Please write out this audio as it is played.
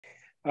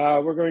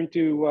We're going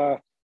to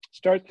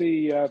start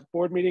the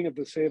board meeting of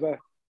the Ceiba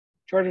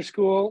Charter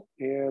School,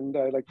 and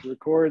I'd like to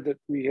record that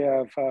we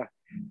have the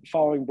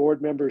following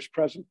board members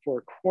present for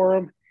a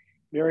quorum: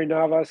 Mary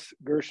Navas,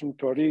 Gershon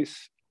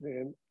Torres,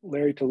 and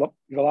Larry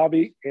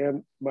Talabi,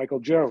 and Michael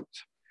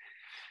Jones.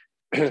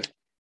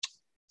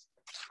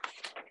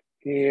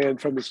 And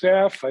from the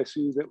staff, I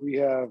see that we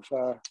have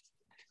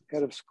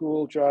Head of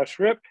School Josh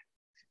Ripp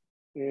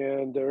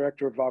and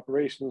Director of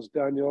Operations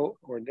Daniel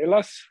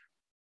Ornelas.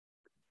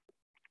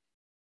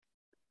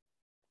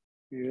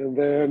 And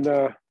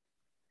then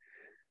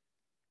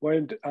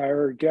when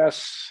our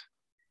guests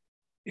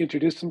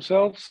introduce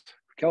themselves,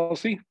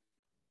 Kelsey.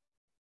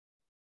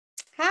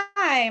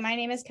 Hi, my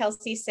name is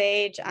Kelsey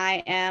Sage.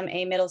 I am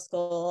a middle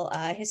school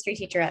history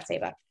teacher at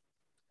Ceiba.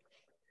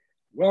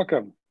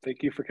 Welcome.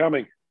 Thank you for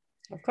coming.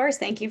 Of course.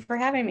 Thank you for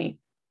having me.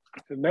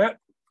 And Matt.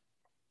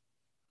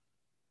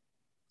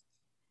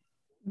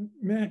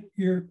 Matt,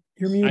 you're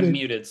muted. I'm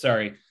muted.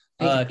 Sorry.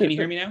 Can you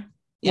hear me now?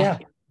 Yeah.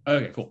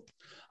 Okay, cool.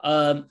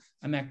 I'm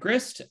Matt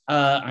Grist.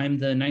 I'm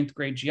the 9th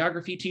grade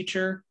geography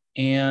teacher,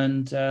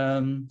 and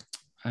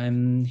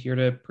I'm here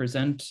to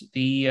present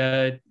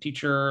the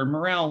teacher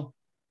morale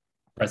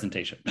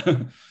presentation.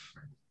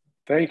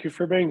 Thank you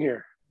for being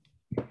here.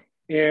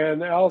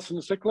 And Allison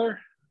Sickler.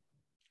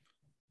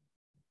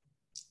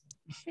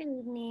 Good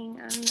evening.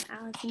 I'm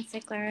Allison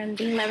Sickler. I'm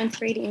the 11th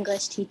grade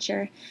English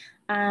teacher.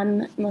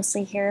 I'm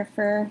mostly here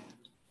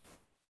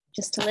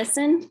just to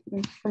listen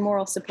and for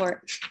moral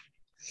support.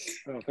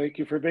 Oh, thank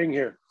you for being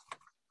here.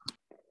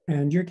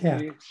 And your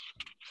cat.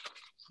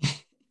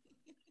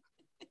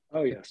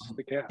 Oh, yes,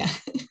 the cat.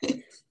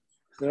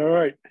 All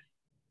right.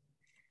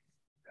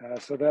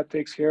 So that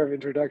takes care of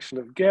introduction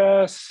of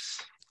guests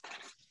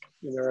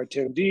and our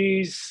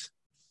attendees.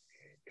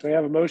 Can I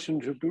have a motion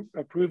to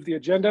approve the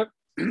agenda?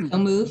 So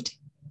moved.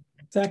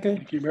 Second.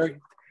 Thank you, Mary.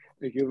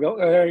 Thank you,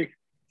 Larry.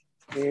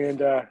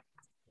 And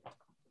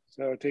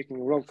so taking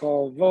a roll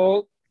call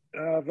vote.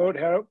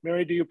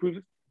 Mary, do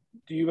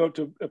you vote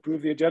to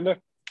approve the agenda?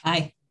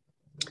 Aye.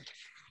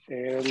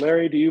 And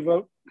Larry, do you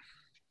vote?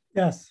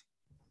 Yes.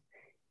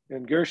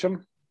 And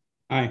Gershom?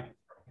 Aye.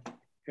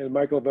 And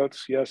Michael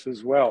votes yes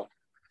as well.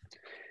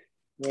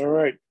 All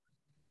right.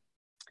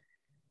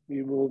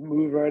 We will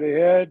move right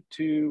ahead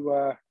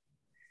to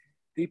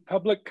the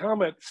public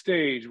comment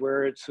stage,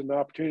 where it's an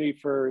opportunity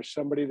for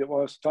somebody that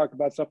wants to talk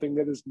about something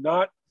that is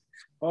not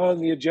on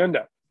the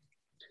agenda.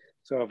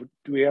 So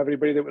do we have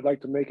anybody that would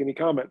like to make any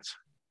comments?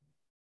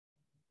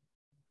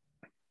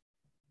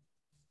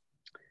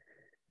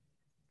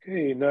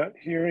 Okay, not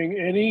hearing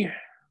any.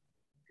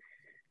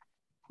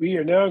 We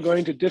are now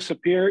going to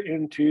disappear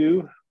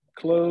into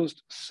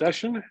closed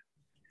session,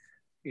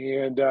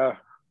 and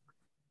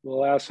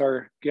we'll ask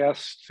our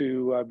guests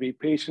to be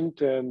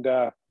patient. And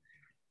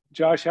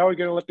Josh, how are we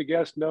going to let the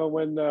guests know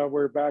when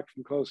we're back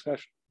from closed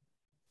session?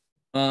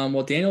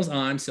 Well, Daniel's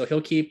on, so he'll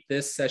keep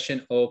this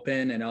session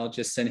open, and I'll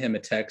just send him a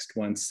text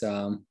once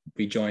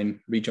we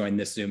rejoin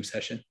this Zoom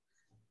session.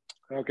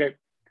 Okay,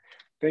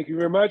 thank you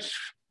very much.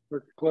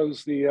 We'll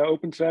close the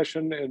open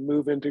session and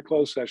move into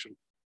closed session.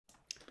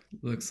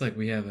 Looks like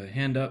we have a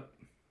hand up.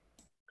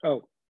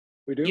 Oh,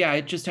 we do? Yeah,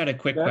 I just had a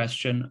quick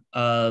question.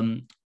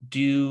 Am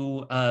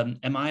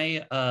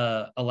I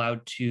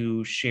allowed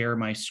to share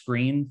my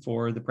screen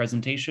for the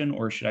presentation,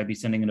 or should I be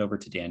sending it over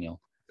to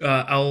Daniel?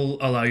 I'll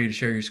allow you to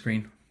share your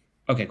screen.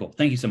 Okay, cool.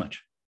 Thank you so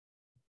much.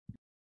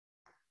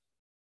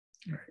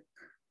 All right.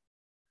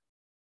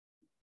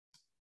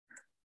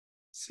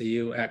 See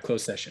you at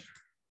closed session,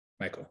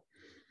 Michael.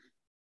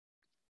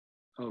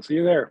 I'll see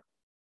you there.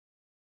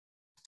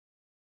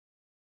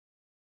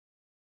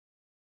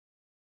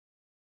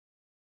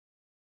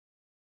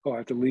 Oh, I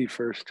have to leave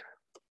first.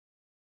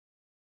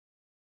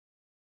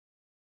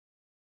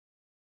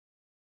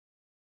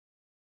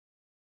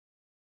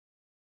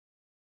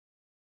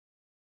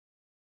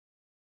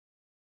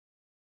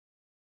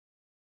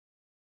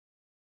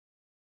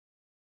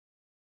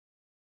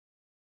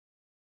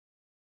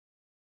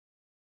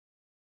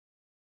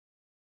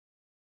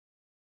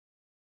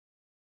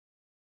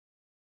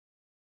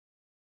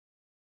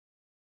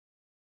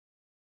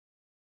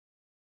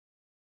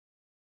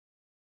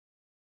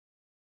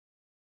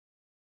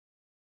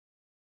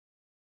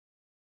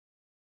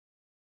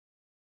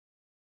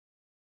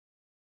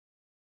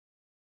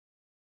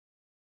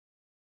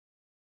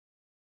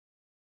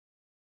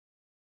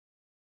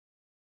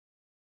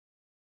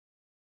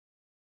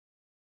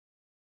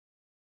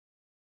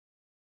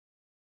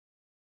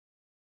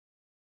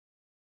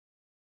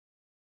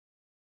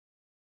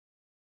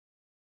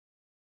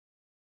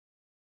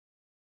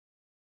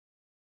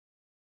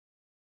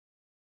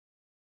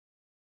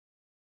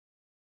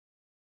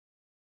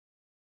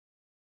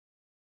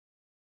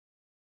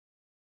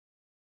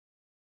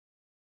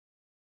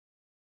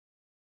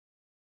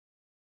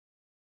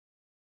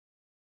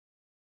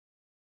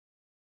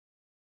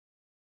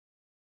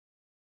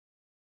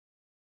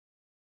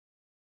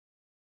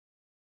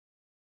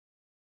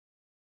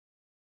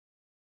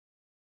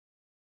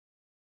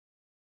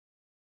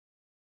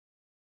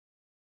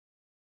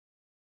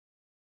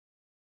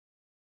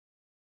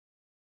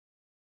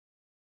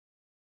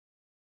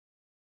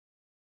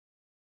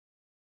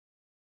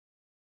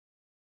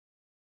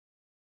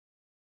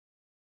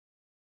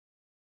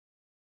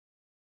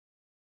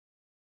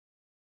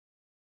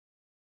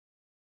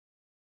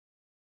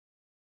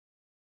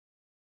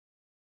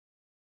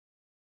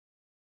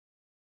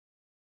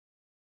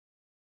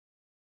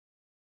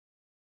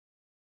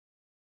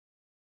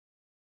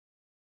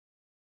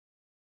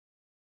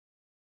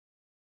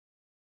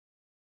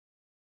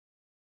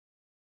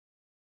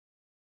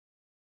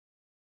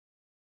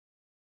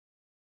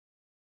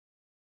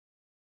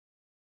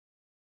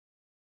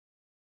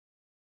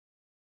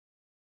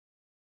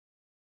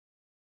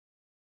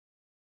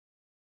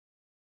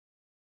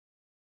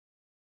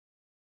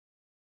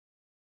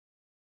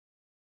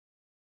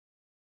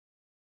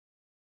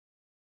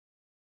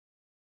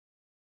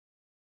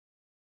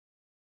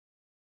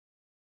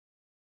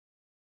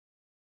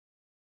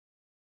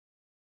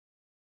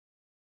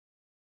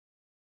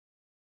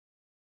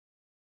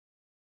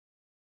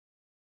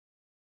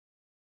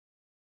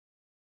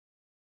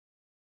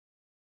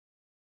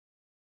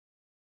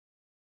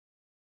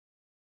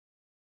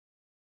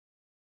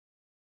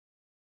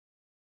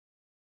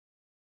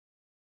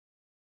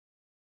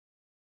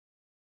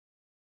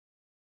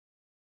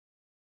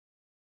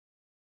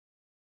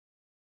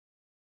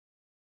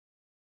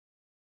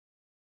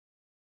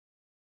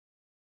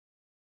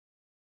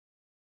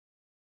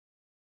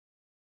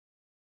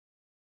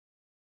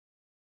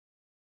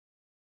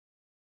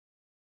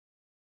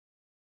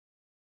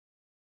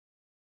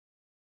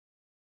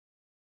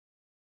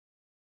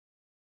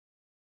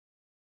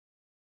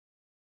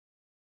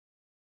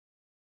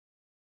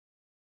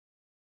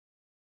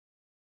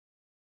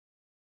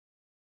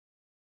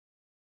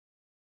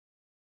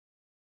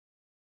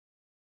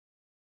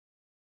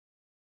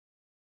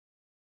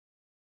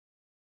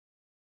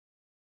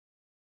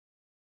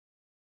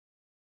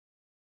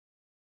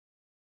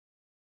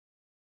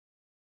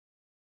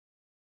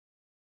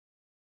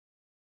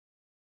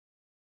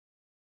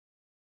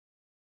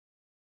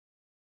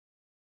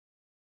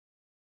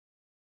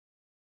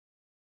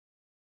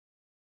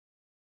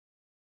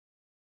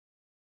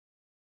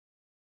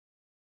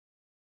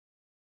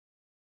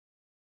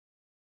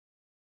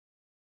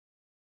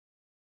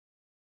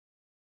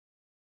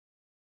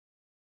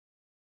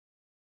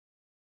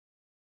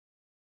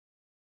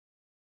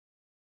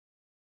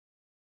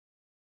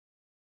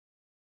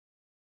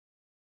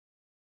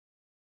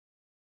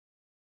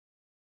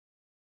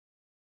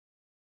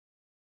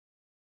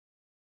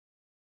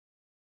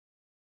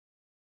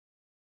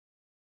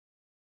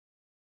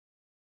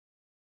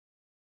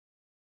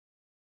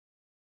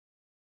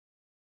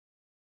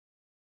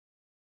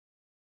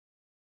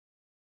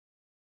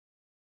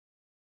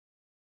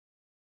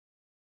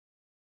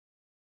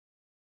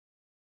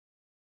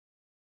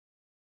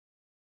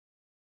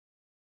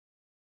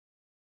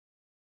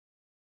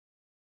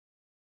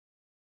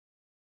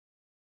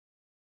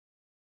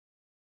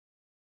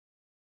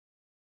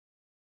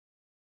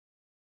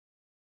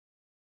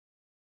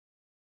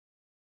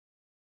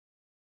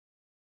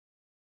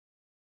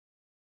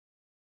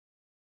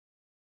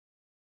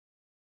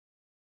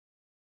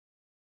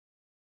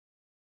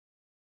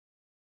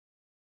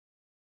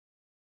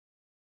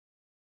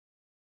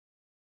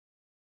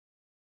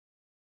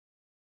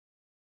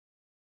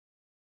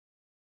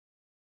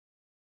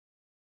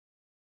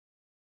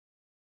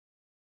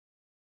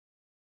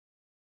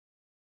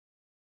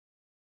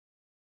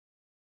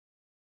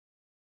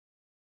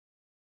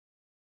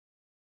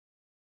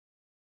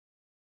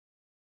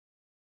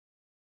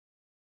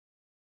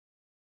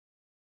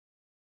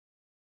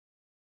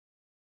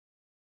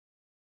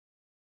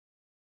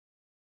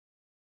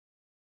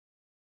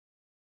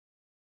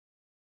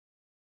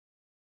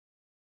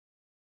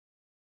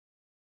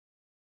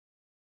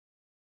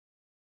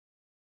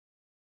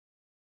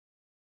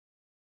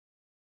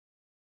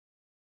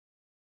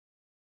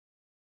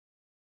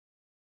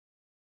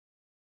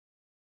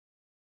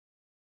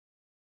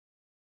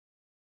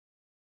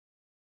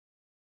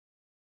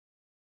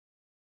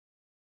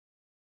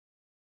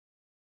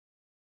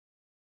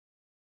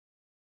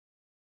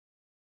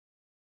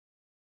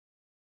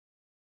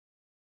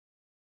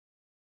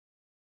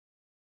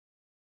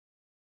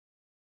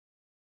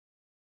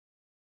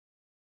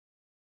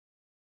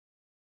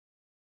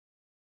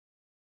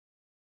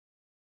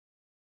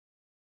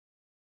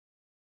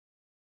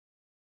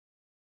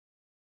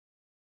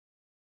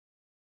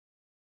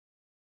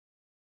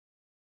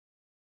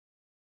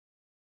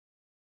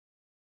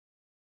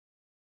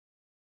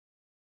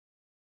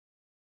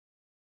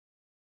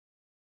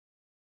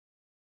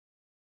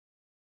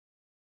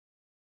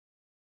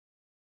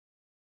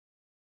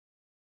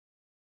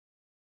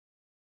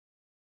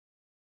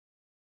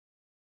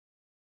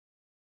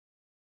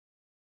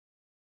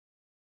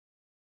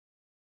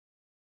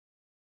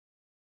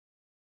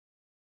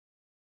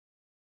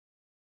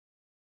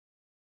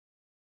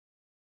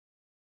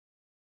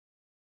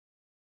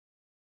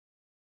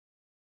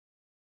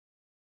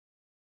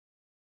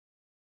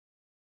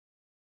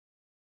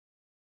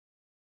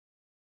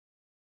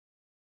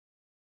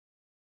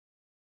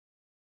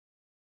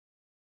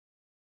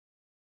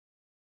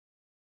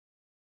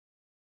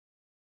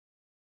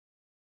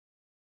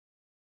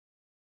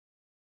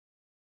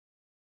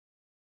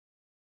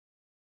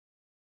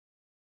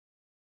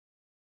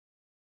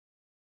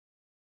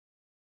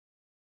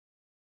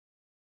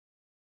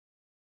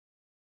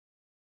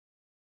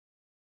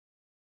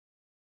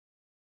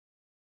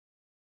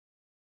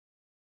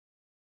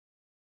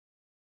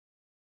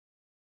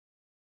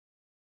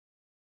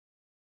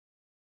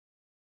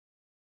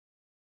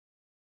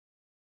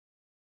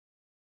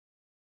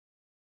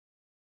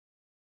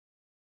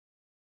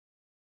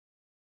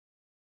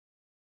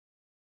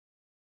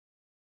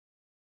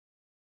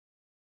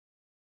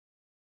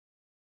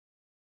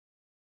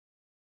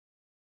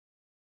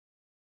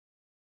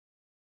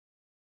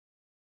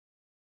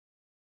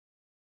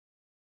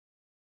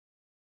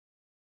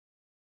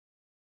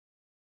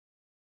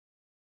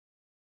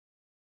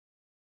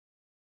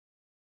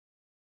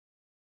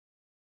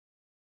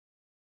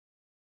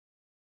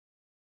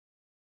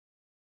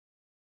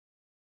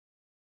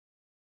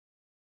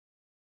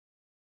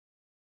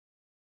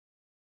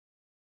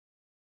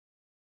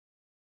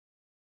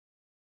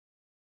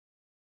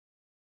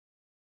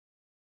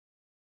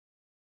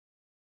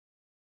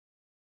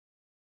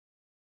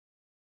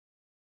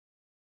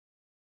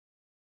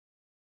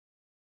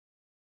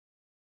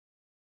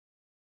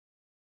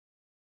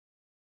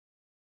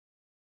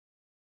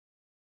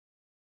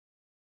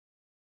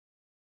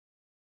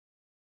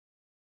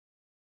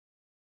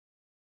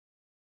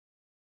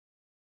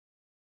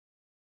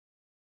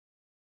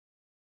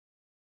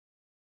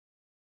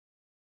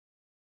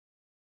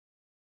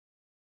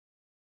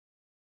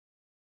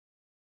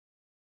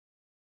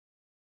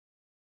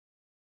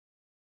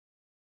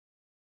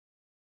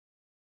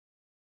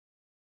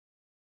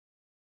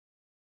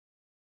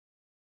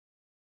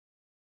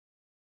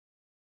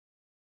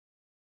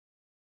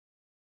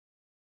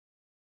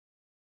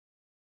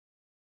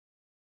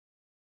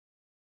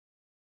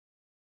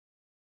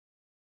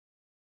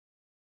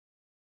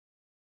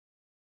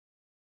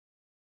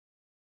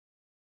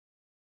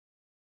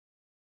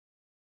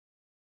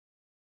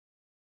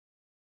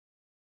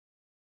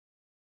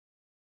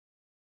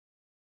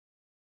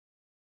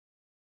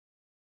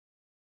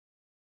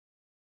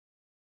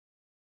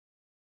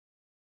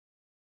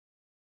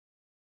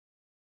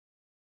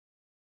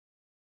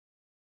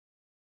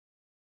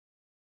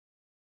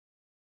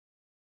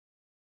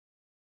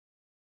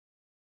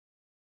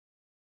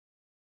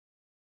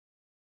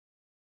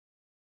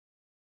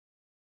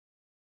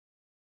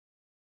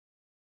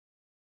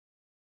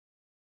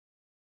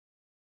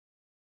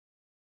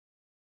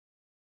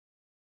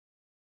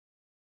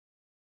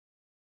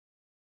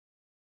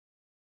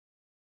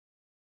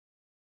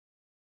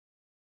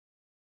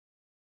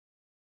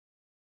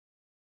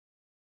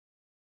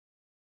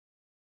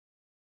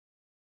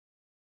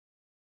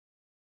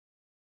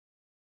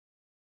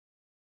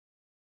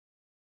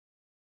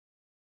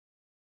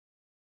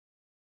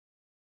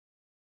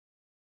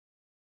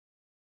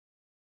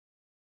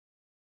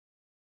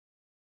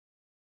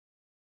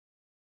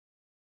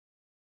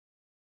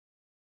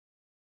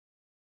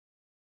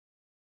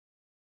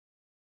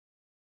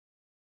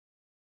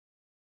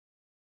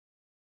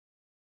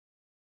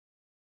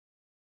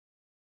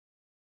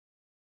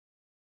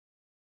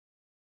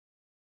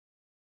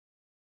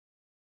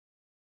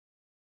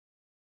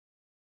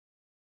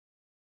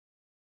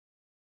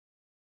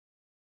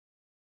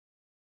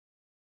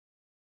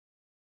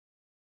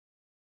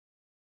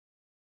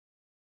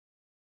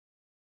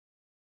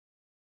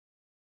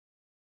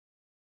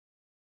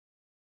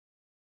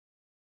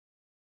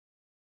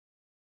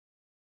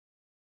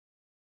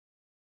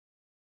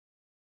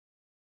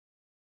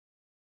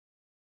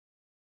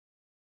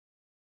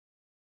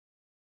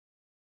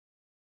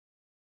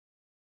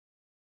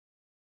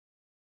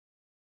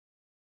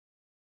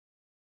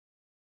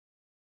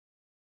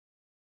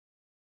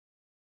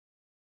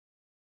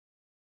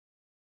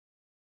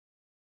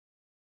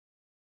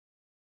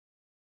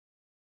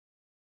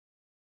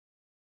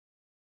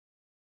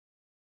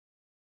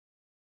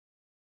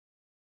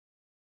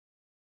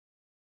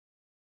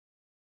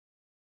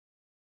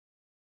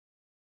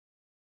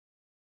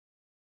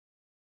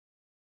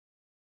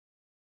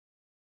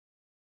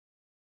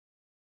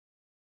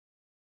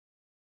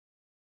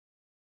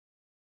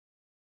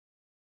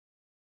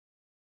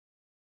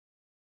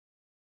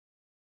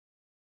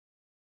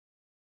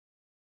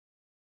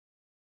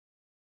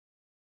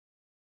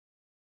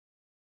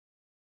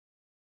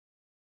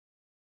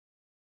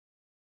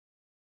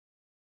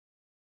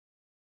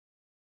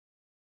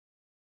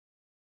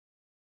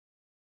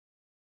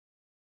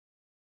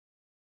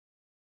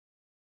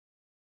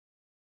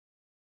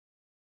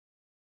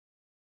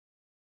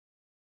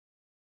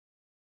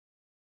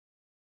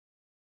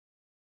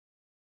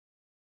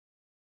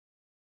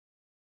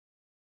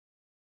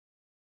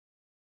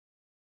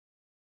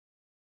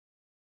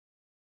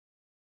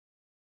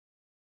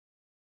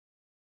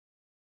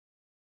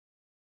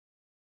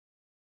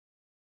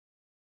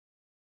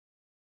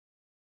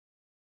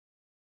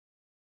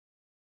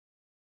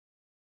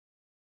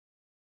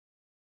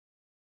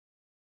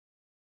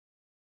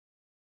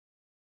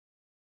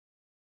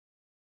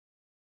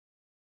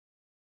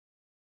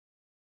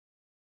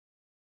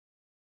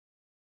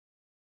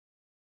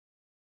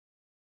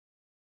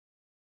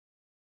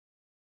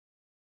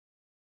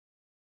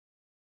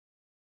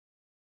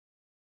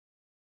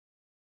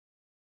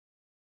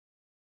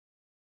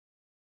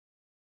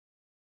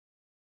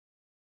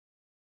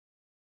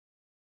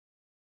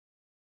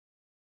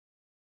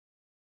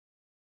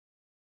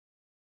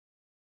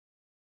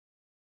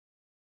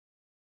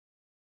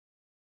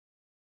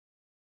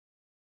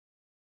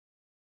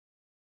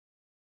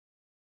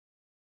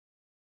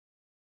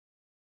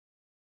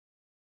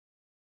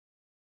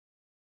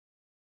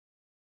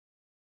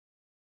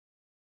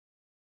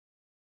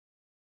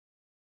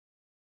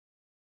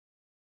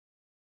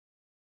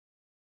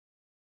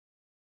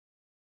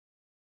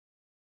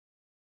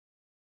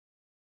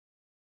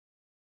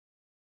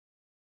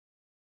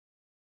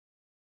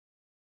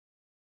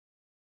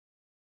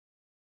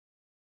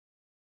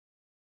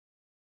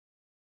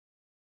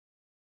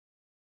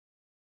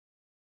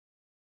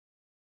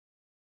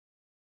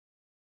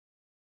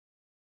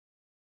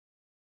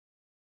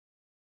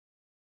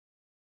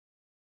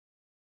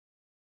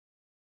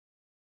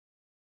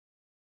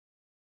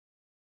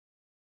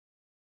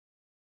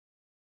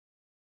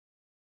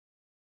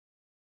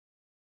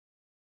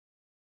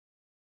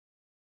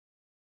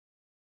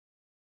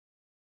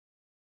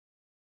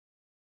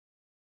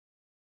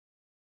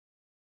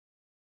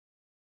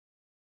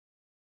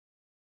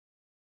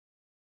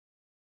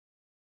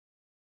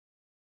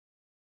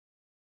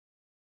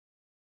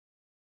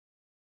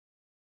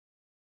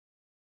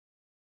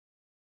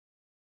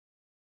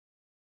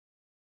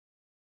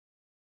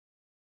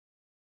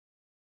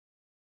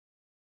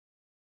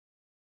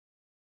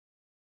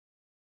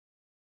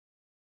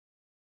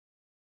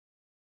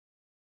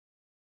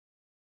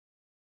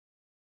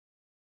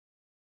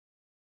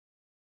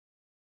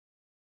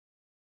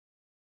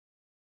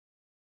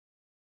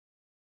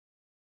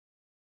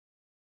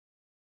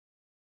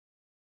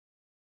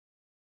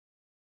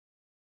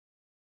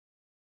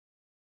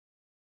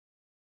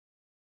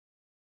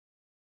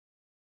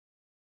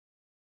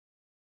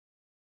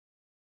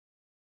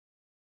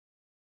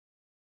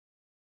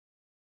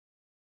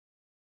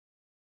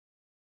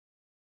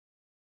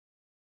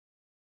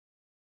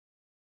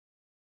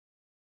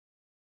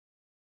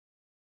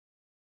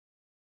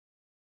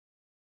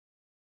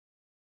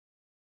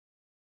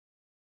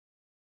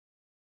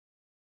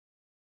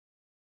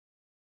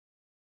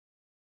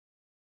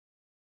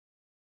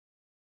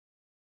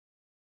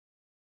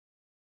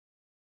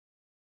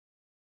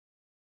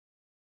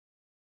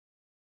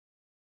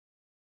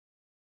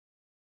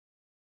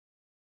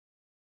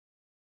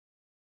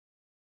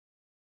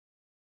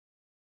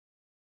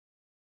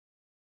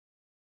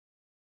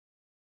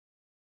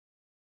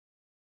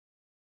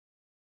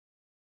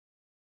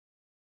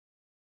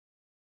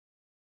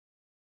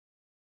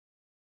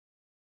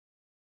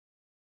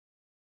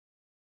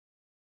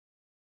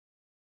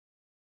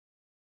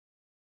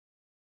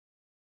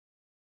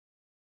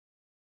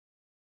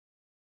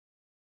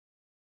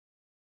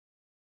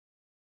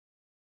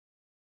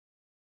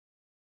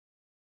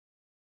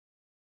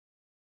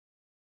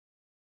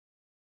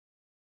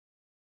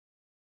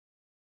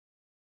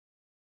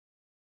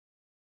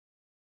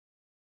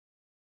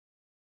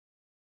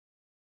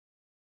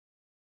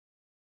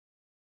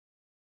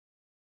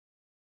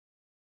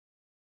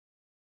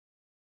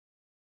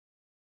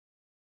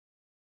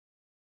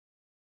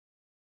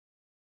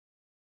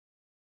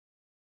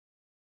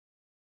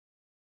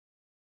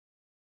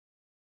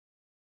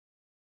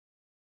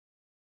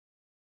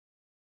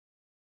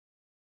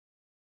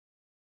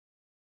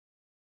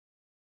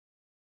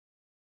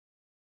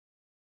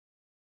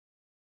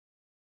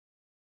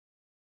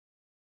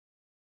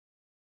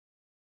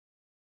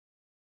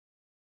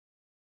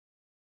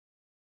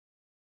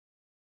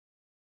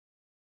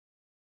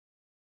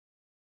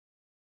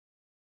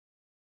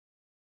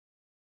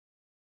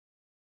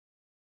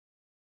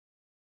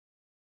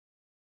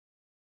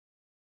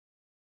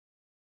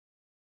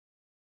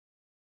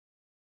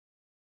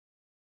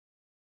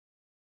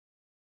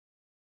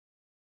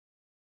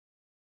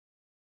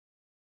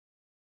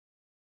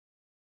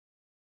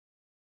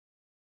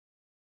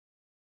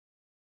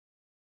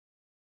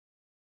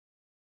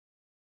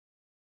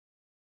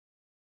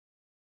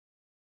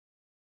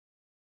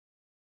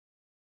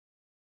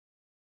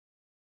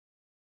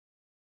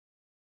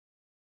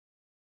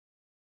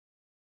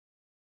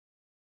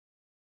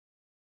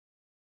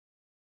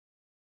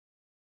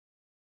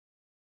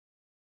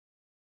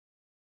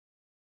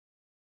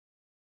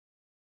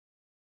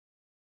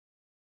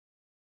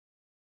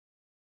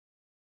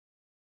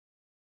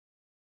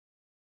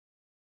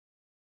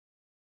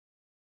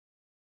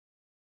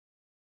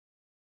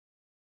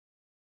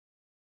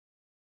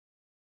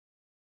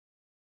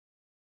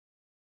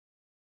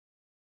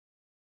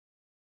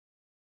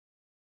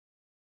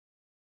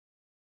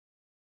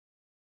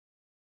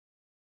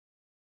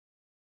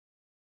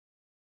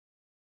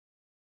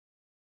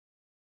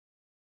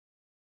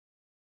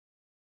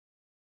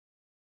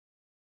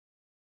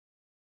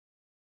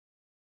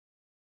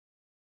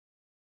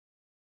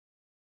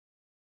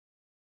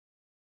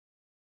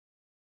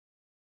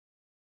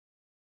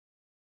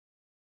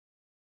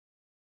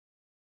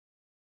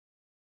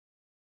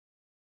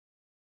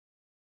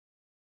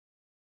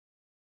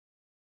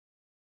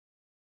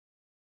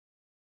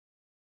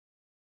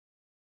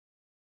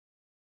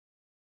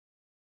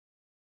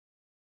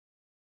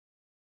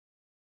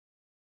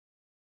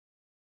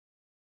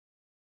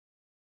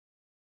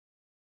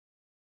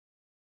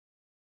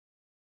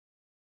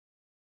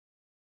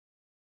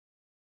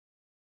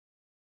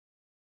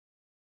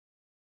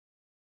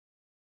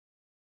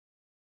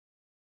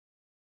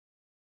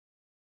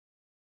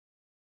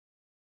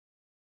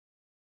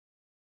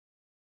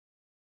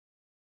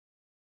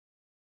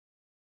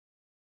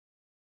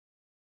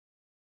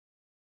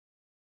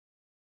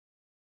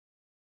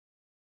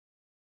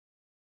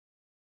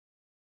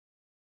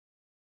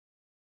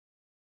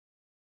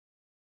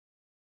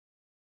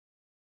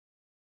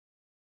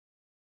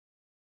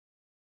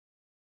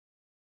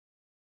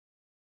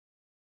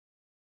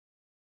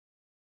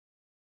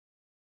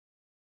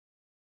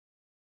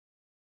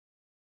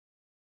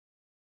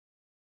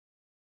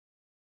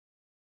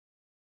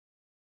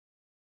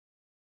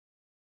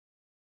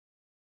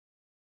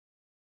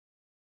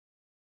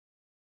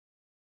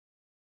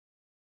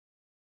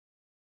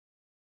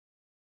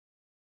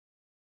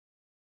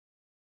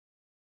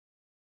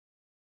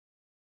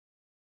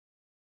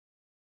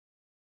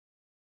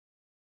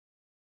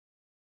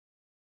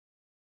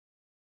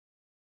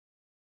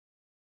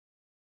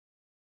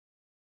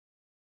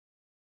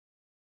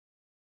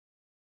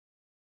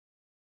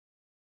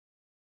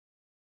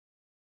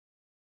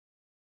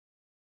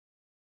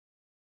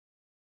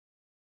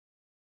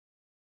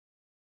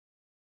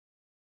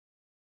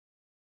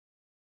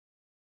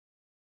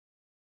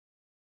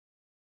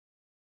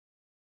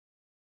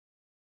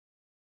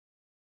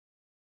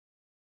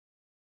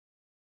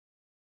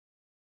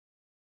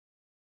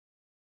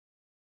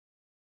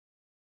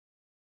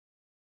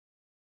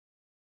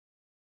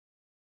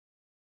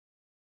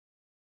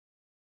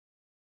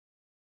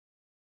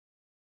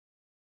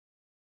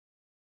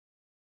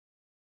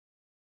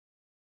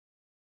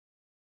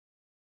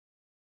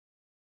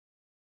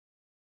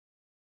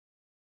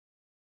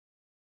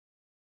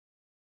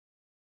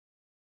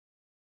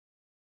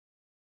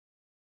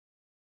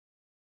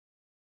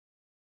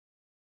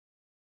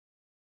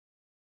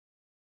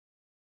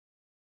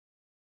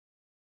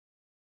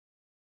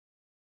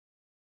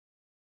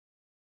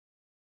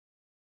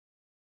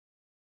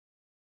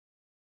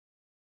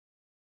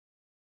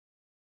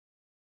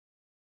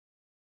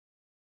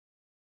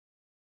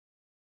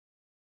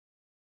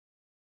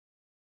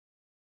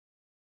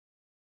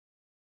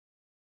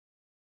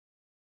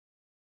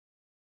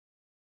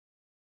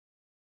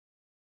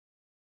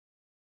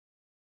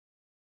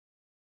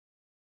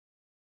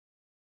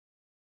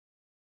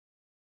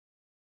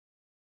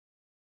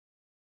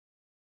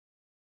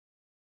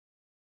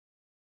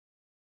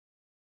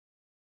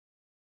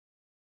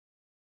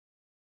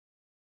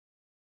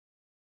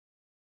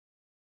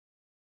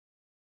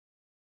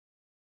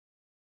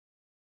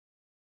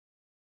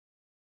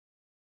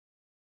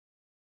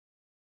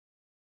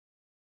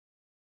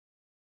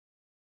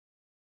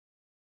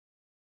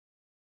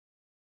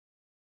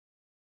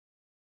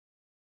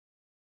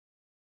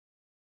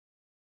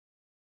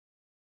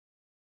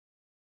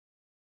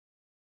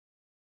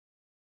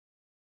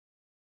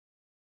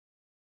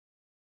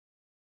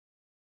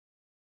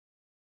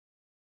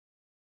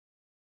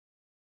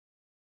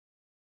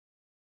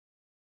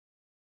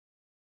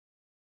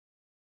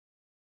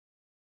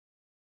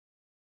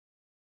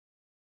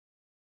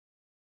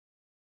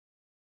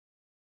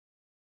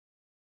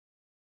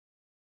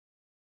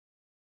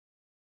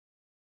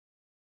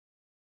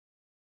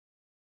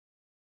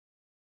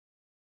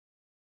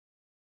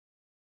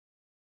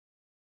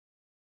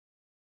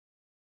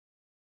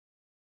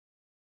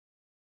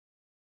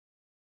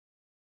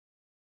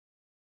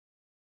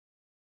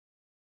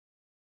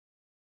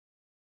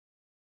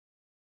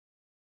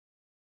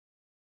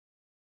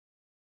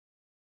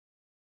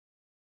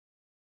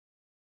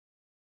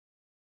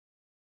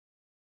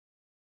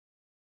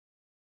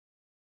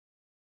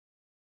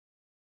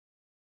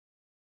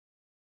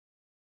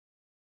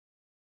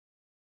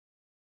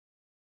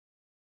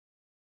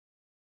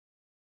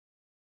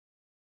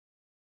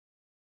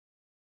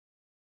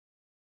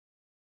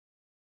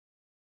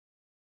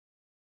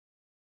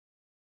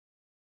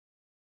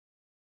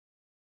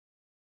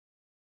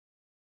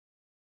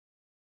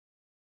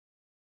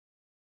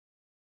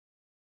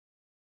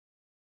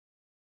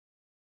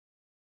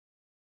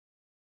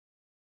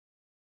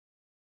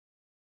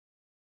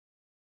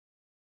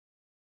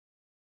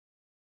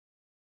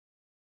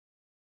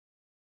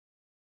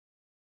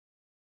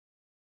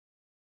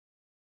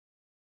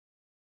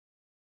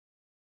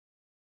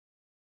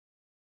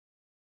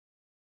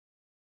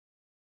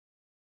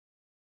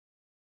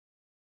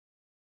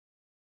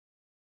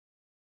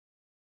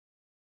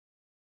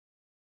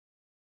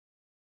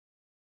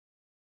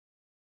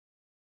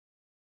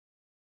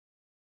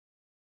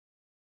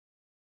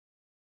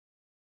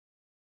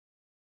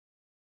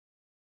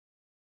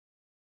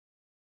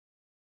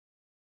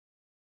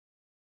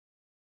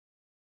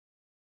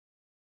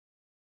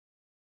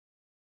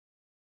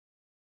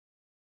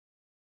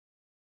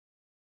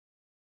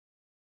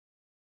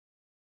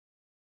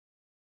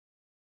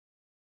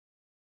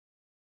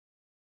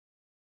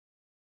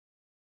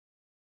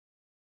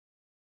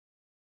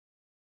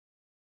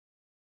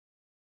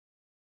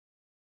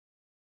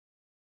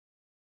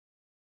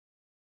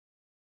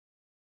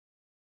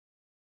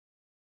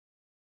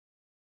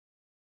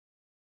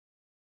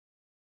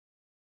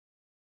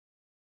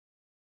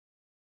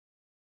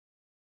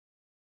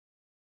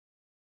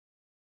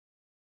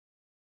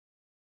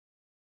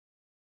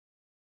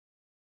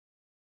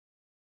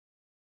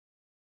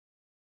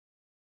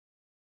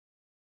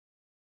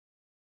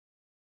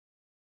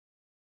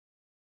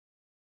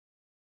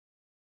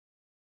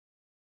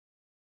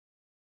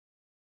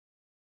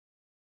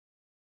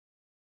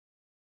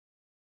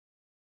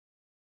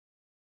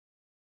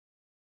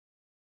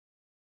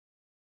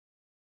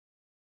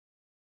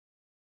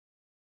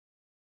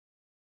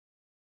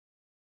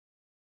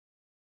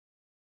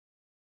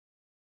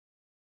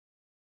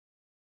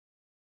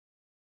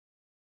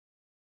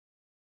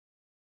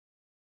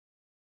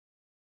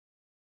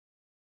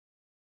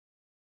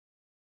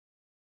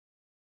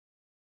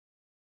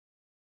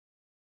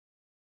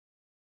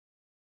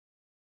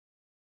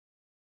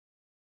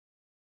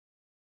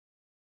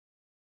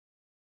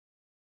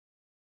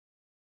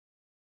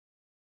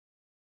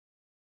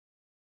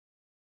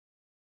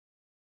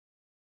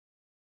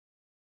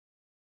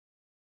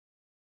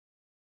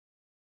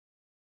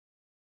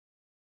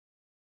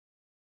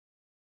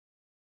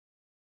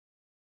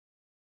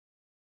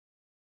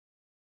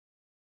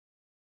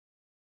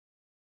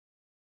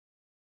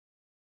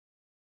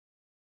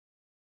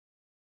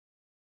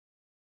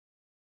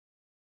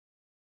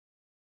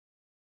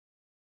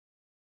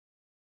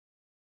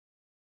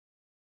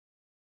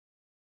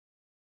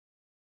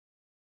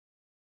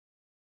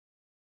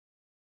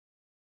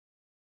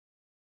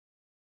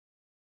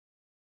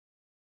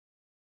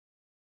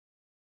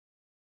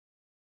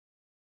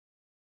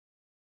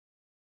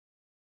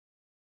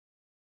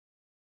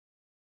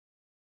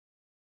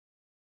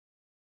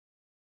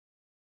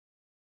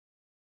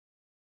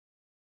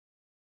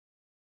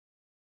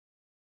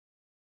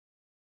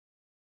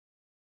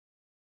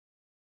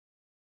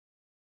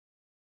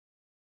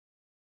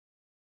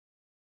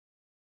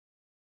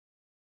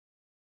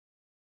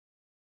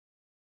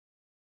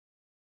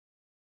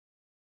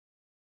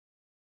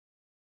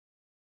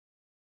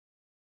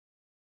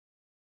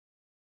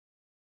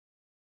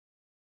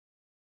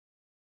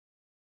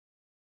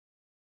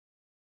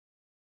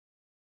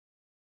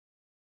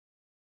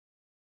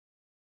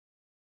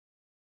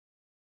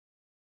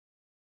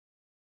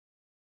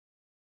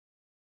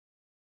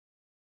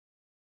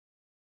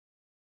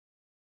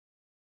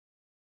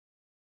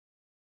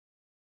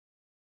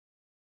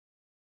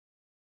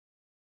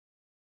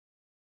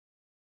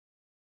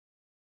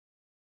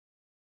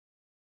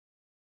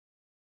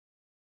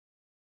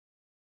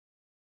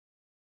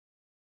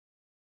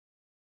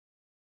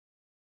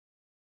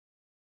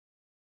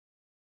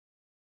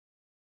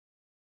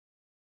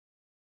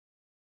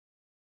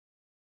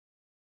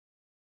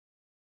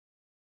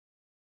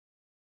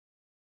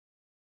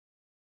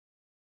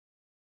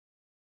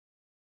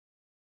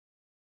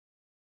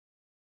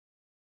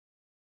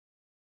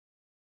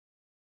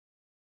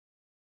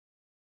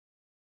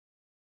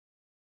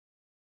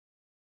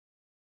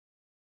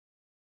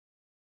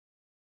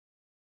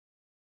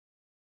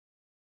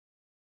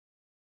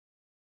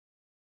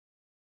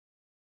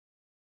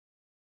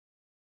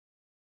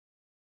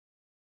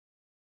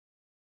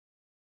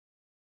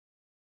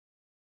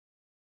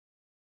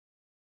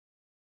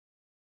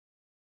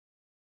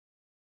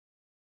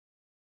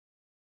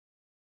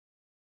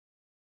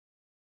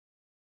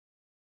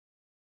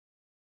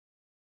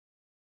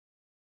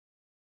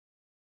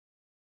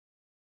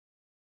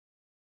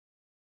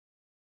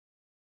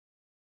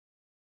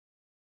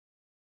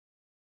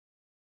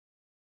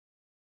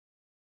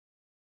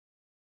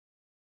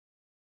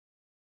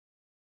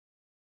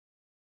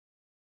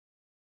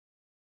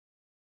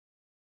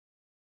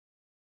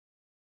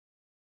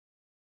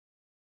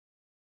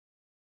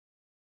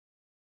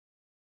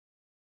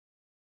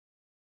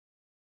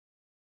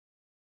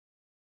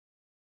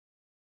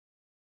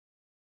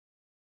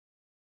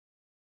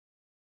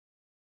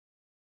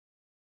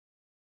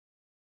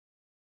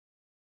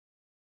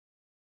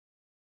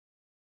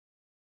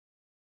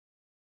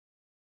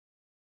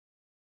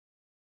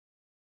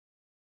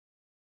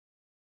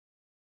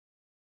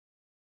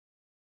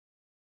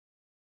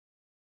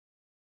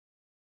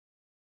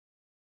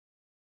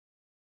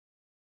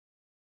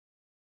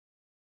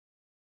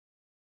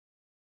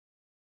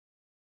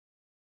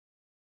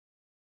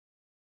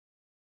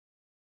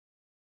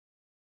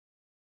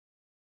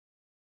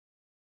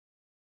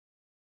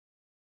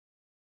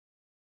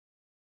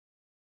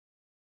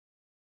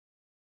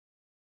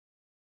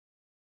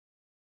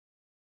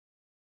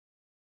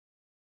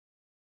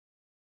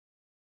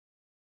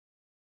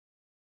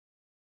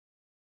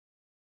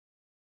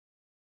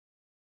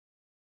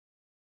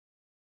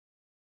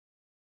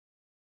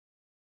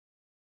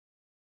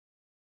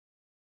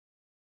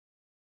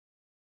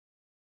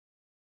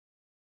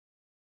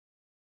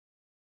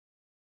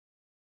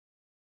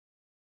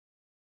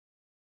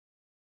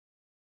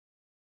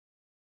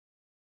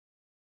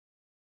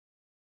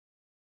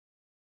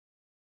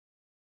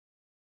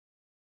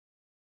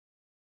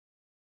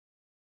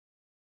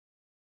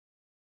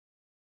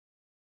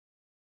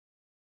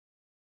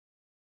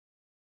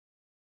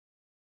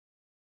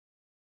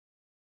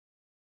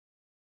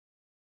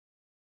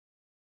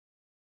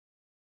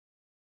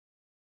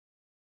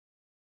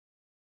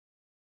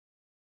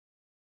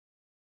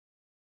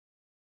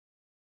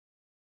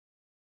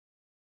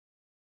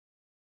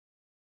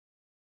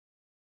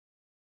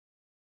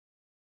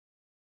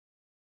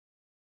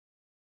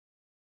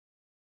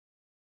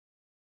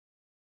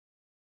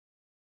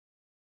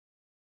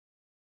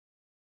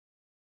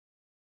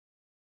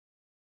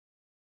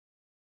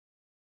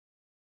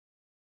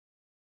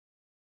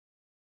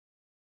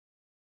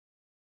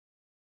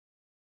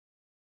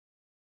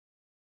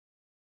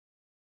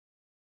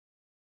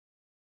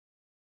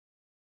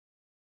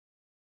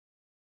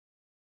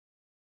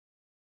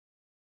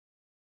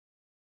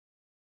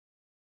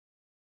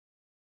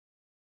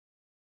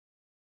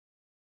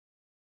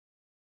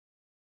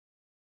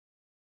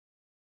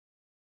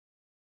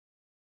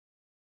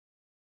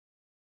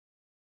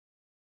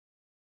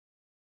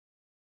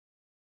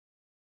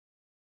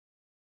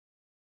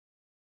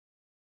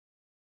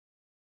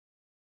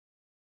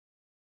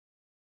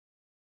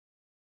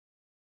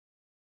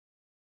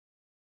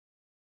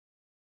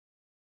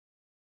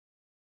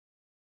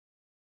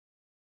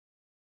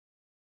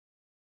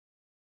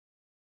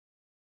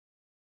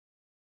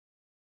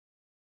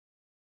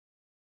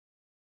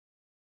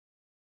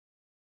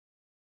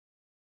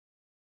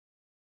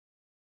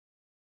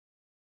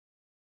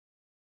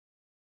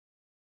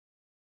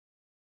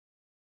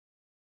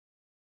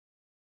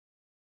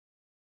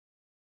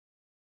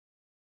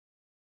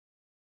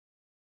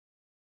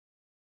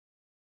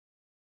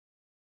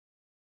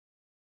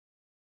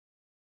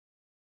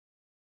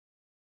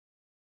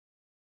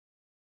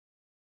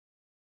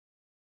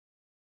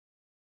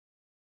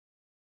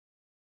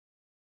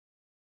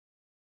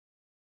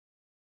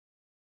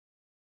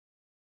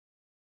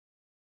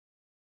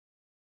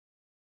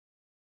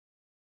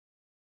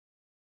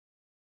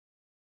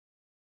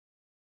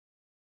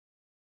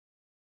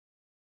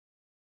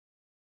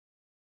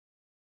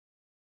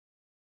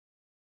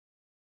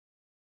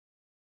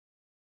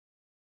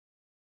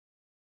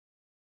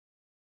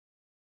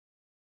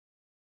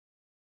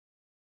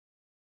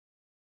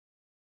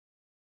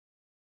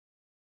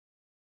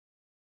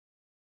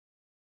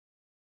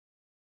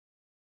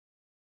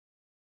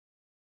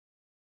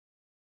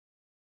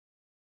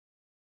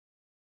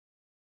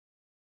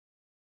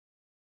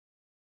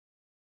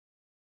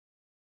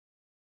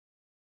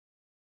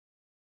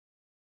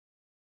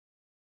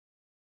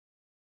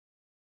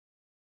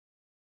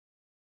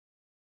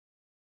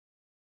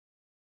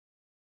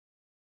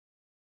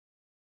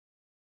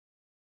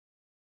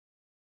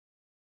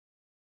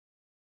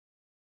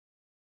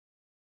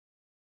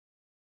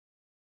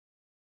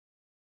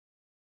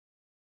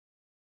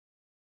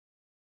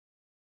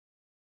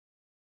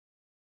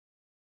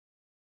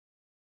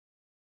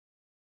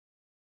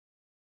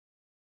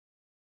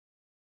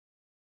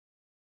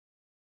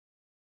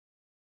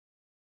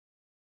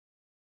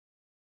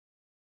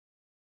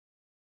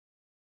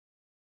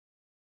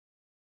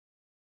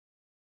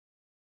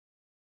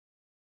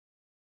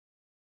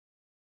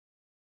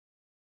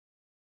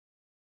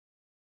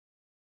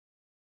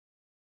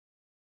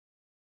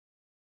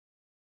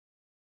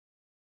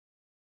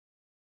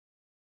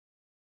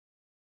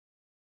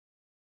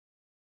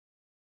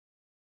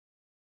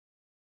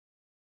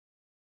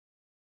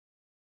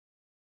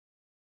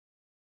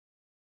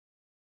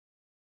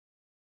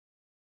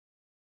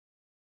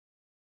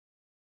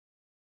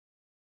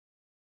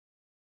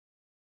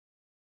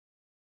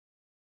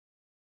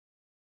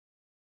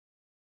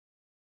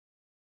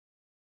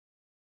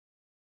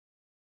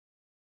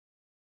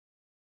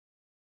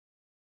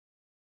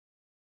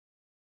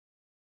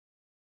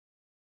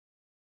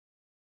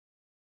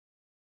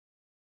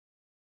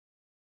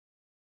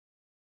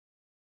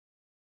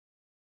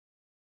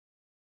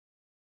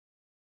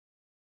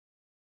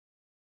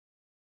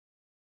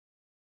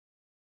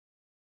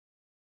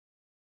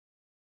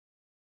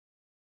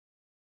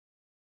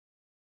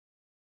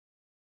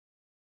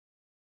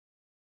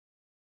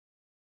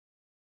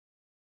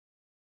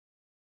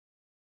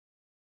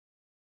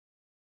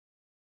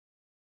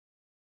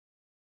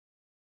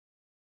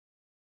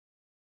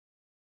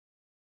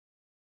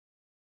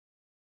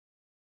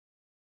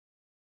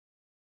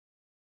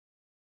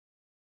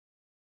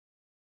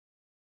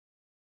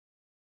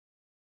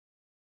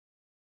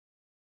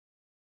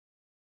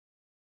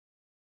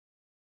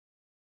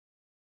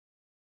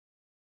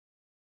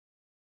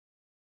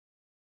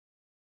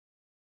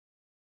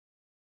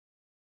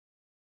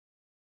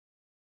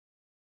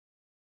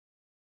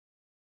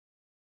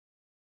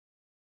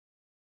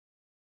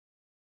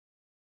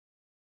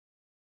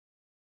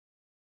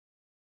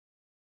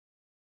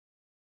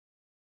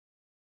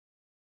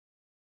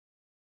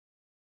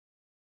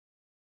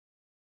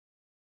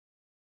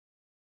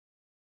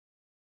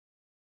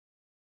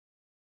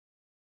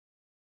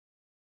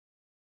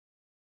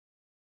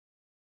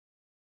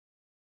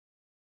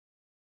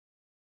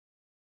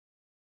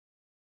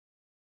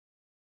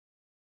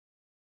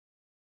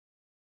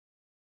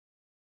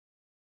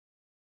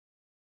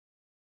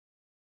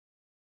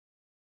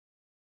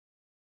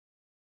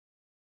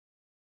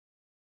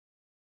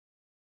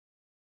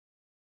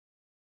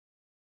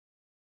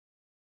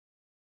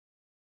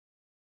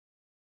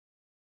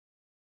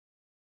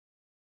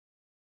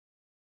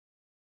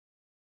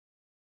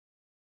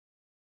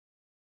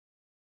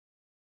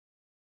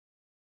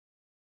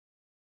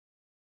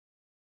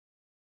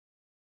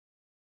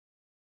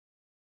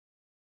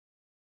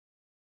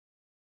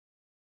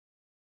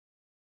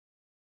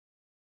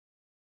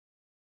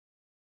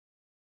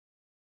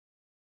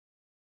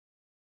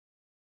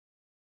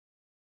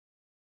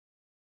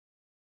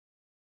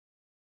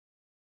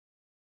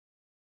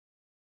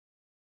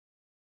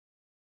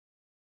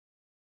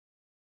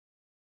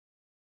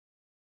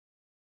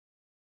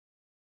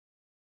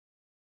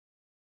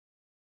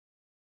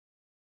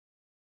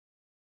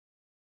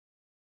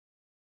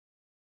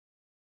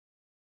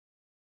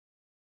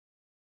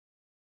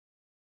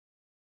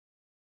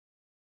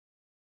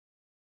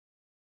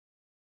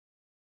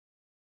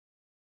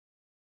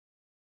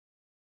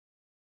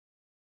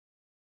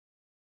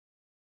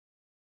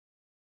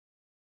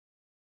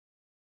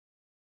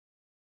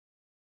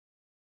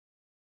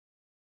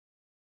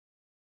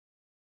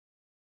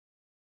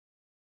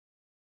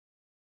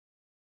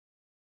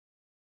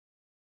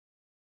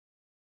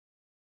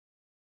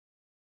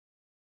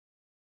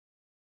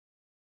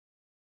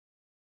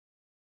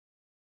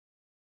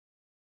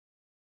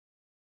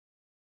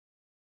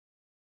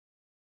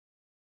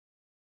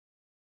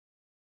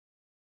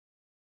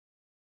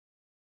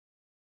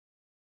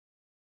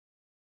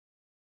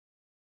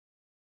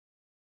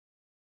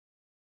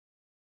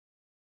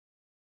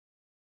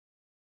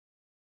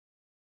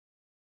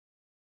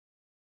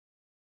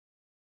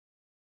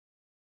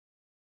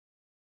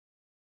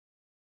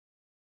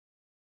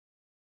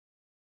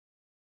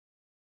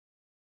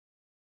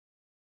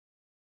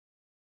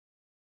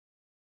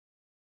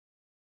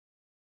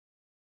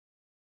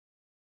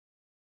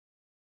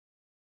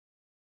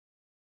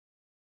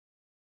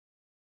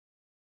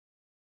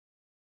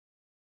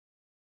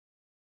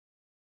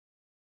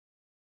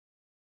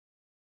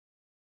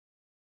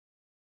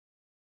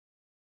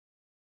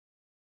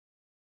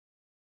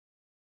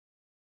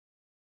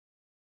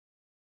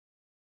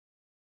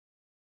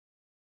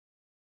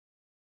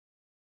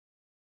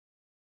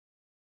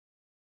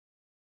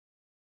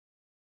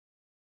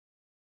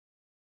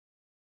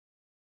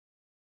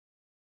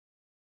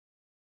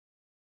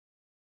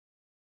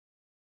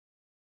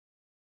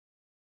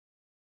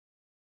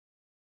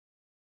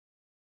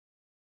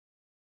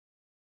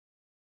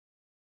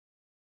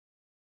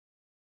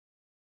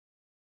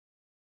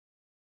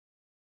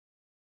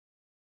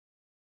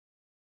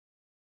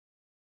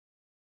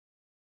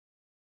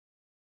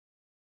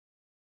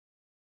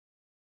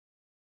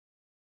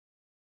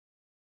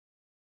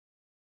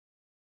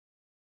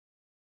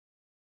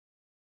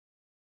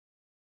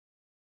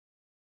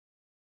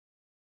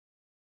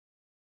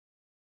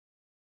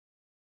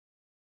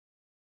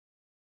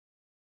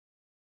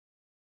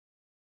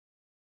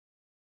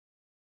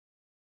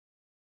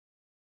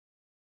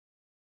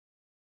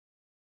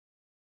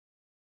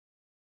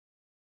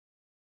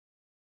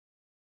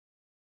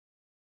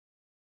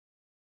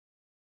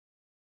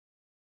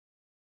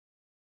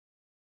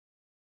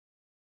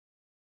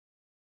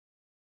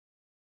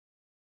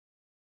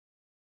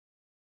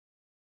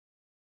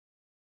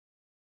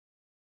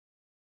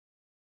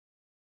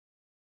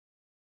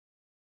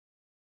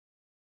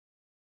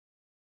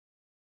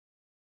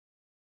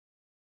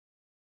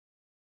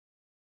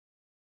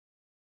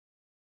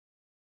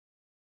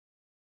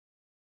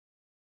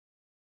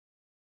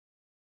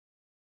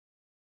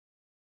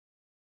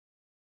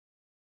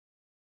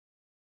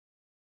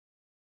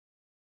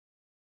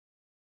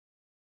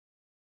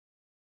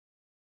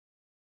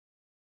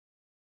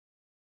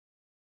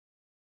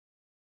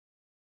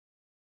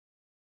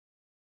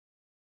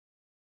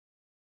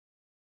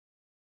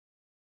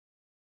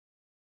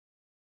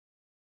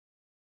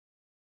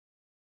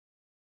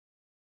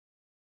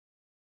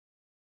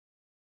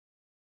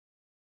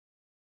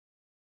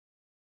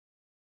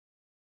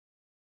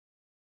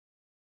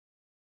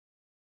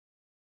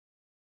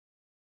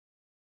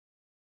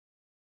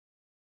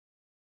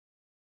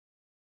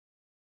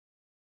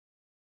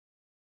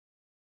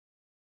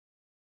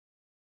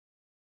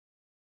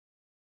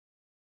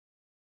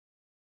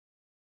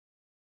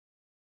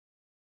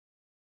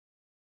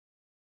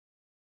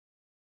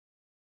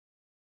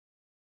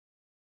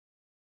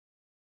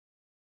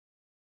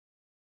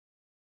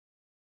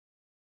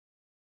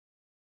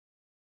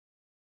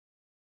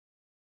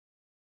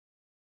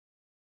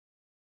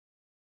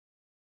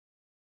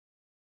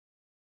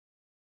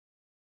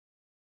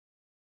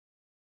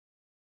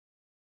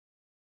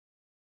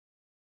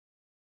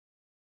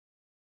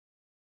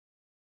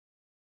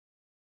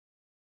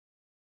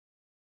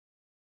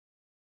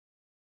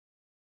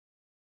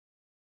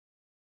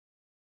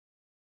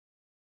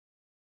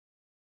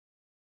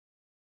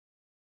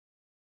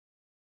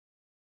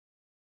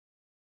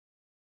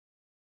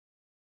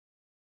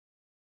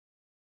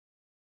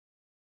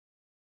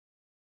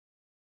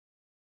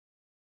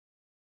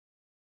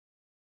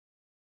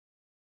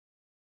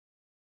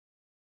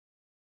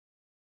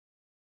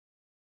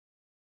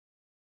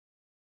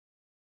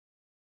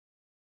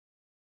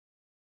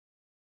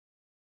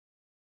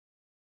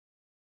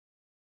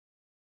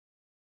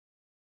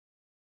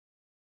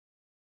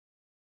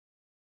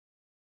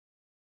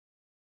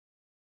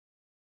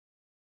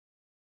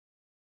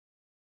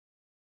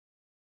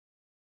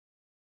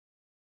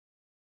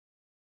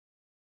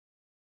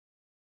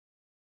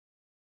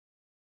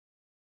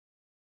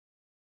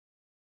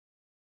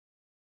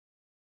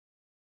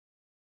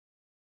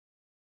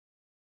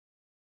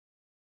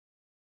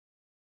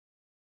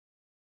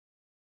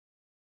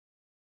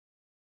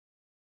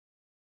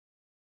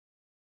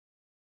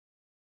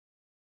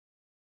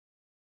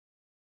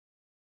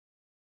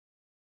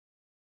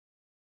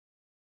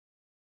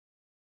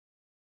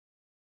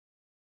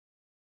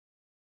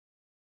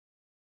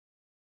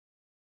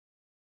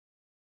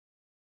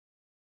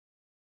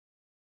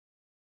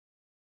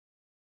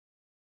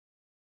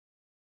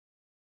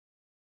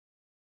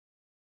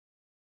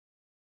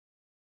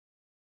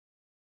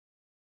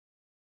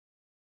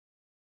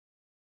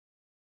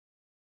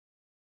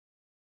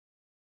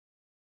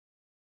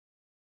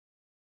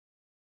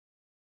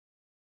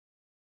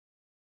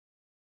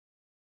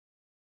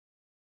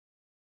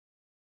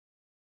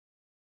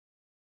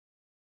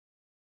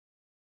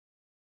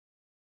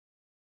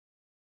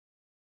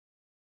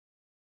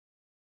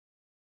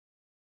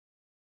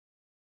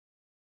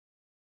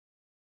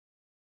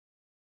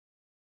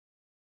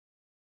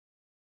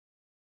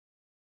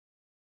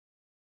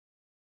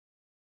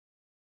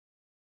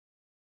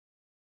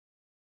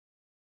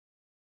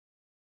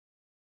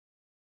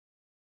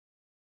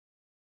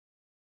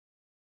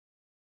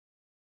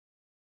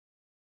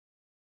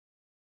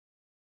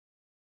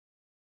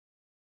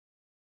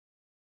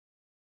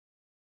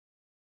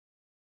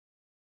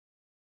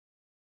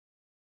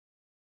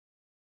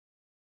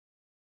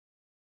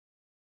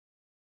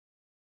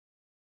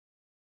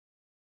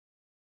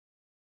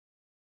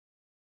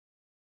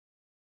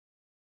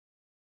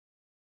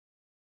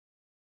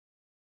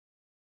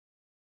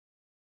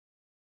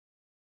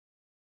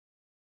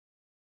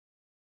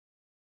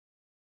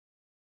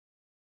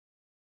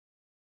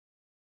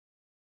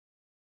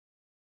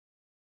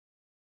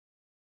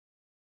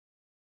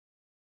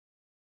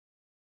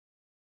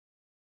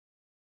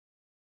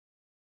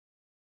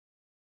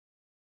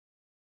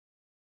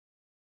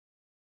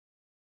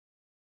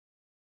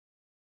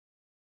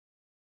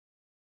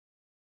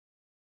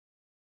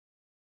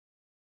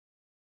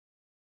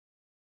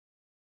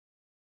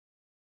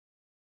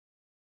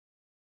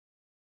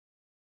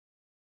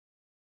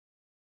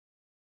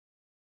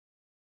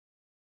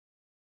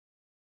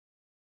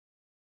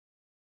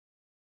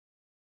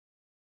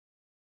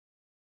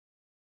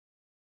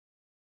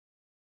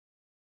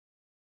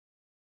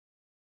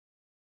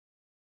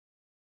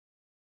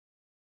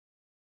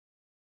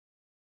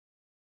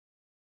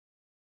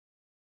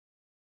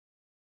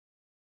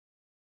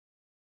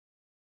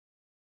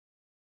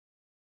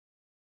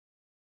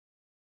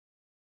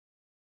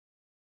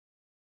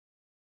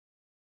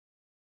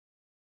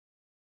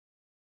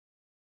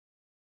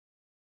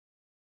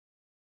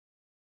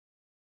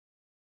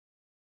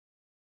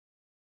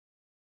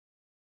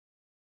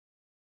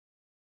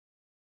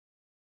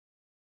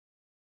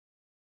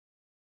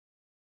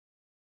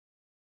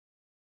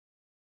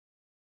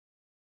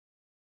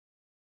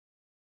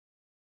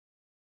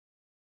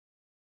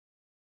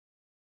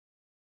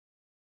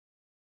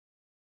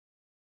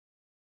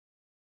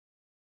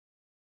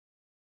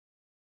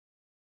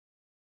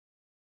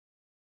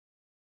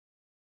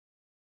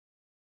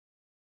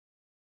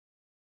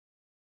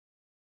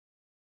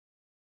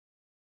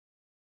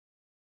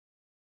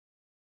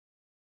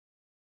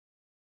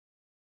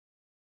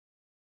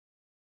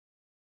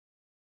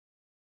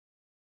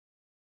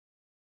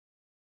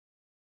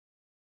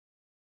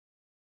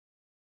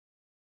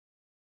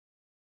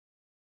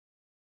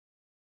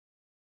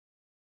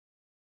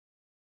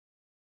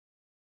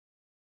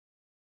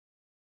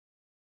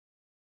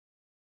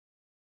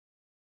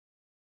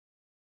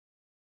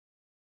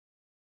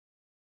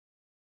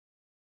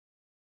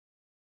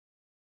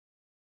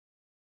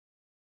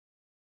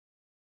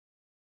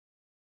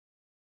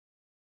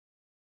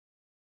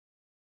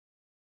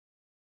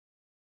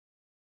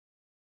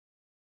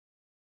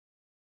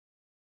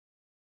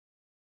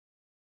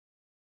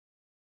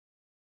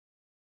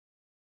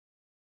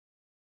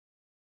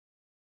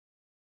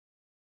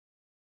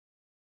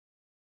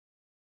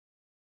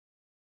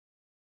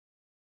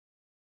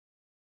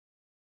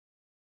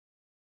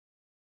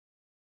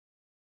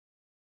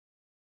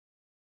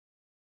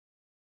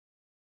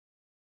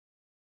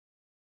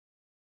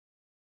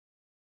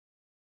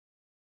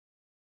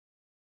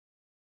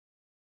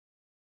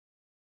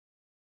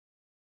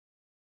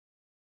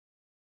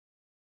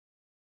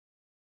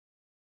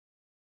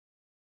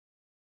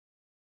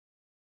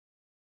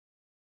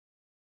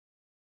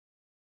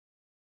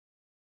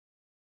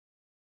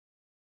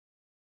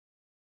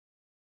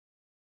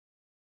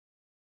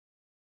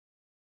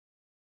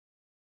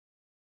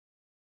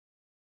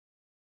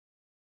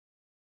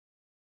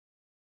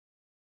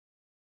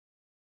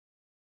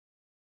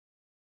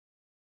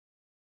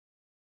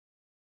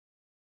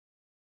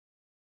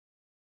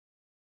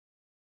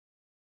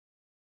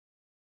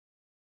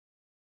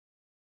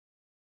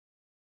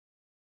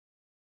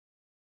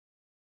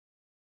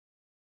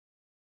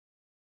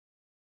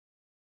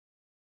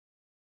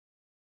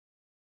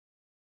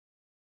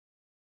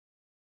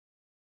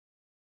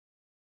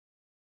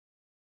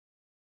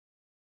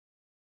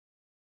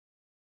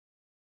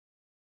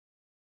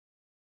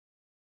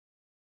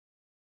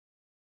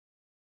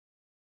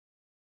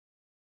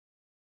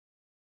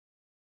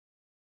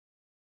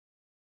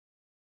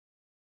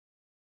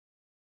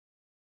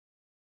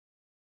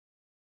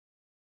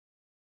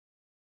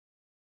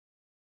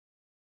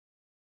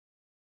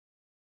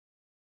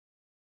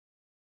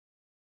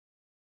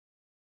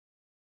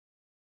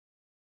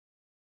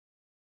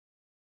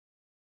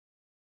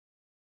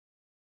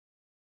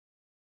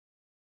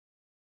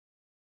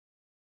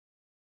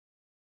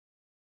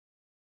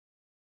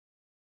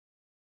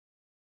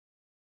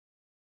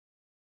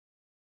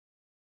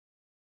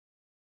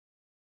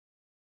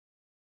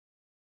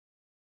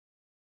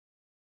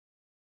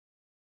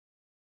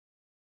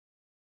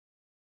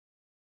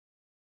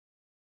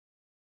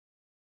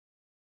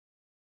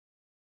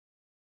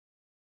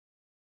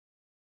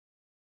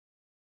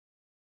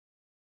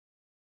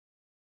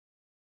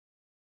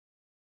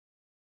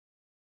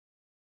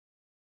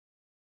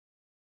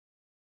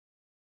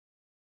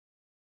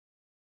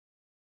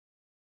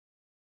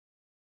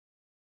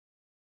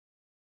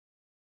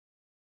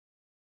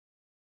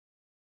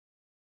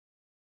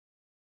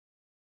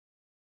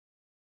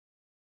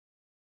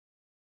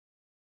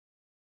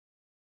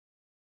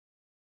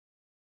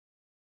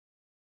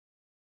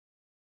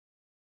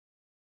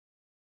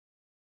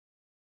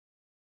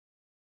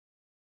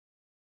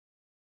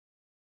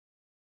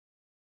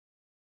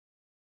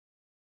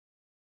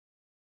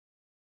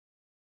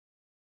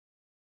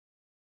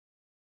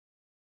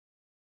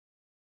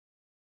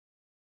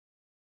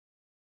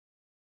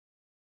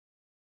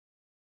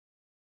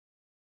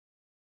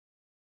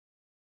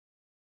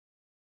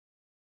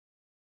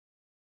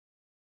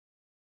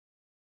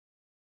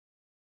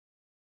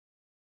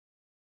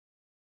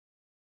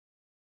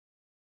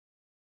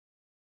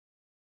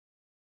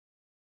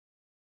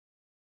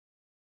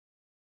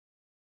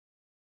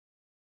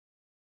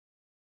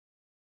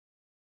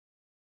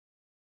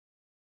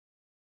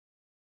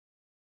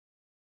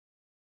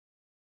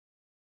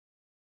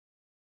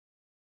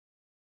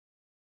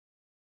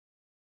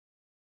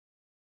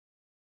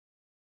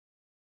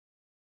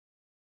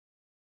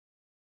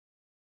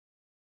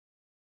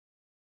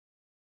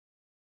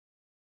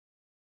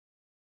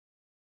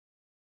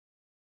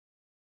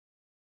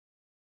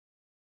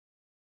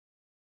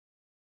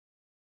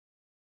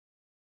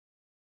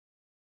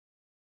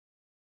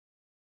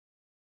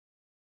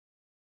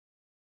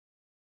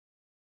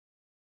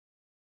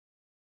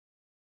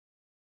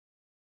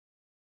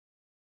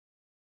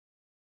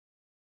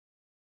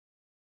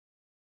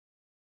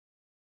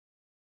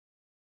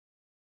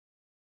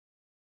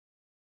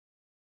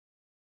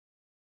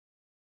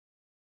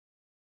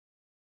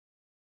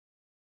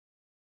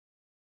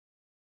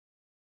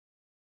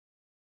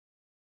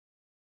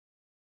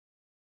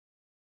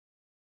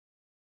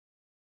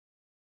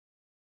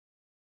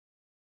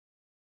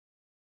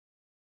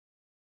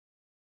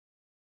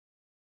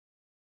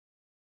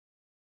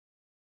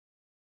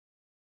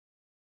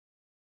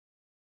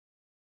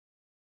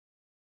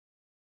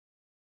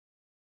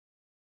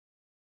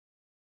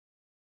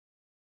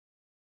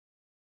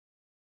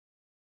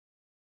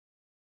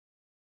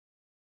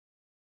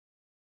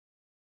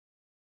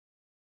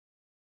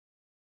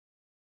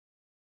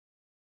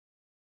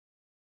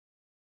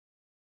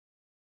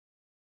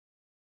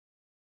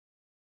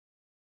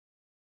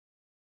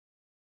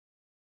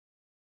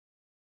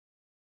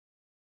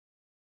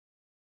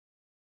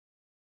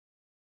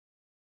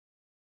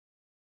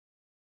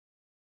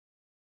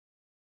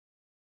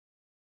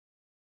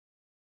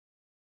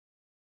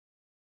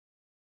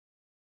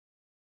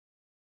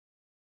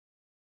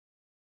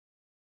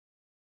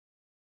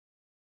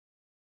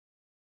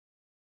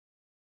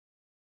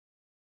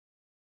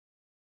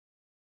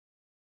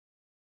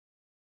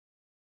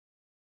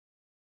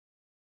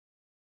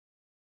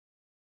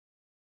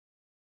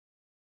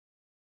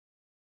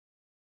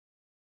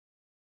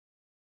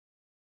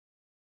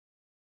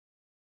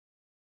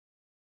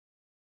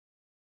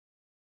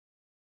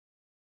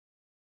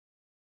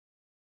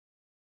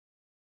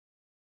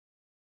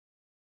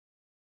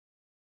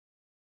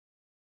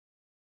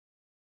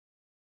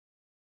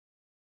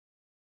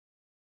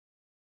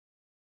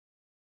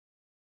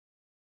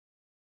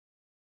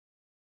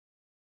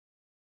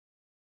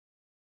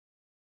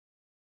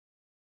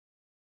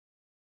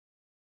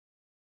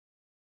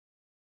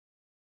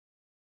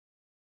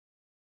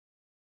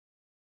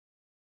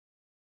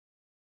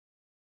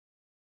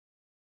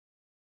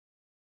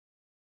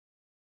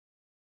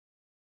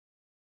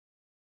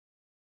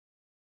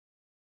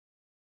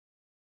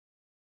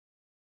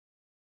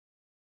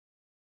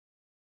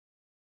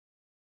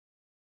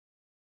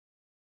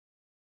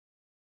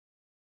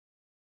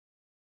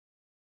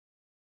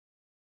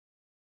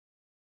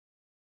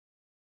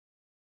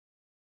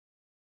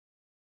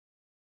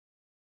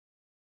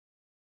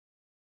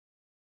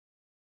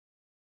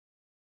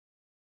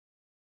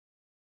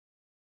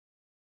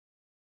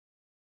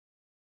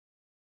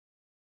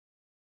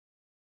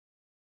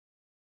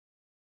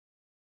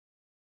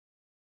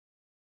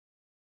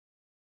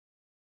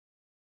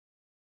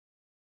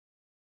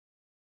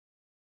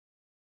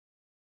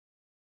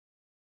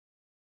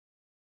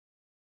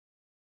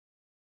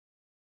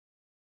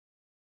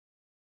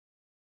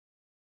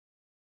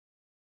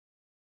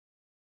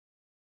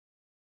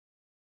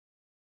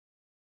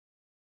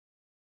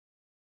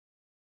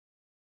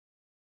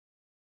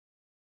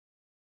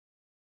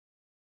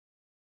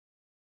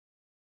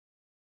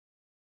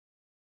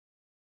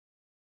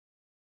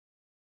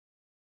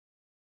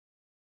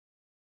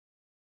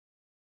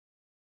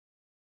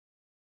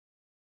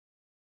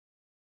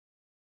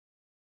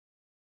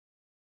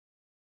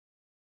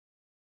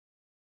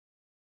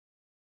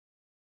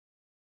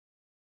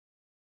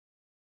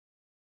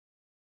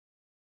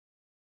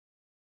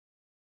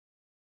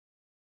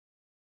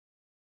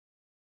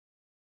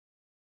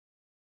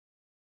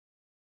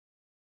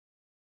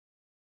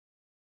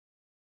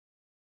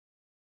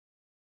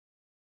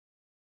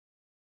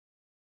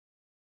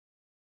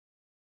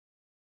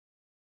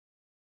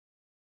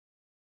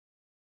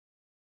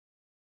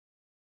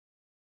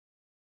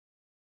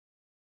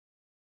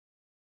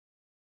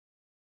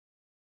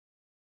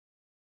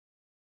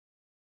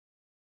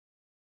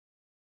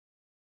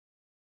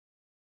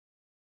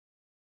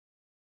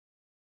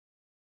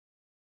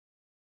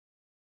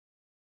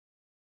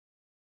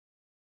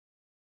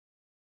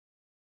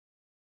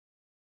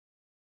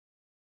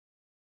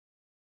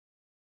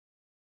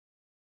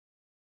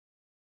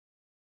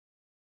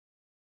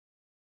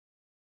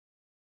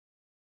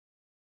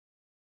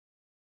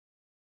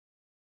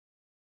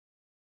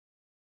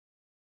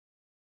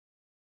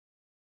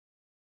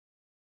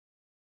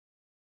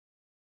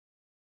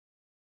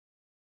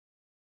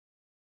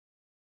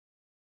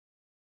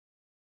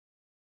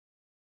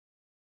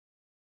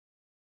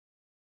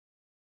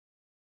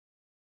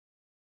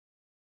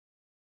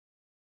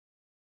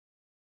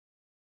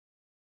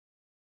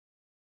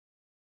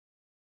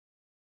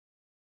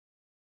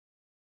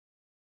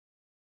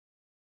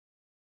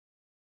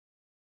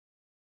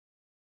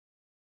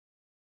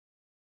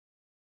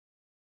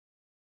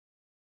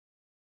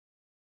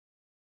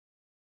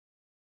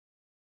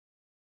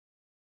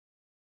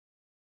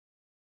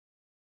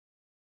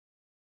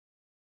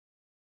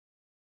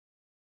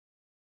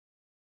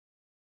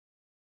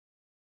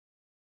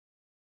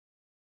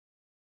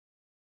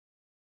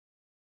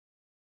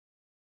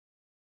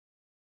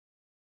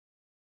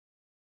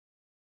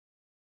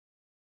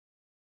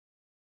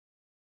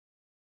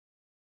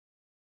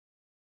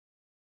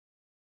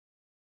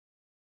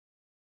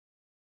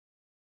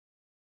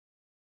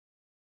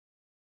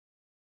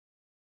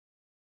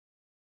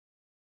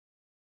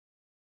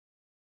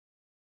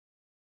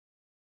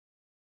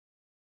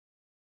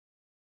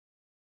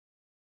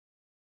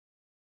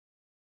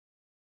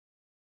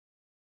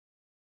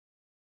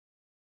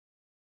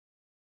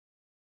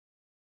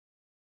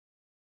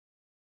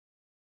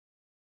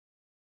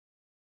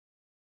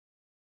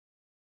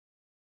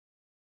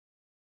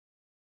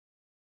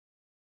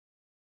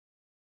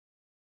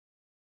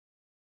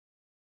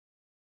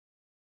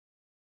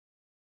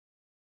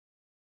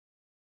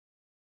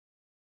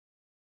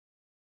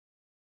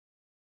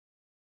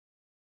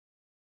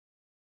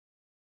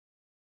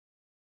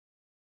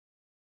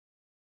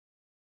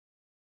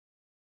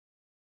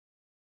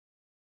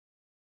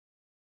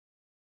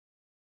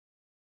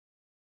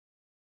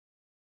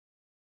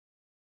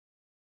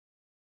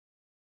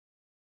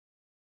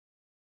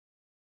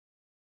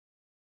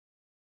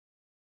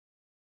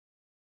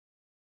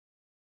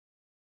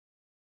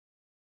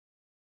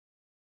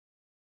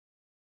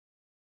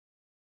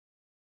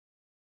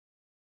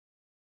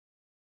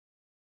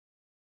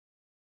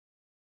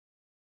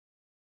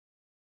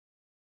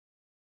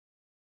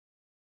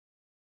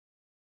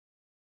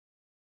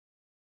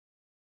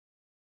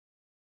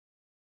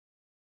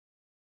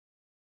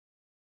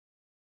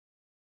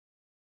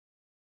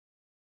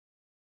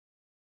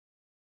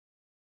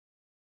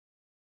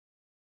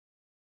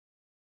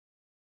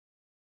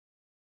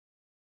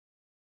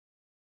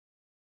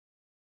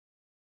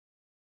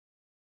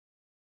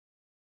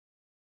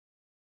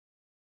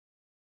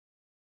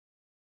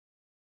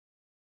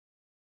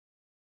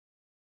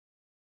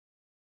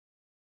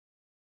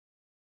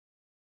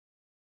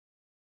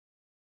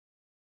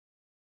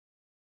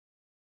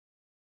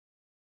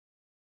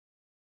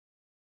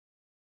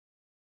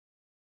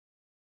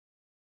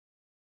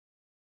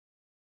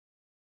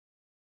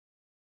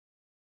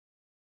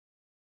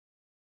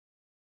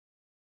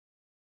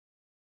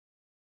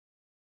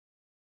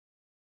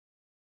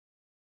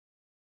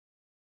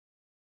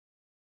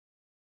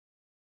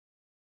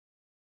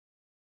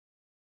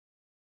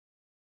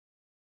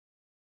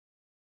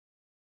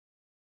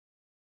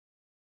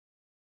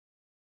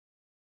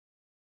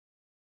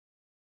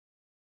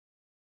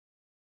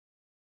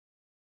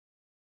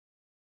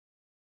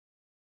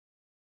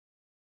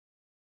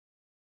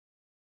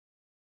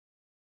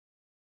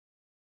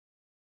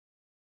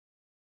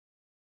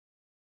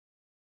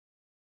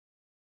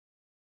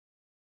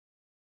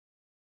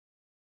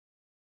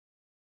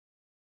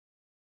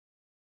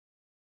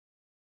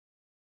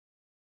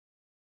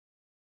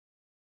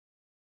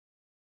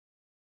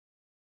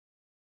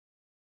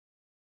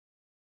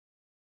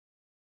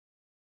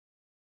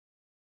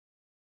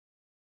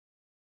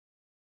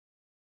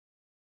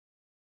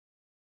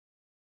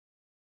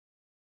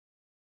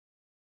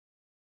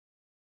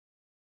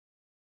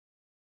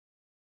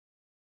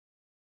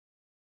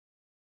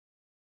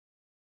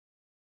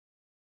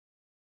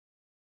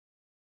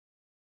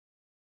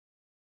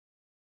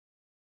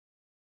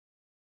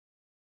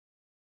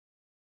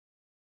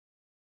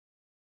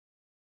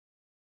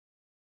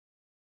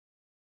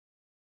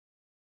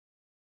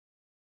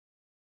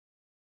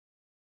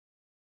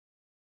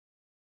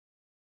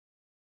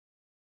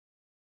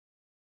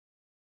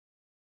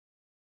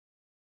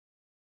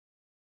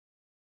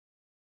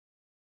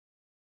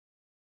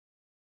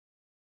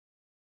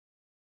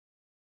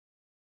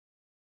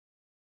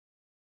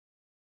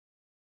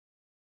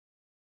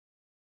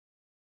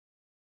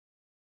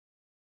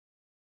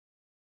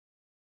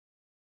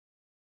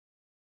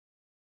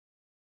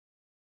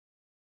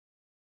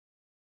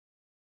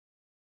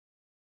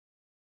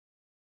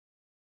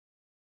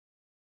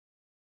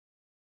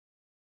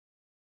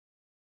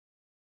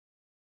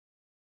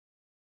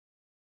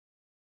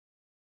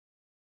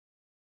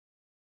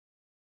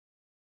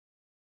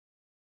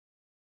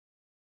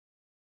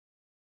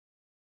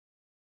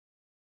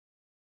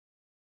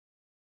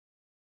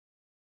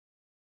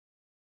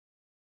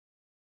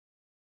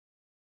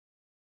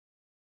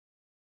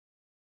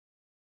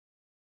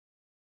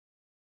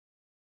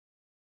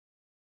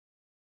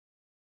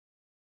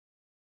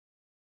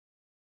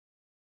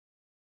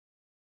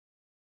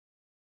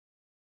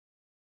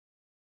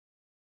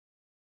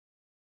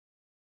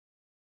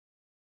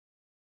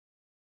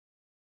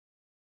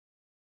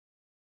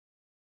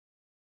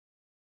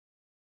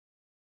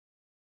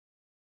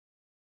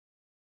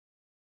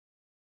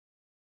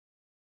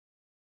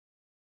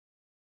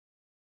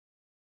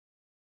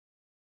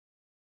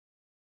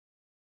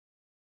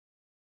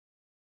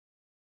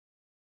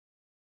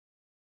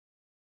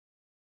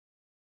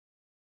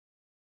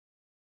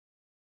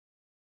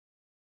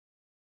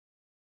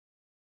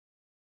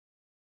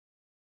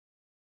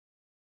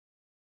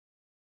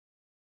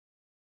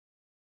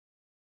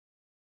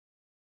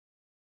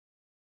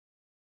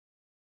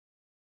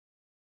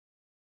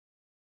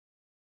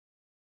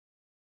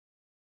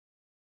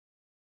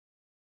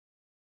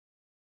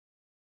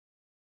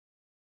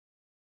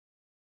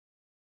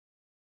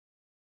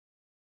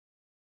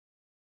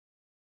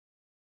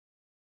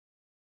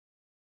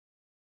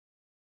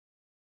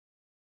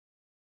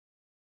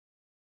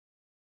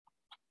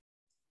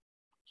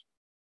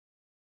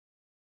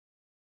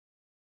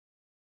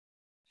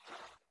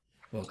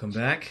 Welcome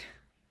back.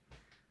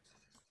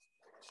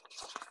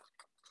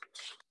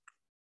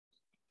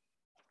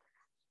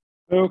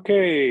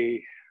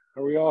 Okay,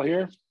 are we all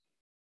here?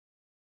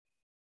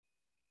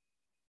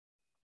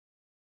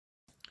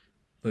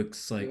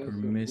 Looks like we're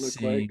Doesn't look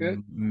missing like it.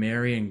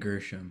 Mary and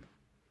Gershom.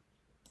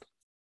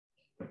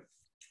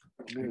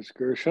 Ms.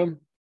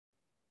 Gershom.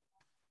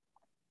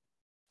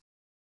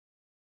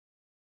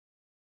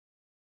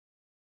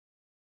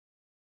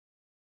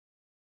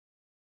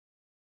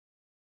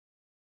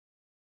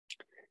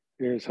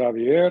 Here's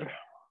Javier.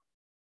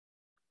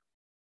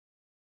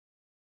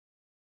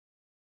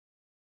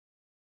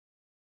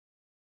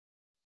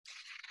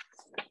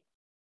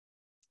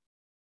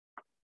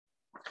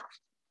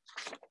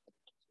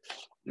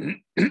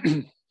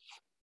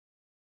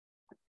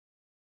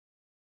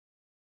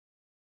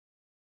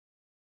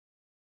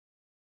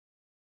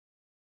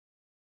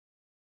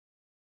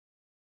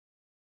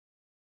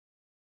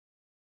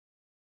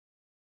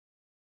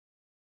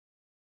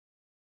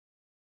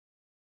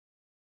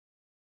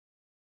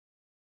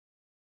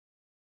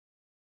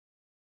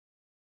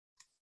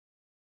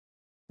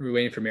 Are we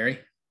waiting for Mary?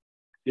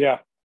 Yeah,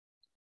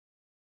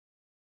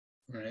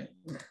 All right.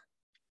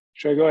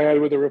 should I go ahead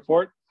with the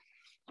report?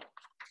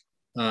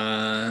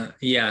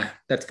 Yeah,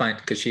 that's fine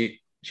because she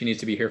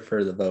needs to be here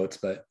for the votes,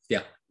 but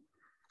yeah.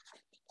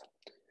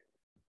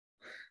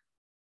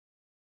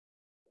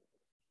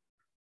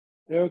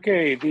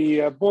 Okay,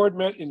 the board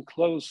met in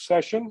closed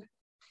session,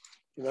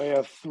 and I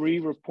have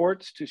 3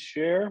 reports to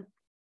share.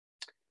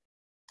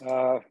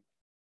 The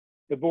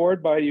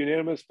board, by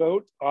unanimous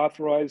vote,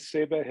 authorized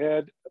SEBA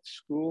head of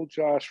school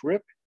Josh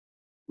Ripp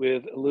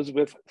with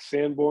Elizabeth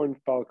Sanborn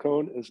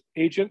Falcone as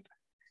agent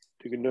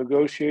to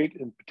negotiate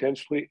and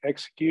potentially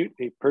execute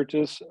a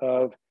purchase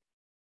of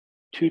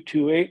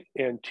 228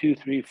 and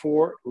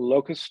 234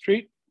 Locust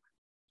Street.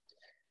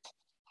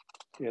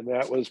 And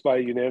that was by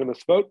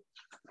unanimous vote.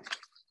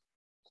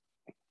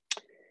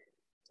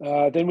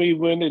 Then we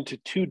went into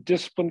 2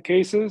 discipline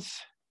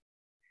cases.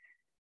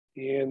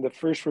 And the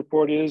first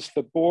report is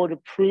the board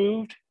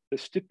approved the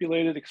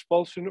stipulated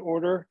expulsion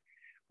order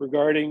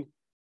regarding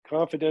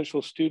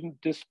confidential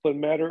student discipline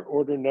matter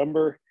order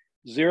number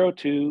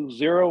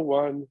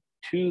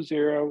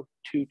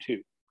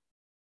 02012022.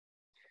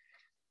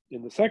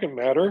 In the second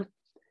matter,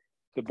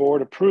 the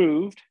board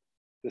approved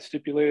the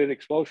stipulated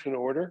expulsion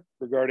order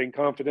regarding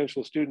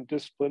confidential student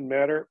discipline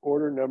matter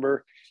order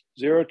number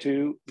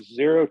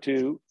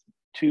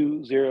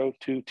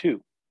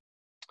 02022022.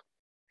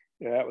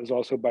 That was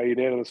also by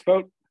unanimous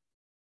vote.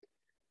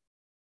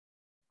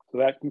 So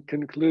that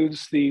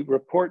concludes the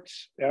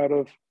reports out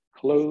of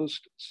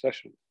closed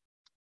session.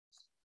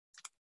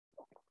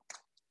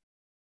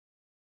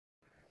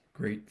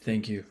 Great,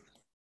 thank you.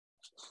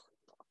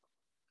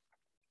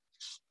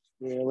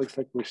 Yeah, it looks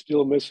like we're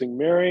still missing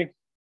Mary.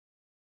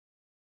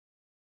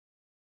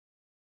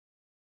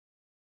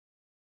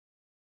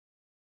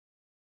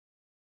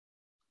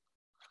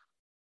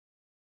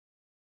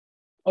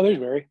 Oh, there's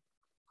Mary.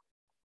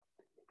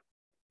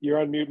 You're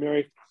on mute,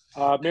 Mary.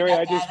 Mary,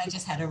 I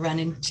just had to run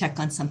and check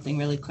on something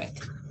really quick.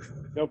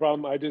 No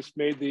problem. I just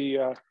made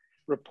the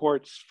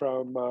reports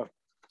from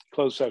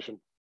closed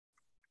session.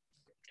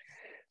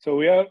 So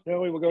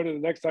now we will go to the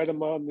next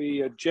item on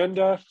the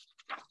agenda.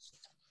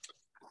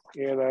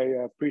 And I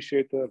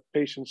appreciate the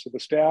patience of the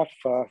staff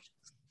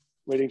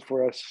waiting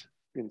for us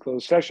in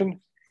closed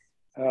session.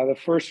 The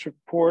first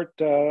report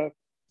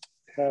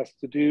has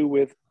to do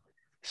with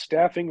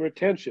staffing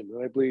retention.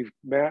 And I believe,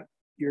 Matt,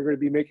 you're going to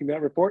be making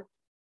that report?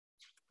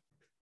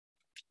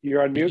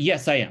 You're on mute?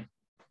 Yes, I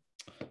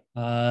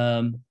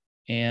am.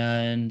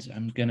 And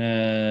I'm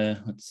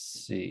gonna, let's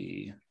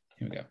see,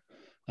 here we go.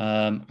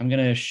 I'm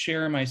gonna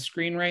share my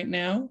screen right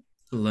now.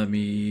 Let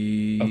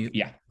me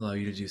yeah, allow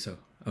you to do so.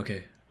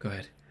 Okay, go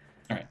ahead.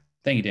 All right,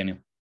 thank you, Daniel.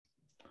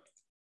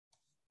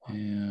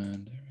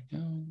 And there we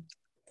go.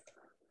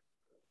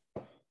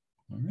 All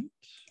right.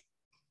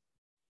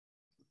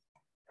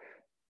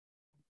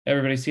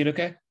 Everybody see it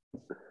okay?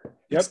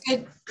 Yep.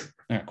 Good.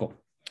 All right, cool.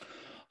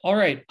 All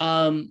right.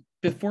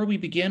 Before we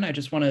begin, I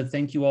just want to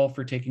thank you all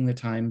for taking the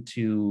time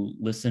to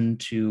listen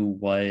to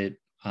what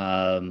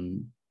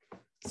SEBA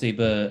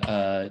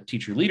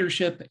teacher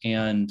leadership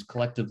and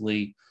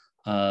collectively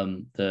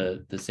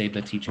the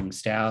SEBA teaching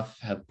staff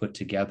have put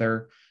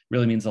together.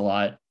 Really means a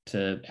lot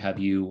to have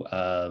you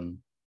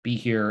be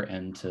here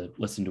and to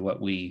listen to what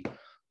we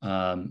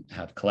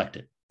have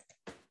collected.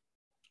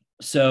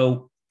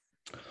 So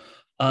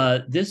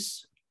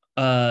this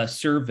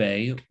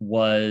survey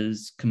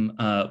was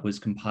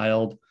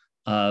compiled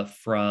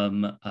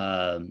from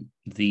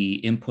the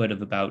input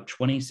of about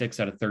 26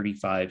 out of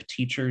 35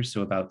 teachers,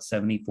 so about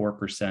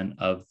 74%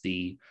 of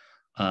the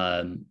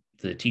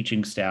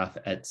teaching staff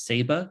at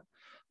SEBA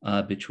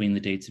between the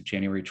dates of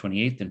January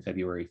 28th and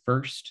February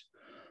 1st.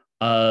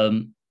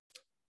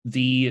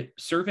 The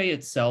survey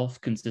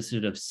itself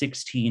consisted of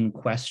 16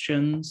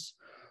 questions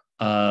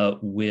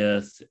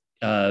with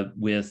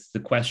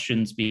the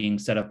questions being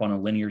set up on a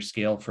linear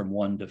scale from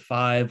 1 to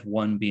 5,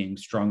 1 being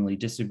strongly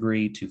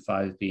disagree to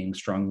 5 being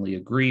strongly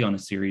agree on a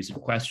series of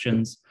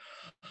questions.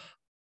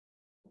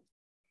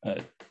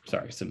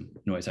 sorry, some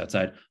noise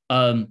outside.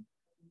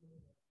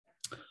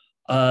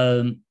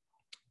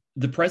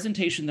 The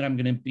presentation that I'm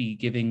going to be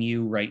giving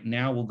you right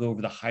now will go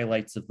over the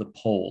highlights of the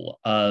poll.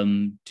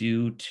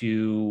 Due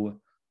to,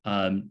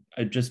 I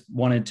just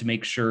wanted to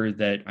make sure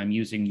that I'm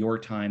using your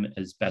time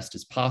as best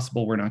as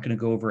possible. We're not going to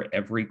go over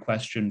every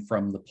question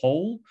from the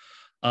poll.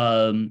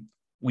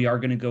 We are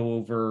going to go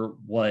over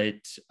what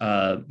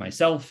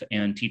myself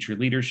and teacher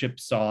leadership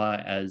saw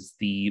as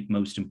the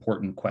most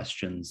important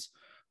questions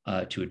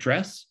to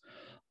address.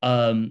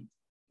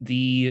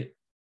 The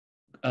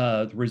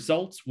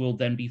results will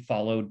then be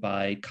followed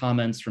by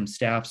comments from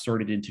staff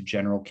sorted into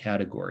general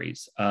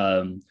categories.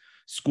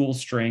 School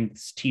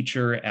strengths,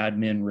 teacher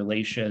admin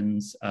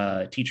relations,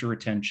 teacher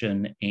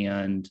retention,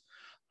 and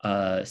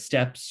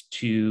steps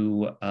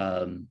towards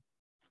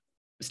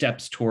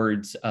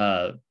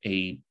a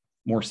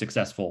more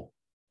successful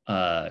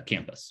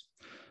campus.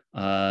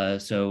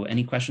 So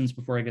any questions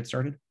before I get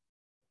started?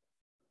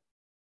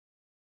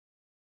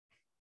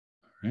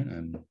 All right,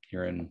 I'm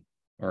hearing,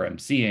 or I'm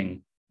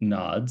seeing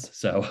nods,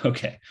 so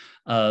okay.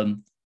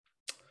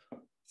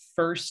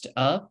 First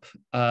up,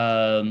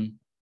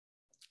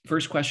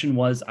 first question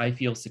was, I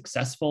feel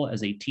successful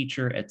as a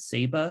teacher at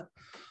SABA.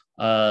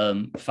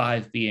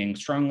 5 being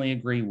strongly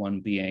agree,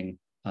 1 being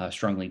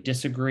strongly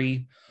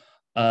disagree.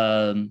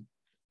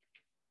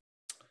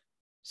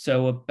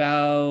 So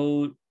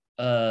about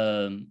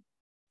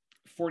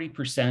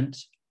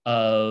 40%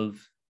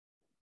 of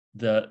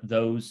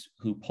those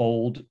who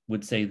polled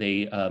would say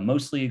they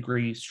mostly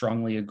agree,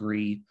 strongly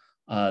agree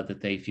that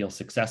they feel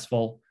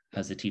successful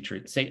as a teacher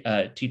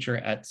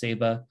at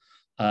SABA.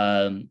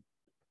 About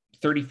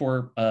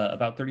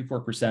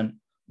 34%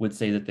 would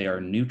say that they are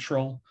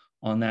neutral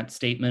on that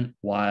statement,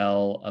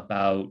 while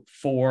about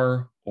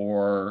 4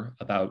 or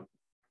about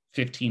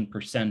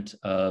 15%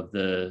 of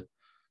the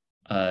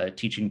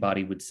teaching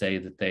body would say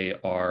that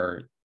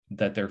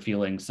they're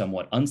feeling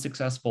somewhat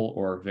unsuccessful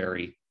or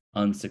very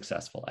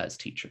unsuccessful as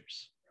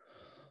teachers.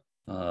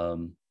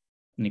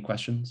 Any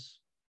questions?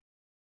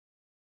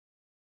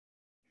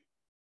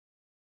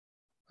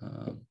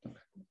 Okay.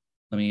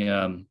 Let me,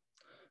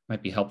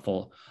 might be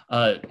helpful.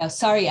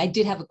 Sorry, I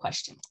did have a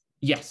question.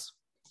 Yes.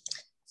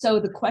 So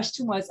the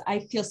question was, I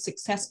feel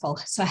successful.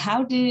 So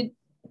how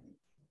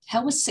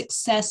was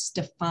success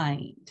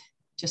defined?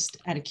 Just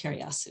out of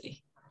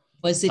curiosity.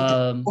 Was it,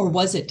 or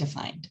was it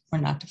defined or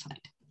not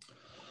defined?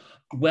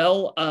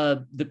 Well,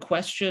 the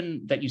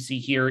question that you see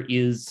here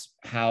is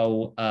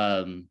how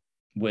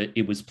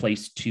it was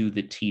placed to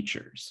the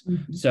teachers.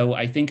 Mm-hmm. So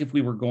I think if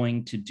we were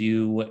going to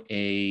do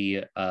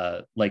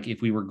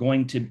if we were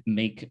going to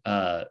make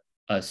a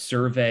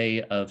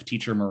survey of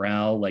teacher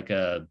morale, like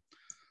a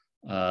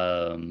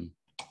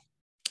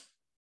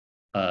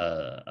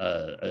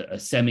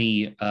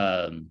semi,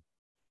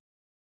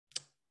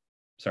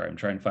 sorry, I'm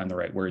trying to find the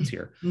right words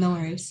here. No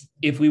worries.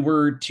 If we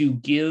were to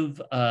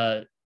give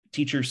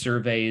teacher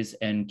surveys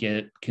and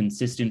get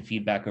consistent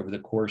feedback over the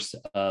course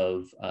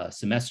of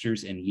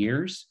semesters and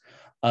years,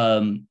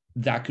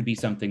 that could be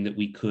something that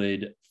we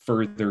could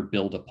further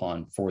build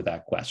upon for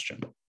that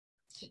question.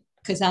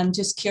 Because I'm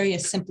just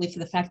curious simply for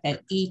the fact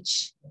that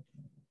each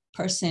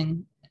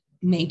person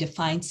may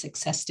define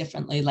success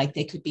differently. Like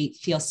they could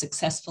feel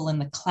successful in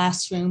the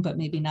classroom, but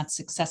maybe not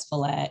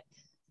successful at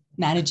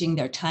managing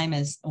their time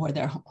or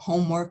their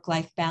homework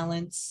life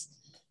balance.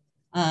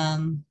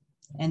 And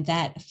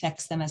that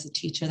affects them as a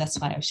teacher. That's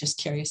why I was just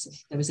curious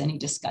if there was any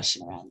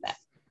discussion around that.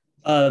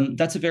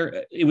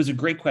 It was a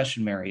great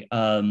question, Mary.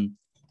 And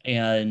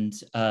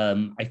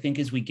I think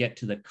as we get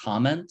to the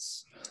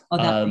comments,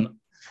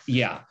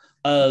 yeah.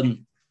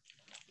 Sorry,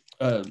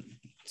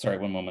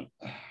 one moment.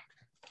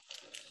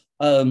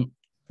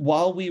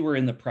 While we were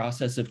in the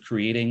process of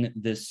creating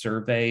this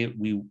survey,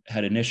 we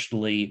had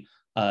initially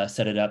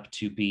set it up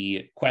to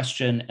be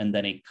question and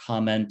then a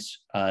comment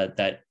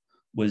that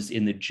was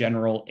in the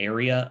general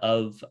area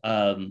of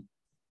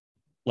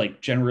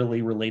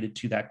generally related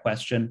to that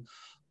question.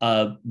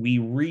 We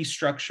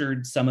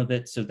restructured some of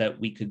it so that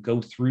we could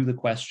go through the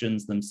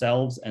questions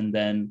themselves and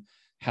then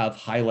have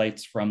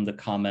highlights from the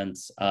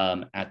comments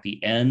at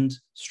the end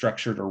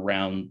structured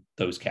around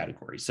those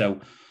categories. So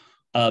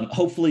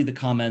hopefully the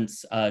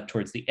comments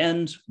towards the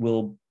end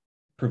will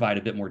provide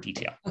a bit more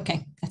detail.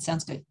 Okay, that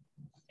sounds good.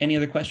 Any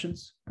other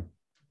questions?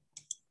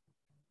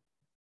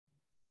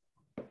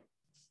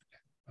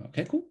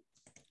 Okay, cool.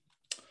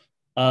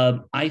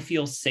 I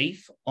feel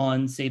safe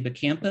on SABA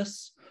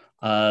campus.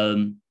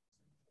 And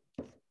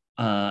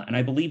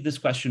I believe this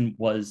question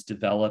was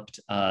developed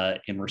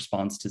in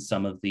response to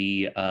some of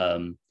the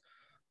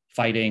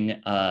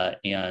fighting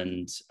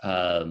and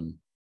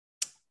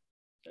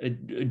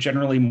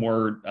generally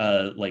more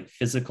like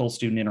physical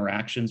student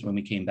interactions when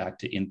we came back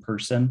to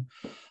in-person.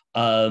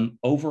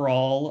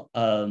 Overall,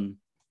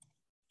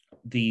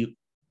 the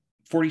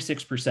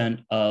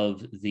 46%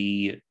 of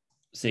the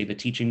SABA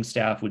teaching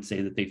staff would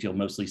say that they feel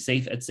mostly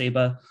safe at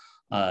SABA.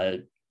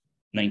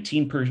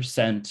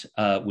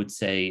 19% would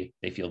say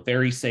they feel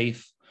very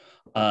safe.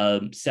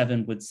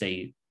 7 would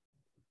say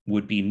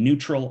would be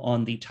neutral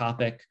on the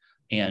topic,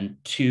 and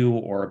 2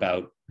 or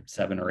about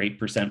 7 or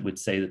 8% would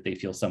say that they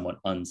feel somewhat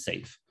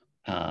unsafe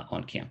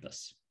on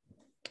campus.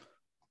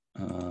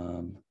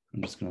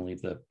 I'm just going to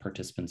leave the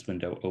participants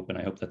window open.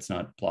 I hope that's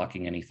not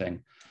blocking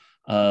anything.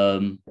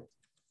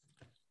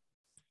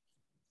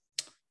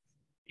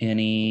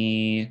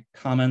 Any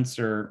comments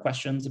or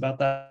questions about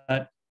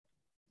that?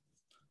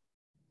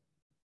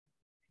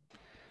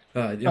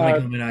 The only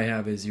comment I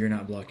have is you're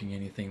not blocking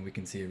anything. We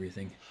can see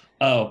everything.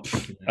 Oh,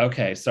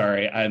 okay.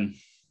 Sorry.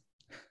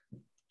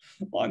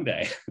 Long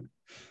day.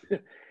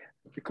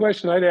 The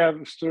question I'd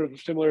have, sort of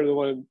similar to the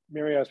one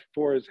Mary asked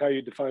before, is how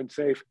you define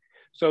safe.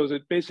 So is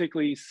it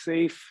basically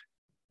safe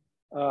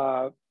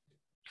from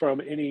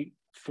any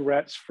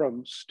threats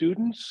from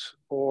students,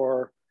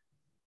 or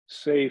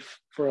safe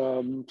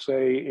from,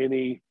 say,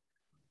 any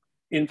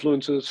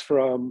influences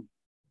from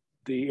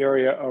the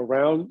area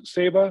around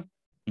SEBA?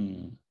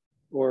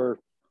 Or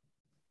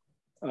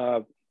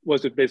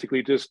was it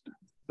basically just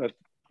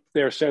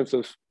their sense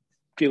of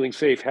feeling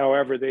safe,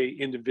 however they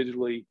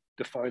individually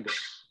defined it?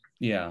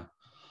 Yeah.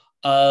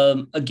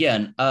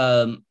 Again,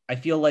 I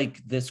feel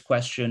like this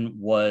question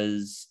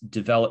was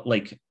developed,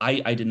 like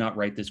I did not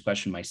write this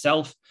question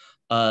myself,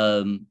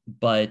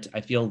 but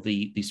I feel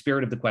the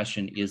spirit of the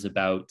question is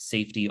about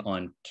safety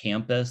on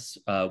campus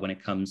when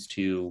it comes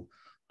to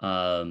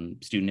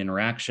student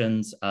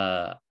interactions.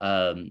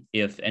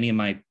 If any of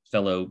my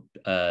fellow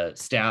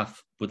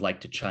staff would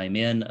like to chime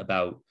in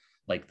about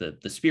like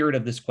the spirit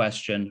of this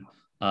question,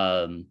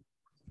 that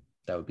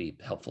would be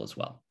helpful as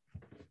well.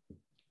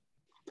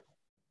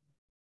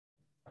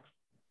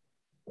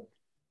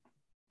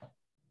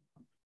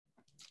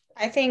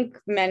 I think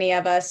many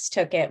of us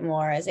took it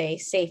more as a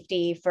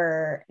safety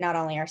for not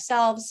only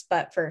ourselves,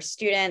 but for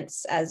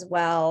students as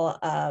well,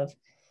 of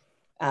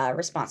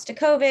response to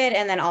COVID,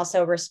 and then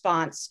also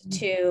response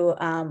to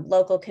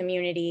local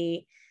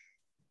community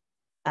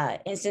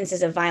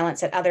instances of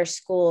violence at other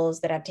schools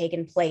that have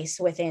taken place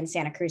within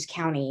Santa Cruz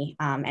County,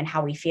 and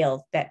how we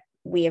feel that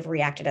we have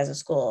reacted as a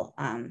school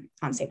on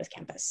SEBA's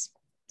campus.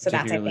 So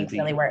that's, I think,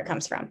 really where it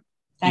comes from.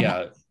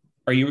 Yeah.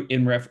 Are you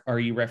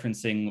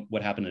referencing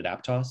what happened at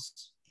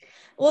Aptos?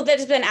 Well,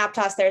 there's been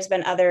Aptos, there's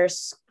been other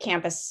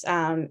campus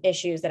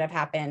issues that have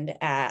happened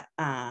at,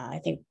 I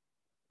think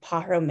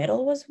Pajaro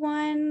Middle was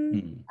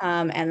one.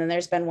 And then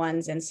there's been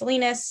ones in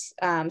Salinas.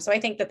 So I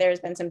think that there's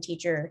been some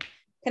teacher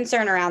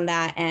concern around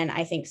that. And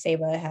I think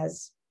SEBA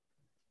has,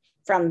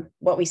 from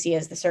what we see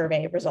as the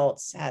survey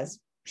results, has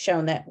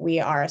shown that we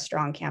are a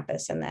strong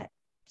campus and that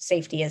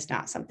safety is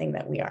not something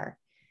that we are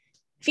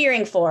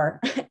fearing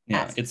for.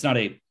 Yeah, it's not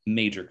a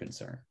major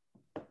concern.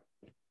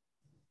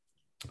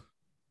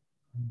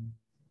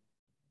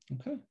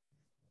 Okay.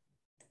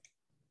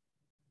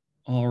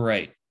 All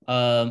right.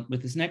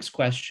 With this next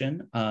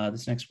question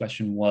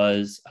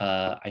was,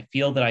 I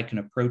feel that I can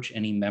approach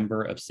any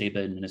member of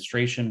SEBA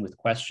administration with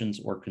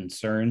questions or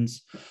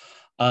concerns.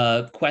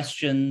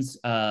 Questions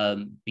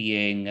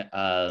being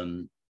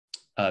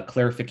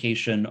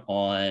clarification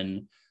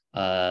on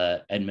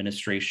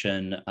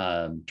administration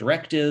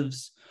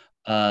directives,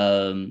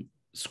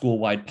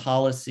 school-wide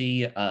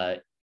policy,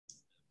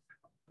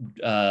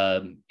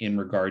 in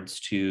regards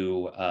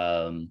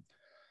to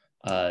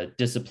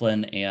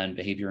discipline and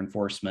behavior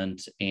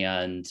enforcement,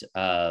 and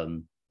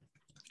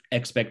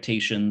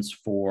expectations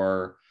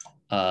for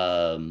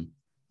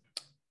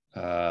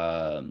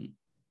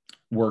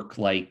work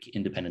like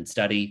independent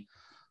study,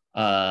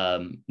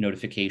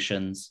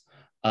 notifications.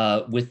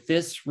 With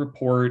this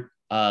report,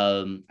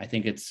 I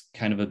think it's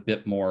kind of a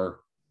bit more,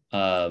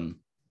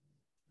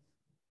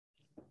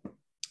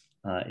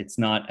 it's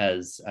not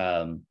as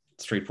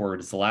straightforward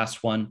as the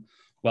last one.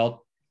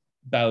 Well,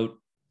 about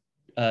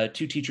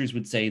 2 teachers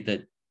would say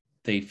that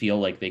they feel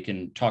like they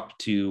can talk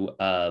to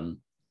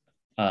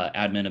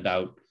admin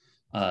about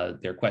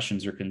their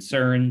questions or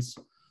concerns.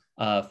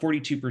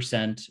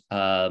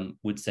 42%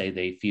 would say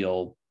they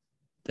feel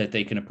that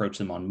they can approach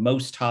them on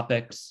most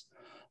topics,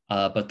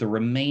 but the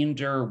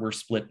remainder were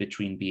split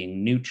between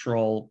being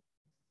neutral,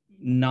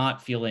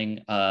 not feeling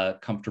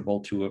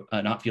comfortable to,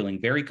 not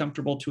feeling very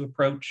comfortable to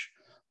approach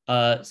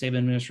SEBA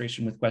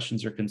administration with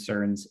questions or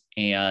concerns,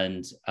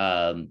 and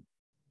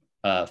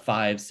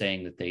 5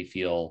 saying that they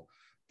feel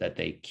that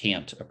they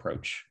can't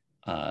approach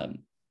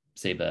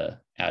SEBA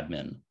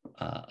admin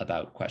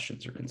about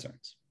questions or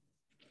concerns.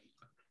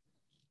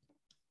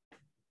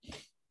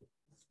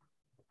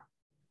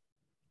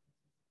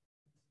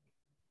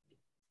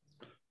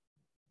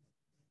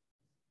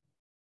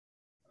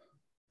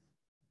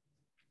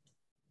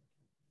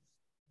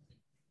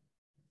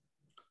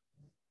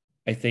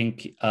 I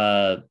think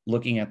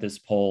looking at this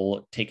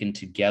poll taken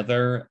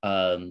together,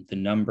 the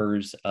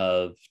numbers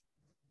of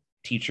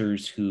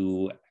teachers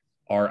who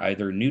are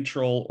either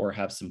neutral or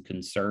have some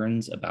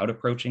concerns about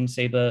approaching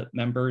SEBA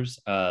members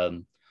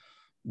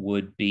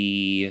would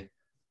be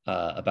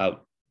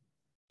about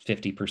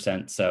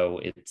 50%.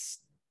 So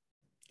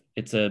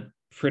it's a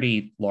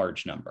pretty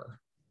large number.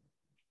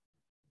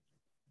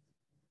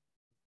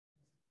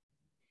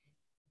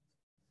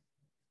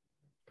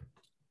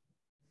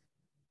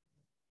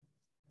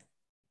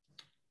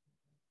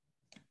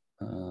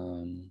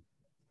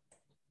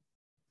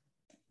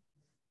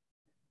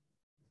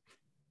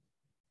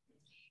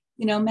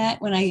 You know,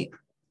 Matt, when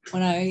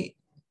I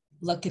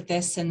look at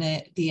this and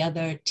the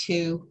other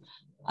two,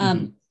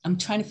 I'm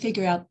trying to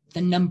figure out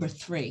the number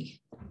 3,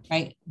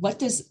 right?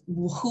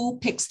 Who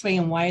picks 3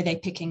 and why are they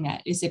picking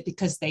that? Is it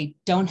because they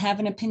don't have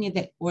an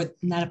opinion or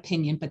not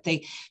opinion, but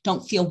they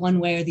don't feel one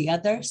way or the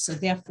other? So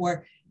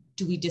therefore,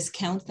 do we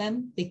discount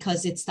them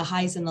because it's the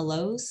highs and the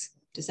lows?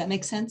 Does that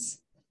make sense?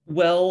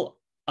 Well,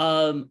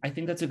 I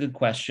think that's a good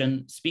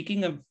question.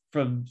 Speaking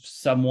from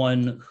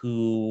someone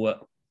who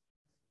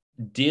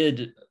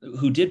did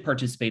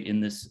participate in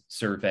this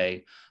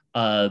survey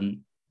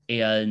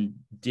and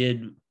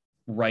did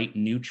write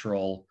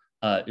neutral,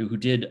 who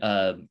did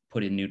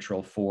put in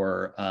neutral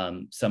for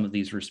some of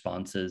these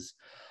responses,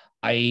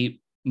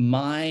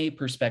 my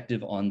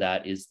perspective on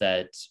that is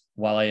that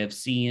while I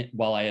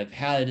have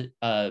had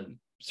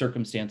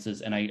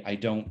circumstances, and I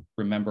don't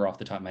remember off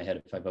the top of my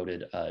head if I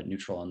voted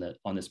neutral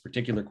on this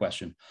particular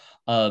question,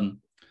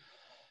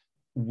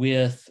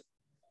 with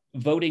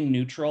voting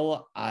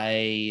neutral,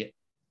 I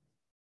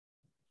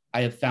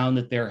have found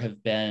that there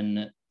have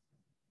been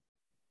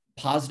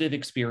positive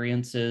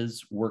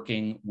experiences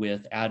working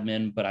with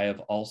admin, but I have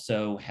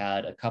also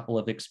had a couple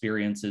of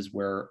experiences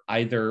where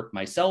either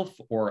myself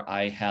or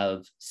I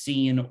have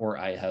seen or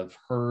I have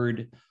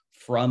heard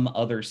from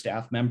other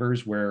staff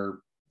members where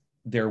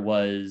there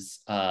was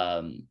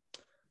a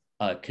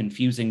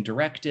confusing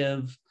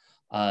directive,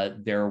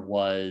 there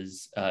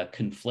was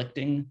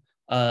conflicting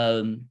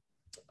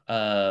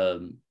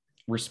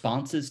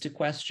responses to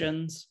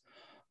questions.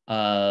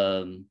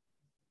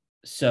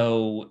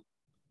 So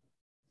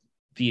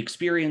the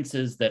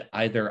experiences that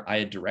either I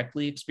had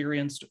directly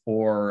experienced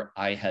or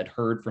I had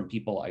heard from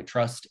people I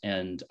trust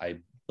and I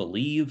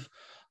believe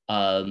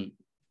kind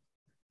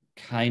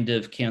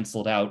of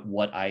canceled out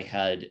what I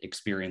had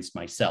experienced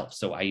myself.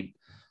 So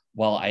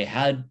while I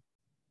had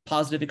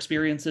positive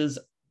experiences,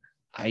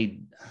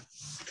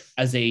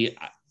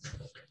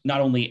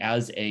 not only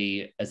as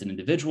an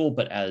individual,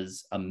 but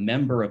as a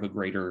member of a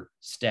greater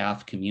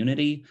staff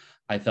community,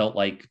 I felt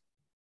like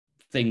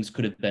things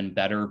could have been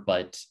better,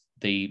 but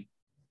they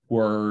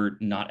were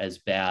not as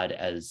bad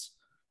as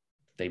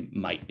they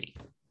might be.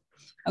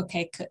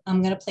 Okay,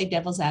 I'm going to play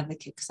devil's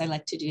advocate because I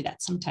like to do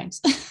that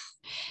sometimes.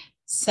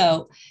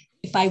 So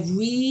if I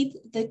read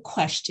the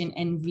question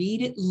and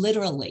read it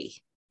literally,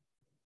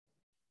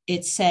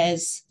 it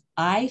says,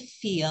 I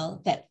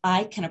feel that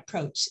I can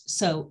approach.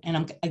 So, and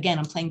I'm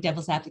playing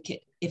devil's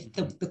advocate. If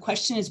the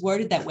question is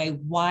worded that way,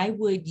 why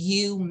would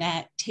you,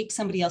 Matt, take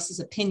somebody else's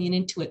opinion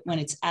into it when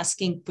it's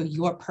asking for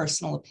your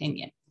personal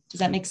opinion? Does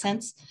that make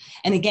sense?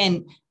 And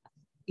again,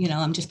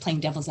 I'm just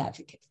playing devil's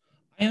advocate.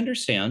 I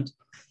understand.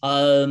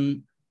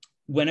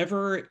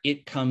 Whenever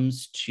it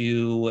comes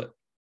to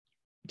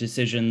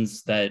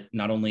decisions that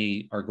not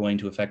only are going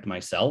to affect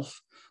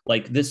myself,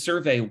 like this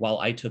survey, while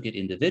I took it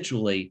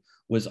individually,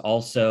 was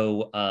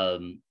also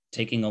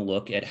taking a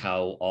look at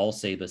how all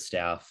SEBA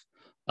staff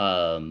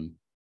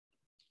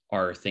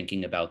are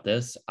thinking about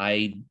this.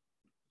 I'm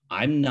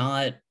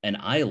not an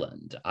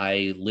island.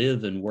 I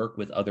live and work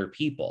with other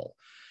people,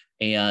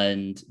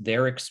 and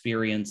their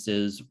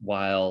experiences,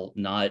 while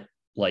not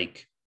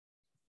like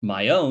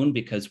my own,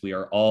 because we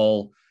are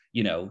all,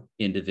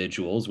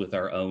 individuals with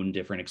our own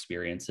different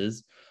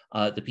experiences,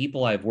 the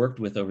people I've worked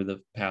with over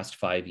the past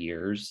 5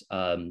 years,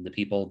 the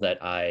people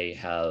that I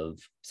have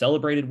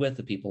celebrated with,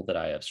 the people that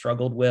I have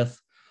struggled with,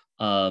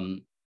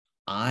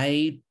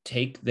 I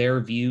take their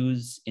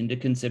views into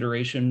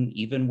consideration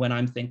even when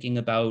I'm thinking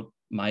about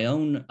my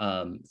own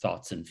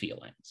thoughts and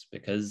feelings,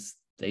 because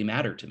they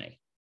matter to me.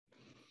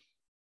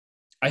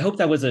 I hope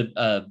that was I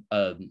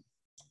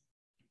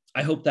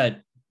hope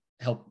that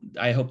helped.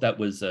 I hope that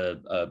was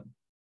a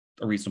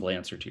reasonable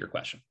answer to your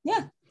question.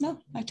 Yeah, no,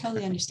 I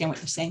totally understand what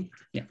you're saying.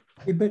 Yeah.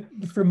 But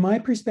from my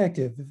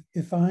perspective,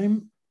 if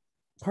I'm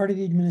part of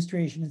the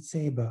administration at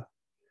SEBA,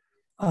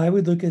 I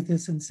would look at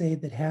this and say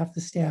that half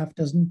the staff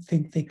doesn't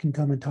think they can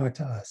come and talk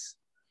to us.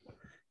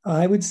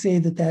 I would say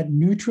that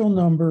neutral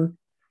number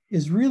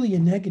is really a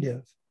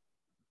negative,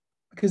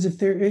 because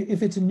if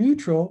it's a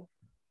neutral,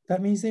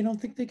 that means they don't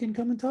think they can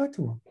come and talk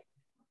to them.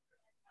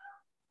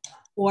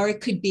 Or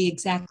it could be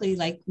exactly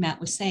like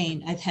Matt was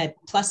saying. I've had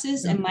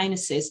pluses and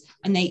minuses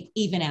and they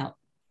even out,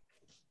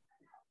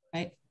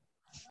 right?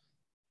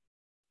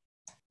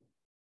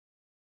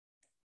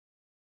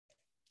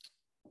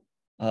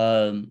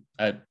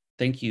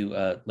 Thank you,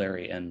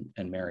 Larry and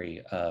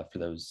Mary, for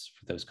those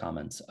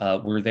comments.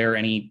 Were there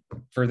any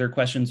further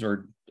questions,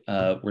 or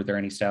were there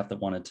any staff that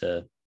wanted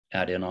to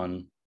add in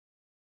on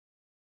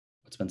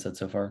what's been said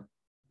so far?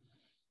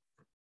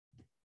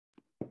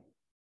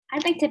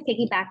 I'd like to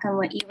piggyback on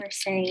what you were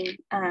saying,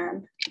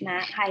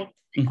 Matt. Hi,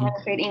 I'm a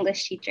great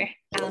English teacher,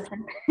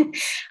 Allison.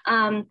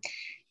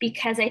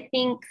 Because I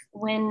think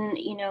when,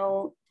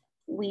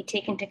 we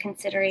take into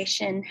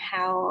consideration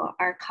how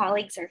our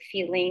colleagues are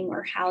feeling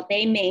or how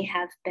they may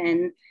have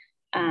been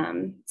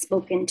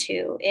spoken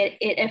to,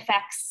 it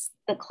affects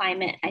the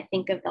climate, I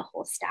think, of the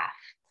whole staff.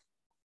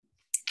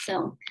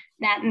 So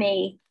that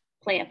may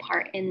play a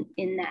part in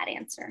that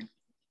answer.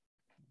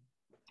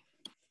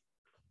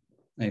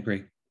 I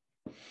agree.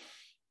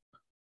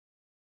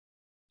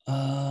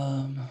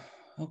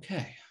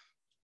 Okay.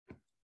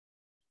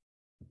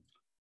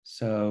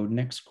 So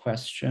next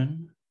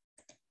question.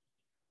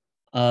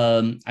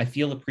 I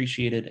feel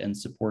appreciated and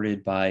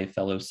supported by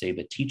fellow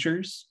SABA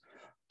teachers.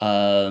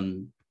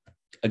 Again,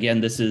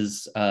 this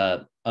is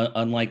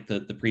unlike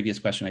the previous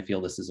question. I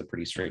feel this is a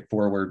pretty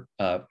straightforward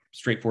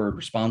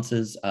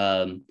responses.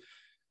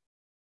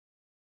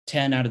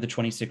 10 out of the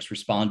 26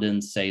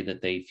 respondents say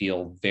that they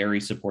feel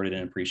very supported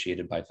and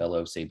appreciated by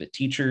fellow SABA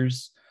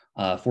teachers.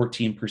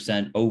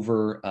 14%,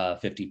 over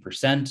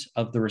 50%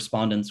 of the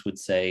respondents would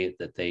say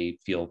that they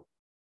feel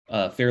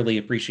fairly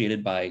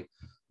appreciated by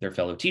their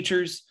fellow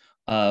teachers,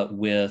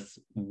 with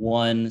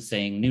one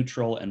saying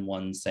neutral and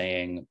one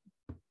saying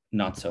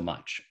not so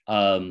much.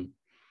 And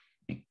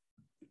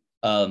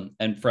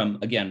from,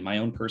 again, my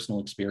own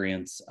personal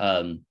experience,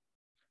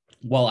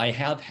 while I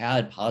have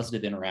had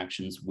positive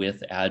interactions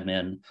with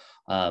admin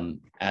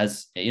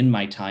as in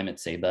my time at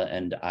SABA,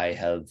 and I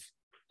have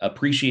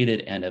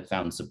appreciated and have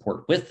found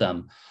support with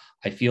them,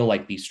 I feel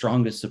like the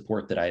strongest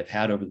support that I have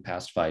had over the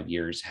past 5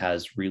 years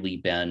has really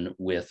been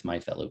with my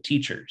fellow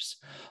teachers,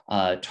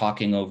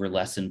 talking over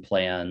lesson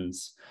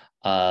plans,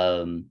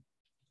 workshopping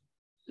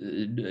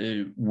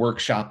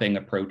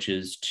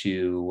approaches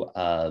to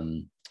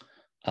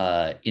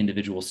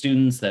individual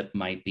students that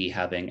might be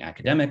having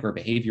academic or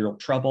behavioral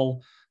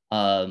trouble.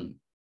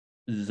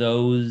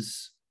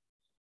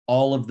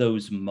 All of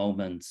those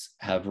moments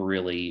have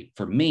really,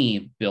 for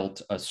me,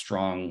 built a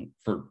strong,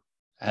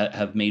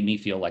 have made me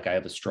feel like I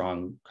have a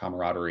strong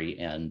camaraderie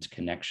and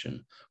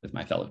connection with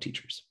my fellow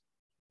teachers.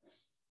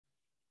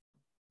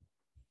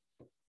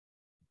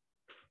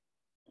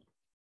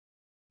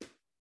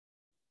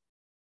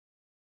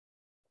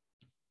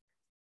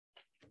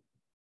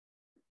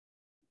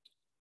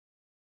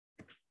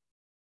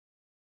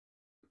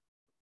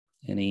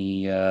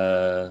 Any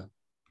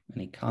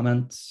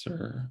comments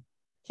or?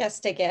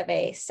 Just to give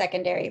a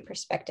secondary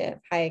perspective.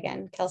 Hi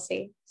again,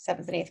 Kelsey,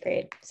 7th and 8th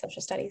grade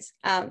social studies.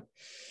 The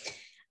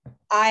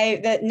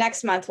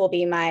next month will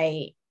be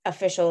my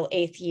official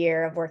 8th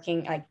year of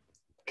working, like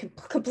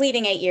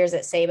completing 8 years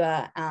at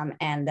SABA,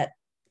 and that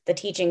the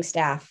teaching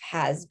staff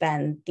has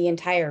been the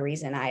entire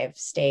reason I have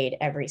stayed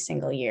every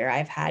single year.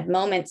 I've had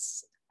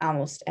moments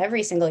almost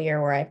every single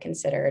year where I've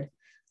considered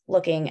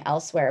looking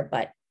elsewhere,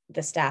 but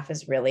the staff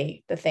is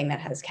really the thing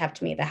that has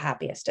kept me the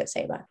happiest at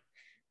SABA.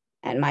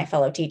 And my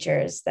fellow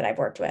teachers that I've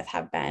worked with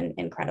have been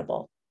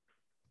incredible.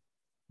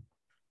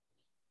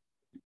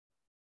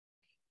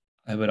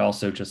 I would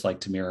also just like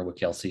to mirror what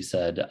Kelsey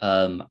said.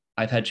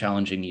 I've had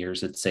challenging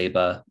years at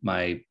SABA.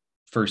 My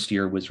first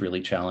year was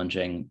really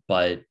challenging,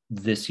 but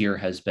this year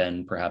has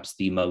been perhaps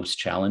the most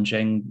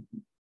challenging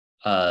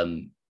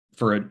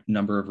for a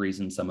number of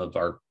reasons. Some of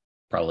are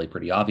probably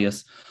pretty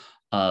obvious,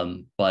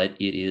 but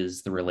it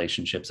is the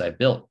relationships I've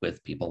built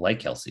with people like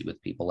Kelsey,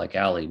 with people like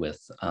Allie, with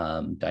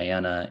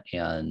Diana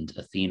and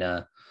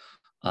Athena,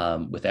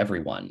 with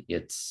everyone.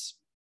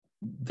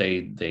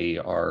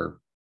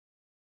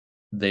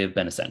 They have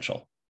been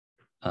essential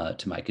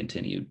to my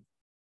continued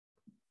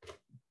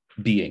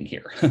being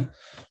here.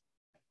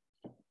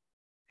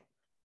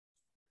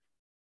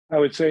 I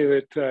would say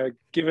that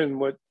given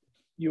what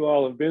you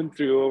all have been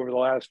through over the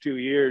last 2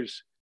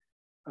 years,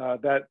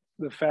 that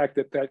the fact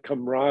that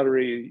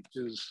camaraderie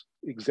is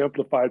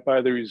exemplified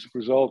by these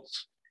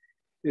results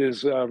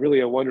is really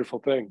a wonderful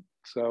thing.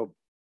 So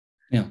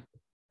yeah,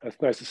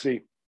 that's nice to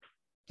see.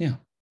 Yeah.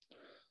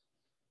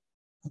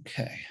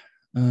 Okay.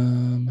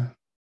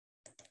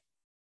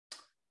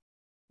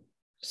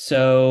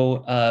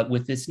 So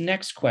with this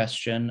next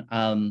question,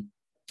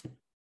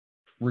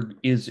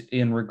 is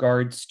in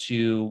regards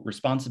to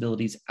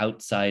responsibilities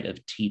outside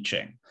of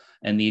teaching.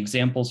 And the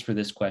examples for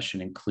this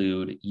question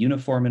include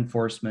uniform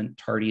enforcement,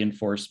 tardy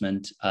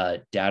enforcement,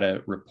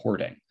 data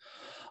reporting.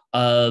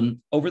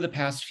 Over the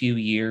past few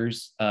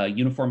years,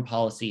 uniform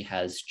policy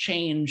has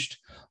changed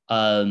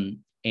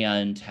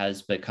and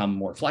has become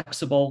more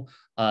flexible.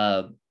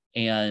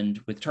 And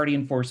with tardy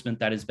enforcement,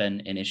 that has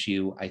been an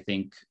issue, I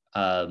think,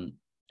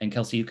 and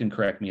Kelsey, you can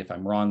correct me if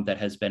I'm wrong, that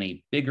has been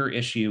a bigger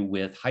issue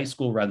with high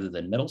school rather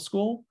than middle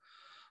school.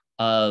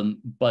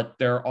 But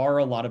there are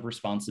a lot of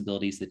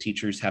responsibilities that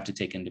teachers have to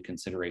take into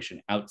consideration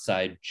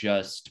outside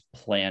just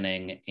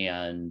planning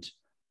and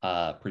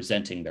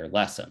presenting their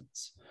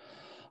lessons.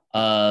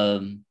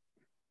 2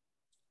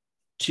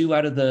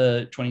 out of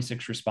the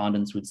 26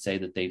 respondents would say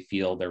that they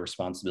feel their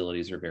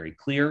responsibilities are very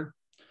clear.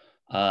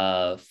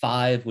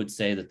 5 would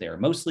say that they are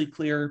mostly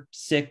clear.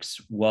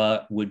 6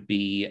 would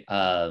be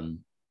kind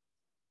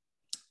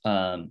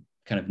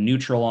of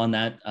neutral on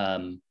that.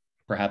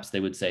 Perhaps they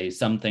would say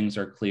some things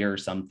are clear,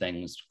 some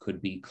things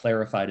could be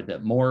clarified a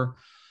bit more.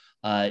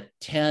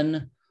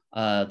 10,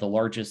 the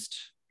largest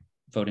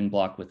voting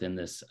block within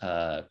this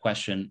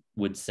question,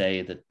 would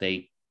say that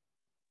they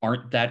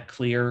aren't that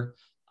clear.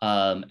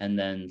 And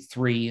then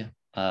 3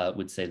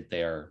 would say that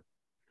they are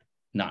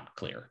not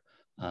clear.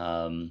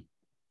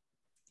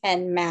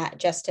 And Matt,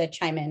 just to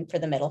chime in for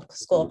the middle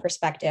school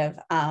perspective,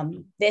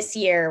 this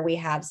year we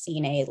have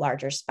seen a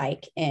larger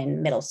spike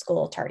in middle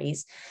school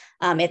tardies.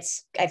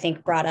 It's, I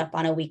think, brought up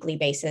on a weekly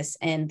basis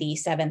in the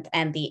 7th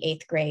and the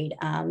 8th grade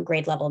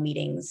grade level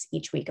meetings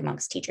each week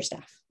amongst teacher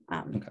staff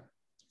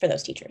for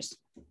those teachers.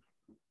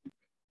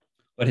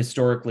 But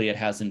historically, it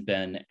hasn't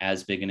been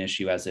as big an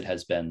issue as it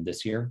has been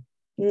this year.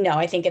 No,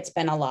 I think it's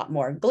been a lot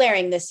more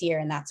glaring this year,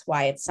 and that's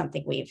why it's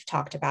something we've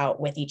talked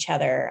about with each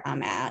other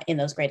in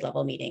those grade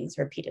level meetings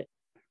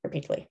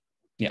repeatedly.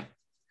 Yeah.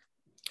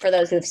 For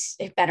those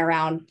who've been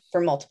around for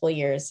multiple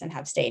years and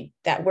have stayed,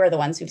 that we're the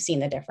ones who've seen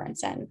the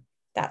difference, and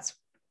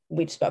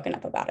we've spoken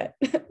up about it.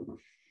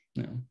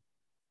 Yeah.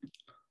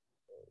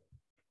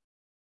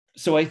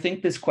 So I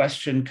think this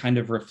question kind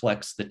of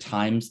reflects the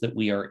times that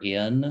we are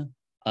in,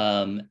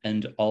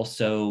 and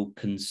also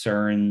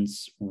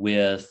concerns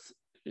with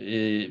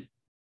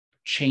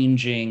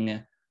changing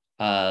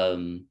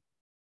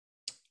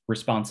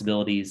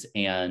responsibilities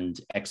and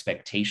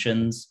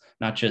expectations,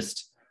 not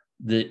just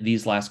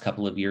these last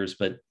couple of years,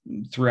 but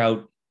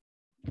throughout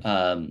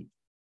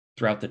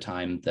the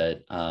time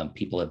that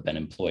people have been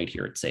employed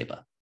here at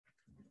SABA.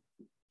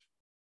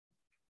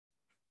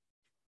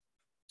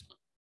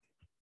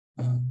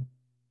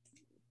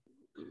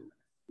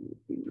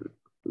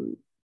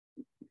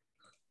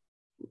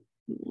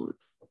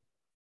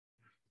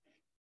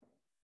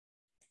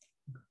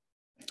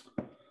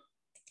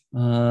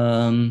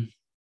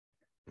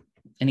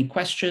 Any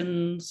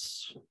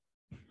questions?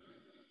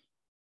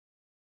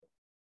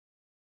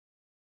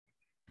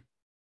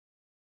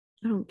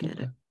 I don't get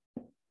it.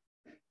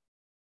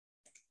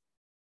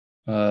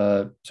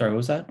 Sorry, what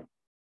was that?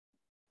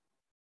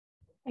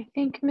 I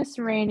think Miss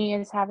Rainey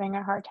is having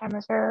a hard time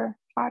with her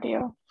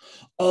audio.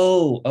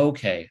 Oh,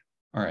 okay.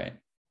 All right.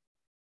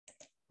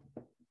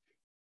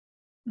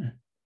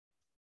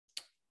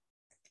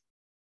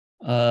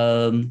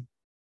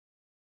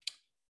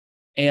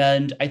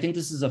 And I think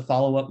this is a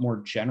follow-up, more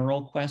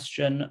general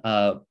question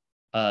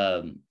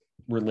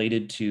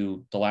related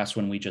to the last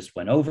one we just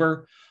went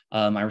over.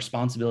 My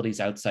responsibilities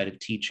outside of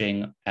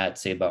teaching at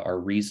SABA are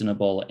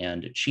reasonable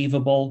and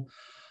achievable.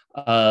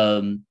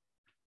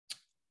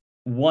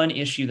 One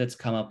issue that's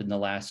come up in the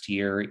last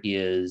year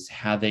is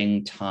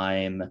having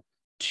time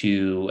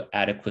to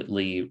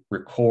adequately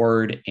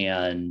record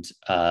and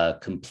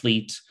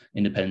complete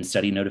independent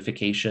study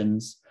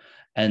notifications.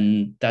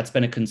 And that's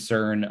been a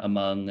concern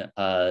among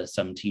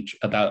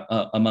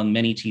among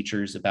many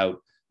teachers about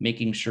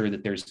making sure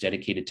that there's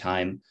dedicated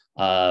time,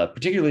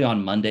 particularly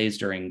on Mondays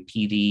during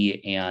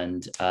PD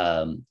and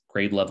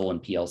grade level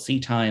and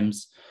PLC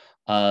times,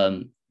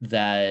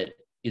 that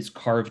is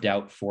carved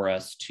out for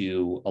us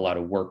to allow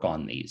to work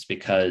on these,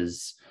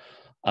 because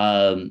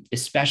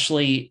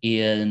especially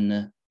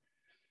in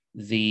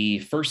the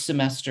first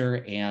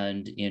semester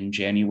and in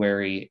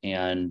January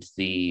and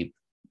the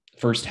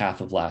first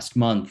half of last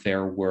month,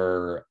 there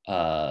were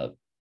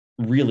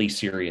really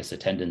serious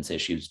attendance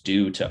issues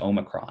due to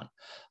Omicron.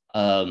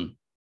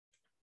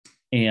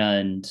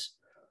 And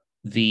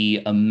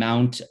the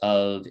amount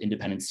of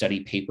independent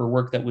study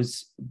paperwork that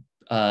was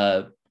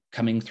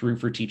coming through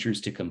for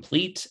teachers to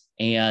complete,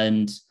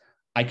 and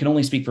I can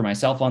only speak for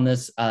myself on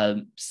this,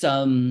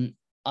 some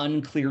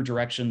unclear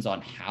directions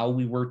on how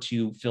we were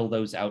to fill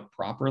those out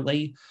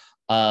properly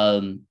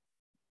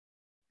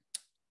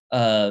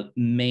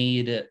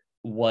made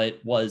what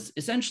was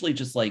essentially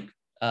just like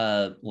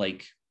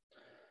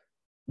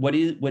what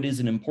is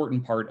an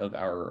important part of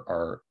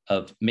our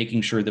of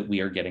making sure that we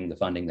are getting the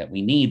funding that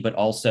we need, but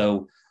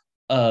also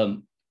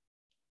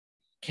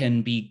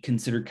can be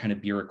considered kind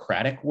of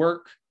bureaucratic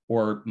work,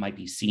 or might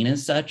be seen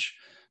as such,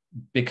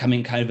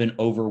 becoming kind of an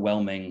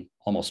overwhelming,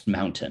 almost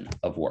mountain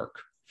of work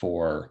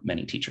for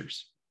many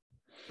teachers.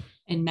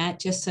 And Matt,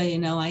 just so you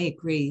know, I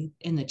agree.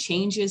 In the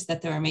changes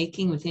that they're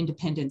making with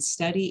independent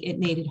study, it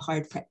made it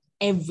hard for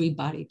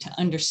everybody to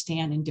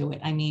understand and do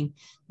it. I mean,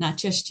 not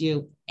just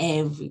you,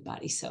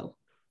 everybody. So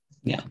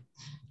yeah,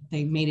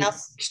 they made it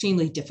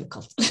extremely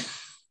difficult.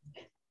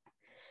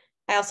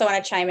 I also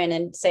want to chime in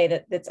and say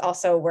that it's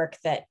also work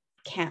that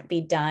can't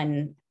be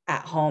done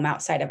at home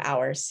outside of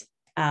hours,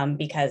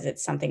 because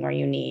it's something where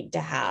you need to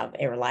have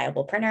a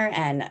reliable printer,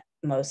 and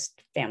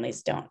most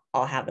families don't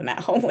all have them at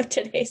home with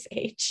today's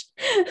age.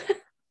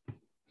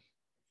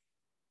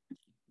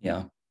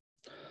 Yeah.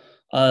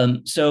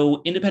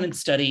 So independent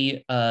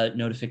study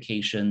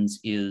notifications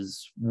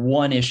is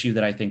one issue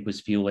that I think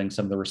was fueling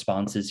some of the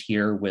responses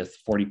here, with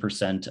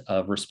 40%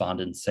 of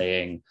respondents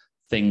saying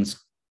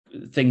things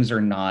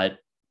are not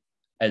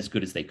as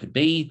good as they could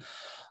be,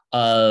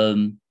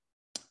 and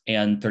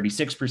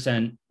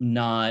 36%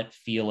 not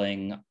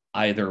feeling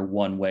either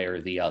one way or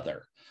the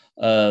other.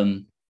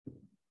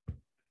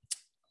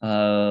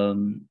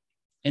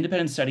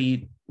 Independent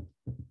study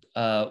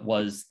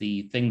was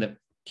the thing that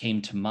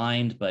came to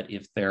mind, but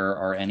if there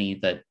are any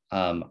that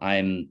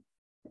I'm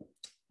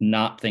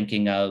not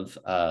thinking of,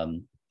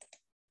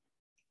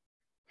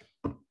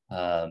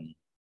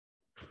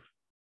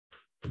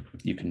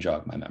 you can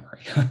jog my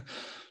memory.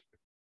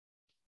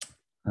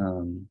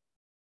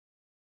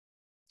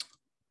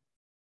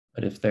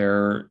 But if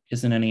there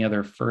isn't any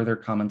other further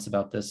comments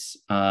about this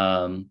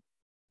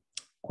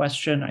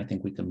question, I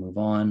think we can move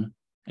on.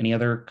 Any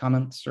other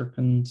comments or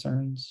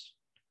concerns?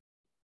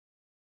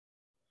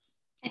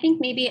 I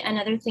think maybe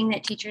another thing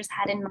that teachers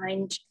had in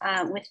mind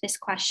with this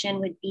question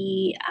would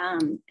be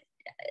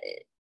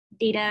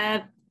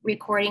data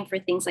recording for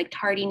things like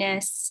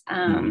tardiness,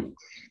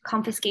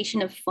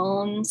 confiscation of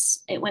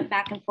phones. It went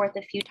back and forth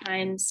a few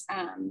times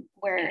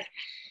where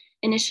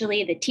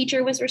initially the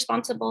teacher was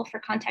responsible for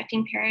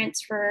contacting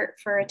parents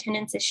for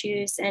attendance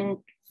issues and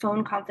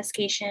phone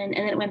confiscation, and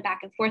then it went back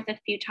and forth a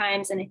few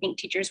times, and I think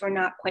teachers were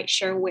not quite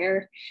sure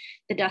where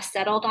the dust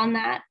settled on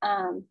that.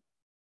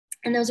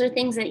 And those are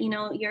things that, you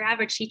know, your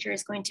average teacher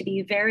is going to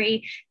be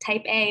very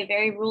type A,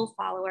 very rule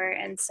follower.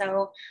 And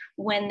so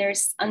when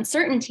there's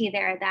uncertainty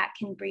there, that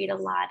can breed a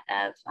lot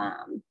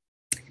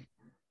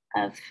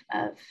of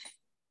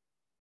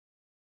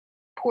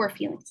poor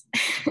feelings,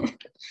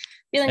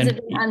 feelings of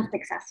being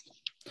unsuccessful.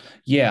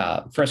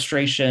 Yeah,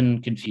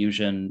 frustration,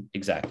 confusion,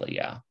 exactly,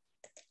 yeah.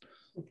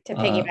 To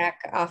piggyback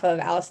off of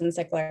Allison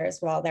Sickler as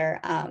well there,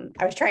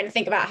 I was trying to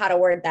think about how to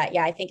word that.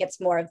 Yeah, I think it's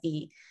more of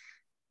the,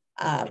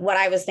 what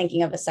I was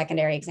thinking of a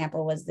secondary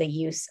example was the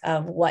use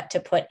of what to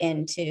put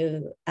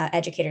into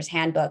educator's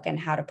handbook and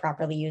how to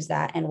properly use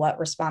that, and what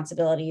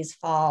responsibilities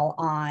fall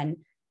on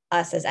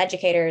us as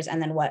educators,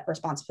 and then what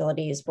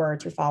responsibilities were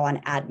to fall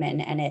on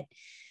admin. And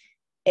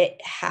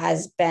it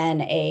has been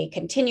a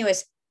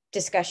continuous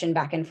discussion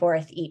back and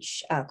forth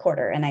each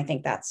quarter. And I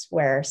think that's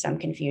where some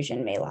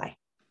confusion may lie.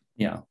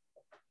 Yeah.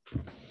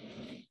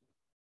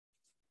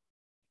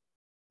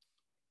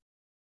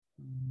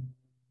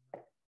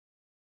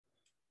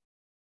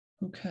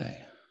 Okay.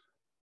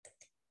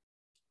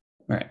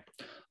 All right.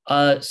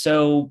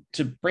 So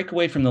to break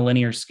away from the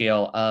linear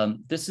scale,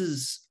 this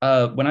is,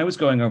 when I was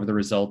going over the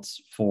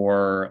results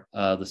for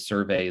the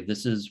survey,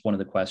 this is one of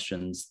the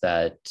questions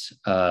that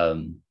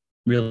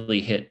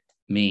really hit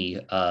me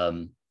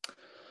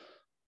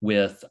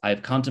with, I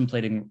have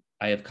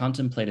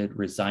contemplated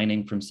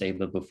resigning from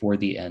SABA before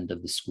the end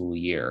of the school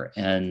year.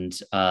 And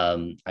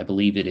I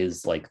believe it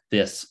is like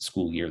this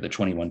school year, the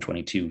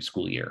 21-22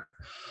 school year.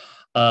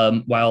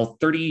 While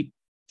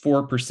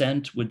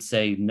 34% would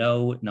say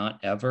no, not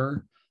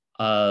ever,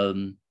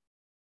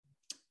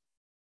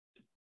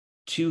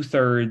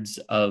 2/3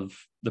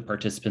 of the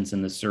participants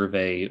in the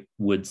survey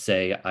would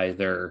say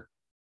either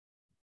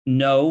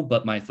no,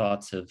 but my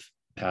thoughts have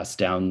passed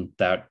down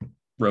that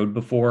road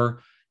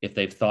before, if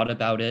they've thought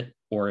about it,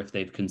 or if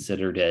they've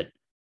considered it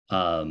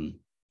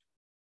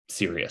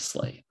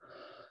seriously.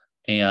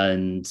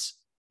 And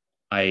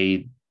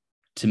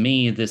to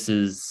me, this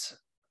is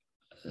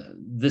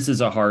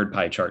a hard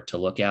pie chart to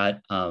look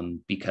at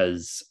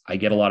because I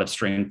get a lot of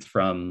strength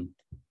from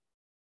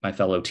my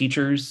fellow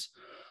teachers,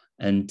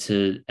 and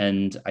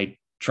I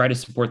try to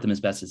support them as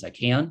best as I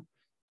can.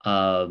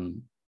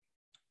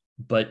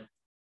 But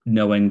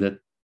knowing that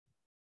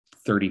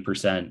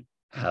 30%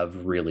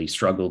 have really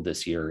struggled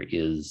this year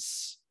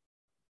it's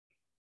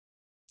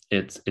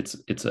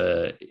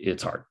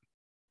hard.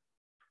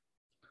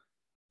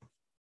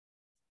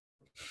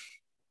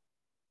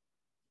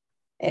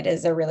 It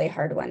is a really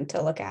hard one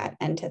to look at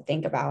and to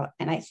think about.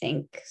 And I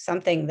think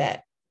something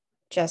that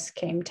just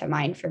came to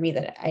mind for me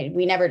that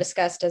we never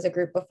discussed as a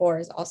group before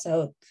is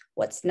also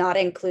what's not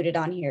included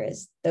on here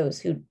is those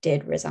who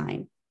did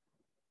resign.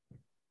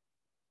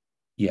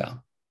 Yeah.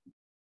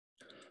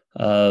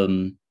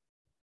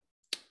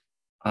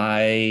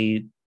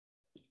 I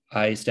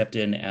stepped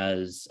in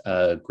as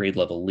a grade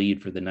level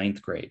lead for the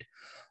 9th grade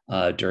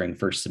during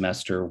first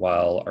semester,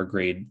 while our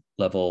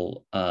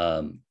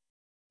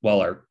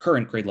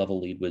current grade level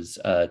lead was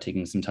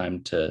taking some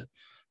time to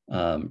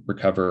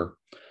recover.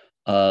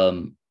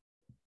 But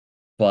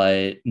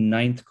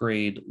 9th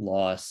grade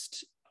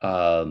lost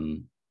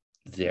the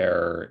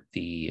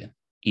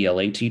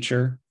ELA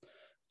teacher,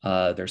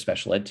 their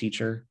special ed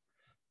teacher,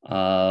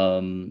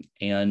 and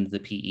the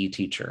PE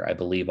teacher, I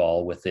believe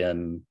all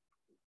within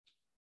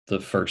the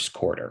first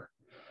quarter.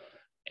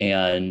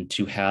 And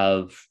to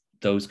have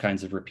those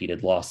kinds of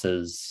repeated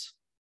losses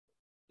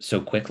so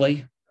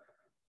quickly,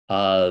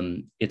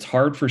 it's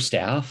hard for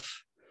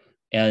staff.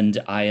 And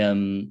I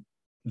am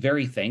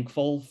very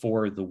thankful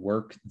for the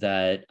work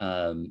that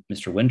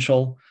Mr.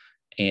 Winchell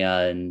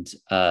and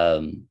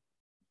Mr.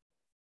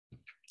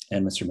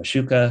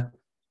 Mashuka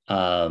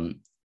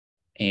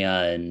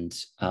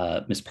and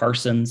Ms.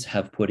 Parsons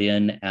have put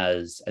in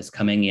as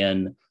coming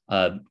in,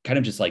 kind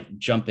of just like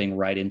jumping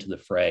right into the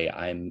fray.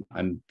 I'm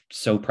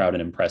so proud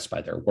and impressed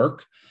by their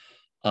work.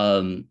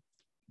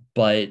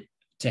 But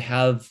to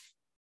have,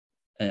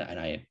 and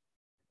I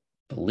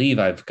believe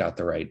I've got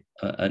the right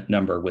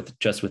number with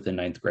just within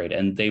 9th grade,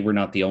 and they were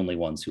not the only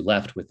ones who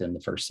left within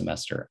the first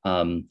semester.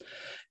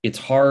 It's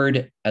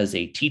hard as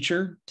a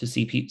teacher to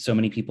see so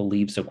many people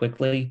leave so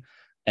quickly,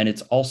 and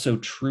it's also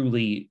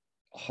truly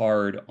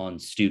hard on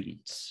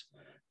students.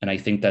 And I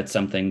think that's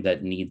something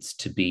that needs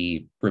to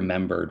be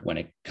remembered when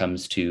it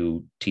comes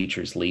to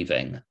teachers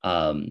leaving,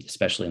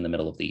 especially in the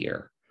middle of the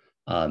year.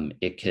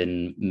 It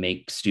can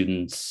make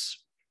students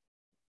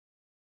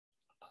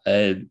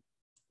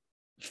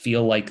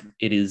feel like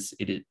it is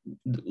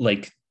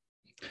like,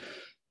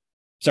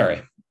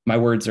 sorry, my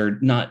words are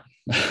not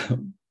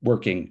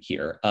working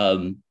here.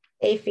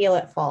 They feel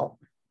at fault.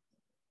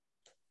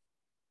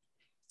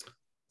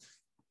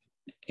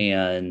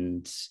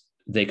 And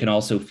they can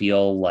also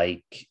feel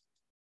like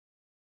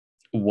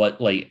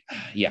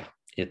yeah.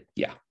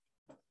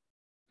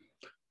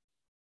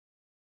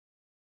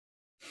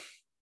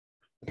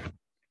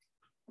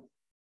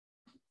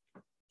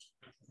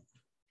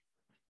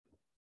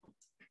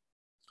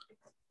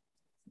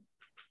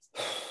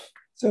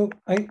 So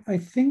I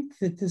think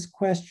that this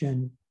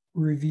question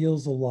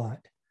reveals a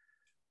lot.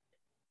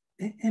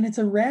 And it's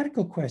a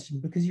radical question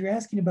because you're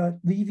asking about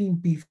leaving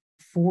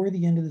before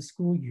the end of the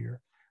school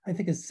year. I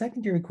think a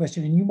secondary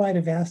question, and you might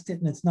have asked it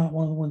and it's not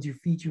one of the ones you're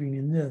featuring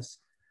in this,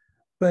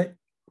 but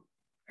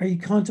are you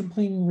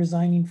contemplating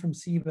resigning from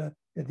SEBA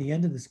at the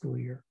end of the school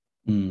year?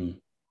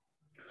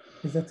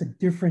 Because that's a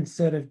different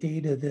set of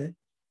data that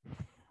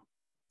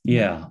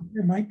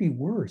it might be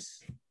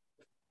worse.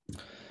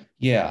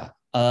 Yeah.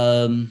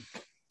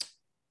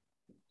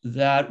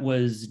 That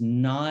was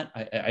not,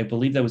 I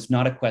believe that was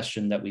not a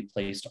question that we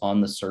placed on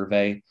the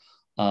survey.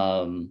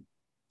 And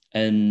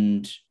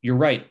you're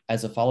right,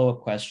 as a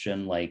follow-up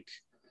question, like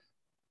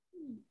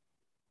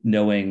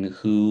knowing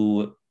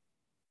who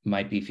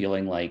might be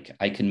feeling like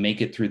I can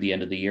make it through the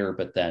end of the year,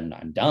 but then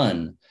I'm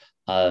done.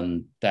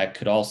 That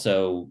could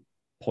also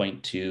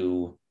point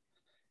to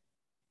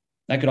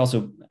a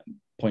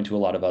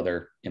lot of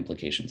other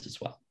implications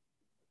as well.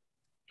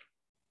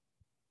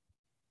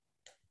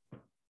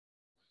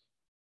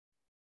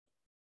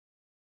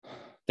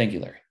 Thank you,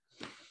 Larry.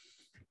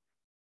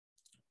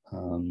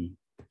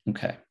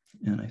 Okay,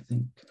 and I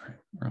think, all right,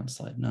 we're on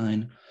slide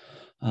 9.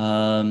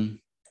 And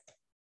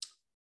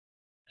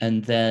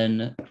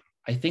then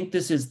I think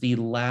this is the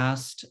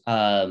last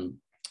of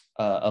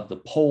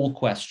the poll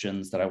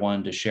questions that I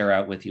wanted to share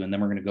out with you, and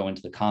then we're going to go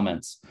into the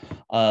comments.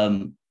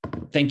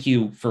 Thank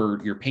you for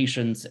your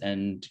patience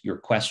and your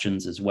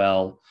questions as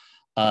well.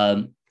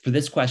 For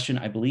this question,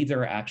 I believe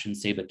there are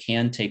actions SEBA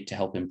can take to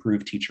help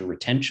improve teacher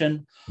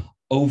retention.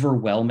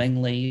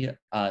 Overwhelmingly,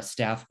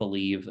 staff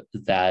believe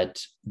that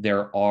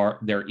there are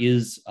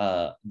ways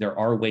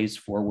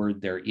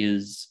forward, there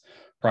is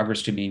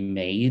progress to be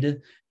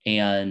made,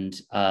 and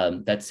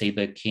that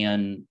SEBA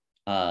can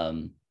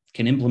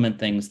implement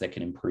things that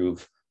can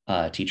improve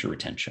teacher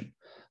retention.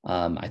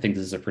 I think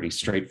this is a pretty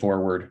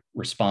straightforward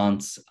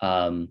response.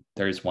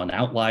 There is one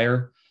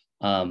outlier,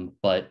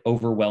 but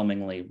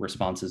overwhelmingly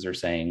responses are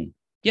saying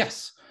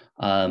yes.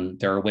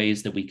 There are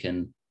ways that we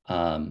can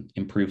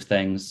improve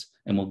things,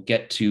 and we'll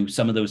get to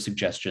some of those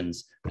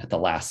suggestions at the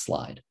last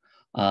slide.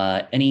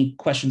 Any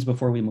questions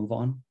before we move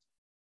on?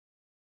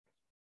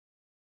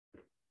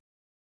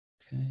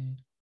 Okay.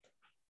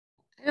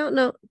 I don't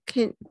know.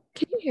 Can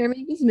you hear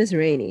me? This is Ms.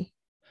 Rainey.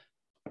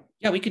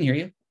 Yeah, we can hear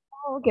you.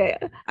 Okay.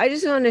 I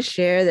just want to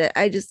share that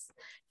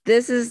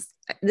this is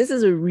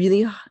a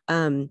really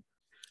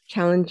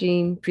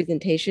challenging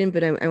presentation,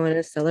 but I want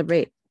to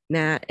celebrate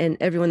Matt and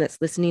everyone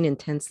that's listening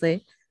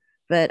intensely.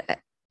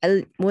 But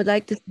I would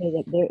like to say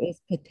that there is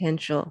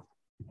potential.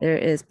 There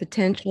is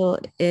potential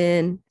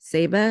in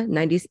SEBA.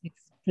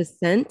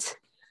 96%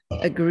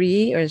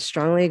 agree or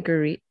strongly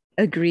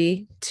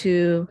agree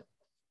to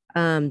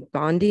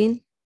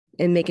bonding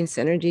and making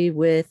synergy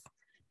with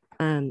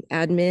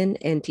admin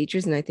and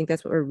teachers. And I think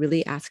that's what we're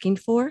really asking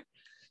for.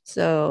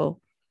 So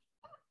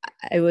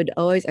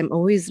I'm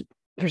always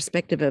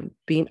perspective of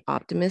being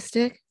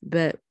optimistic,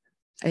 but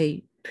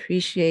I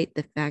appreciate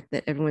the fact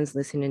that everyone's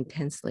listening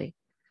intensely.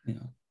 Yeah.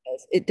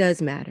 It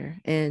does matter.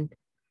 And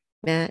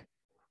Matt,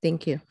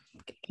 thank you.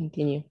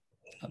 Continue.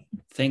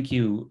 Thank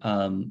you.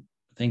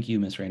 Thank you,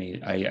 Ms.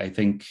 Rainey. I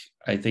think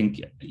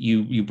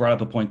you brought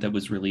up a point that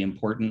was really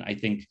important. I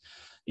think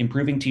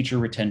improving teacher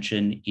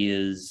retention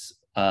is,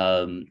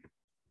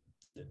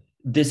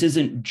 this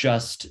isn't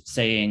just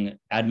saying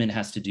admin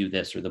has to do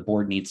this or the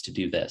board needs to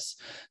do this.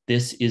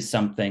 This is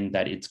something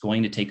that it's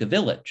going to take a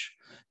village.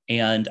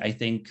 And I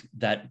think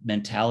that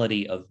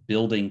mentality of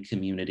building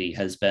community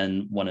has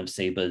been one of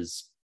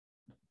SEBA's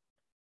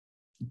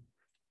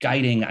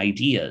guiding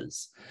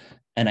ideas.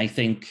 And I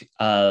think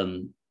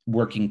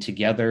working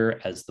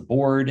together as the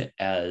board,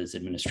 as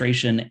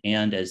administration,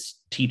 and as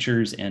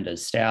teachers and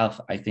as staff,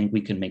 I think we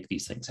can make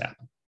these things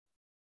happen.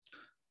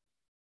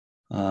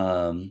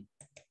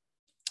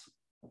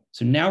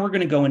 So now we're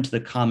going to go into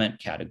the comment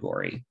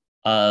category.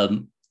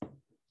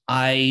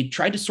 I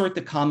tried to sort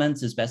the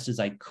comments as best as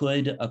I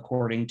could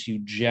according to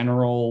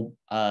general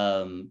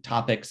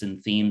topics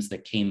and themes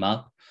that came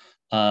up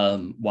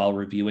while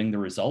reviewing the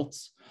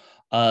results.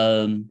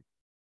 For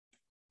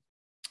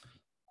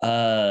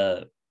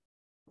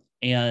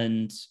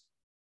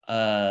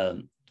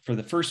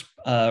the first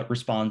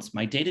response,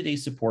 my day-to-day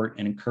support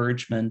and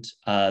encouragement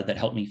that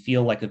helped me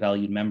feel like a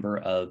valued member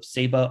of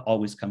SEBA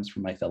always comes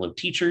from my fellow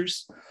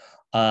teachers.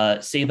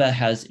 SEBA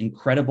has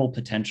incredible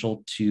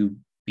potential to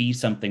be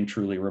something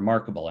truly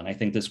remarkable. And I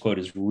think this quote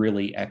is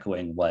really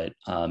echoing what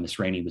Ms.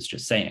 Rainey was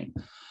just saying.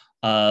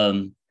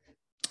 And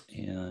there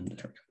we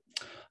go.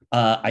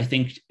 I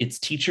think its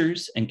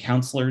teachers and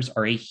counselors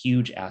are a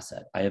huge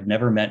asset. I have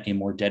never met a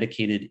more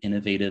dedicated,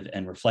 innovative,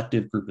 and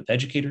reflective group of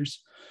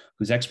educators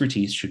whose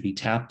expertise should be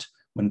tapped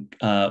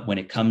when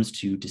it comes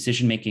to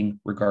decision-making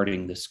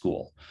regarding the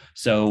school.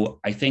 So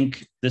I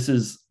think this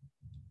is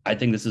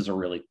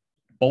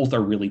both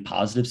are really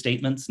positive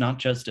statements, not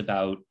just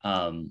about,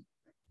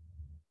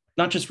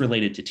 not just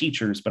related to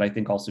teachers, but I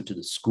think also to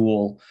the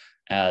school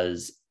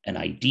as an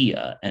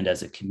idea and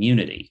as a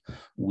community.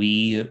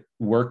 We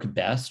work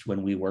best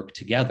when we work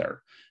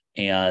together.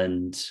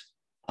 And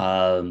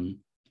I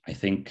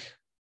think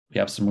we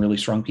have some really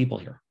strong people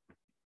here.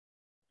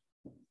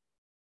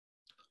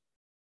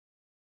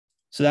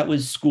 So that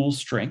was school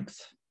strength.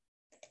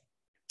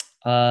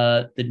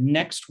 The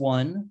next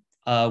one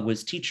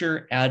was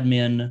teacher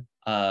admin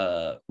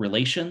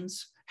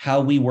relations,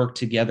 how we work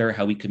together,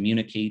 how we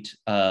communicate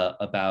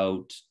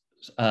about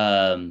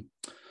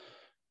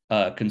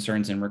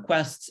concerns and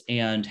requests,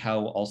 and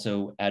how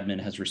also admin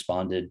has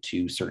responded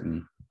to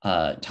certain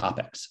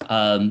topics.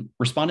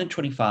 Respondent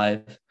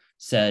 25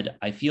 said,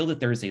 I feel that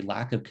there is a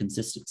lack of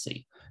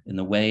consistency in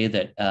the way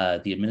that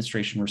the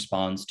administration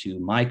responds to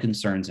my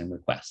concerns and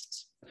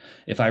requests,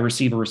 if I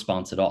receive a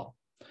response at all.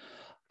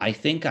 I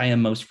think I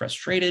am most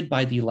frustrated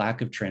by the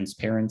lack of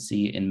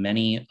transparency in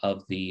many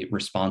of the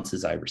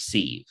responses I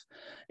receive.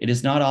 It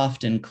is not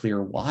often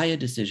clear why a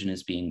decision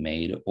is being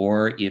made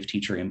or if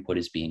teacher input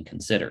is being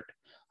considered.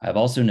 I've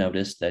also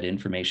noticed that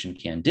information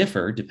can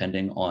differ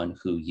depending on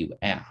who you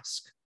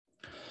ask.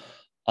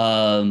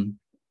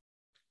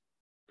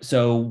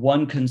 So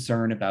one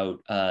concern about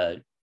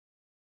the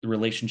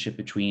relationship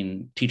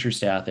between teacher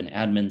staff and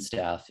admin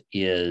staff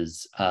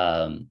is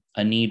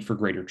a need for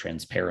greater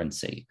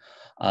transparency.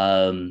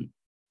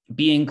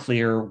 Being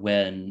clear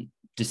when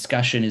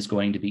discussion is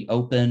going to be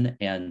open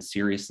and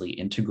seriously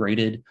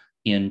integrated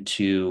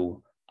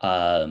into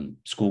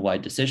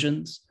school-wide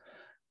decisions,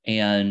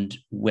 and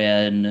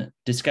when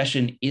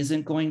discussion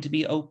isn't going to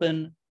be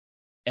open,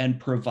 and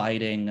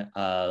providing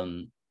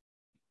a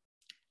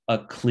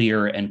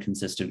clear and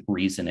consistent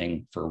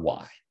reasoning for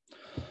why.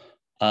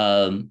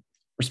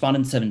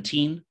 Respondent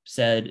 17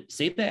 said,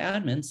 SEBA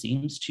admin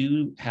seems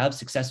to have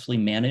successfully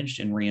managed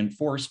and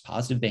reinforced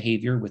positive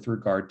behavior with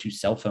regard to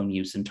cell phone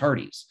use and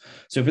tardies.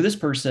 So for this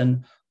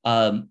person,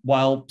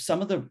 while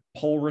some of the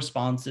poll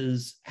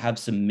responses have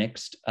some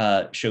mixed,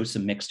 show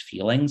some mixed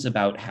feelings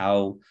about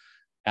how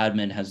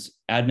admin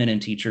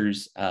and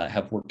teachers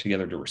have worked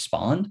together to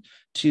respond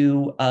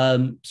to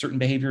certain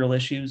behavioral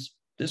issues,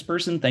 this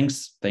person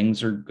thinks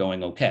things are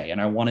going okay,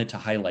 and I wanted to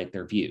highlight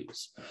their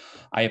views.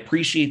 I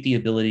appreciate the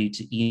ability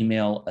to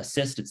email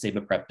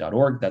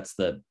assist@sebaprep.org. That's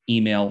the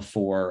email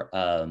for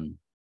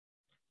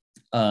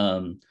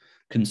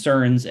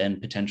concerns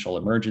and potential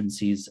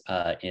emergencies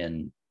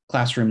in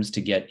classrooms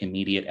to get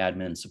immediate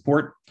admin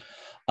support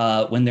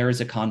when there is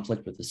a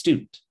conflict with the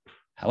student.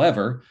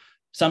 However,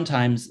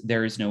 sometimes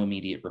there is no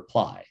immediate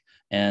reply,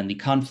 and the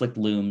conflict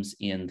looms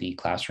in the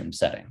classroom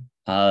setting.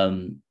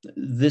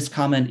 This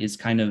comment is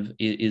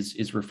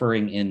is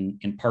referring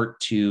in part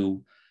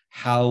to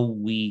how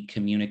we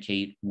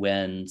communicate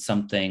when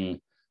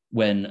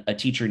a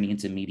teacher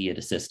needs immediate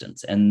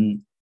assistance.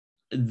 And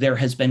there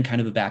has been kind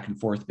of a back and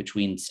forth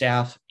between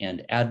staff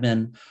and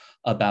admin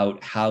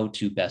about how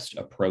to best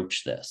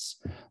approach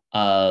this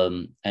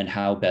and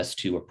how best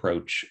to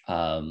approach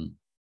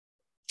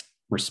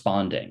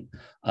responding.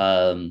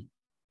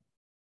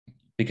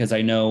 Because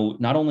I know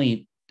not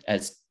only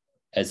as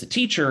a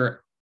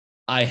teacher,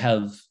 I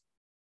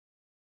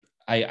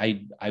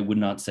would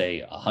not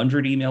say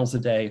 100 emails a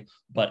day,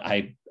 but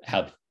I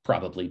have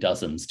probably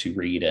dozens to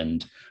read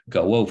and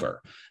go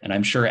over. And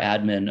I'm sure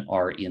admin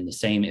are in the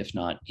same, if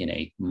not in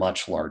a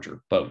much larger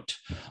boat.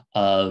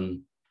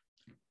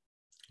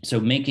 So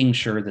making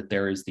sure that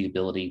there is the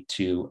ability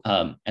to,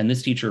 and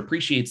this teacher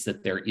appreciates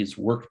that there is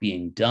work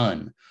being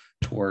done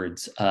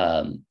towards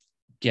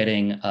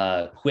getting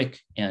quick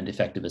and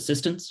effective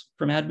assistance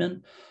from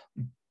admin,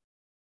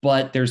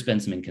 but there's been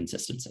some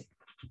inconsistency.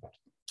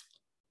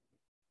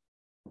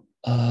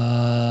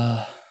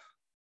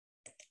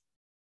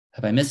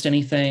 Have I missed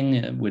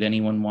anything? Would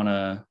anyone want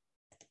to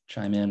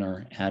chime in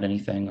or add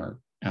anything or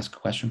ask a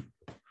question?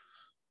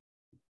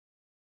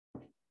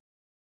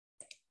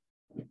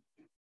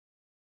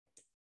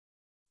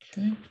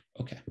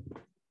 Okay.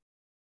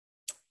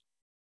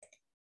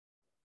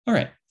 All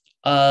right.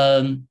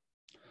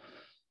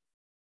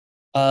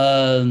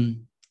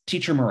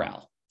 Teacher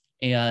morale.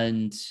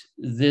 And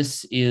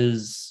this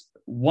is,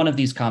 one of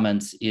these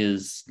comments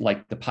is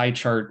like the pie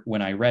chart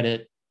when I read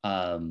it,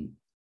 when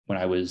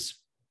I was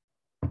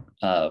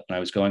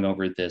going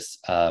over this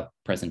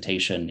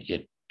presentation,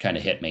 it kind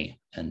of hit me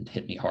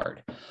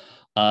hard.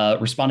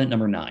 Respondent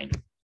number 9.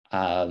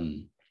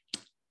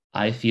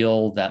 I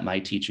feel that my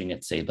teaching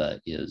at SEBA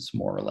is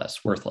more or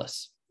less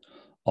worthless.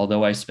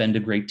 Although I spend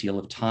a great deal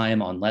of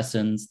time on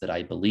lessons that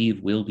I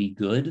believe will be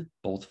good,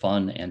 both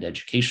fun and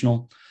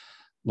educational,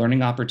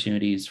 learning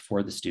opportunities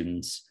for the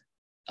students,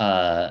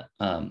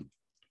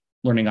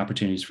 learning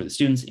opportunities for the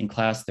students. In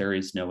class, there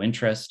is no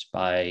interest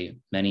by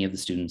many of the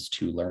students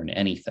to learn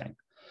anything.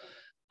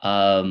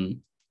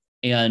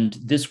 And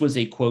this was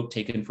a quote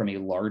taken from a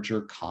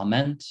larger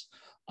comment.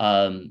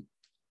 From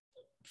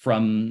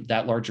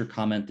that larger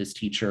comment, this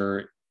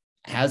teacher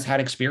has had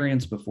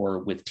experience before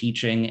with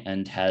teaching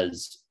and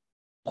has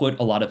put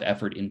a lot of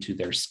effort into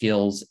their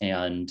skills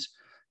and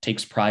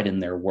takes pride in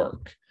their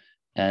work.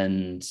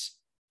 And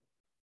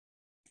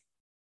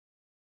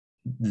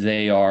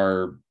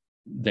they're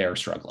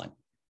struggling.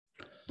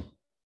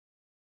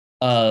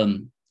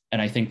 And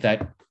I think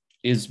that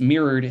is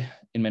mirrored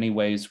in many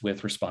ways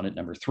with respondent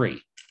number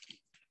 3.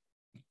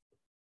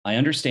 I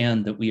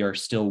understand that we are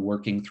still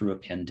working through a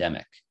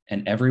pandemic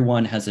and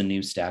everyone has a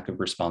new stack of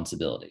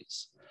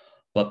responsibilities,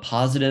 but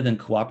positive and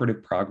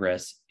cooperative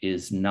progress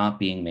is not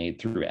being made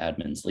through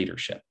admin's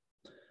leadership.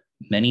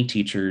 Many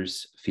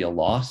teachers feel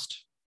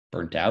lost,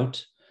 burnt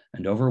out,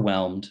 and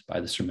overwhelmed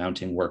by the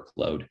surmounting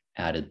workload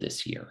added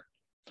this year.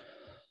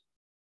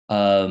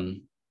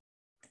 I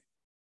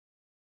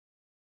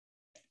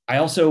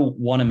also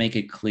want to make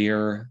it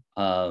clear,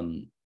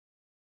 and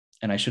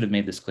I should have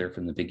made this clear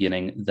from the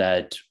beginning,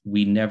 that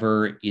we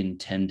never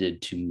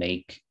intended to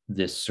make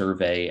this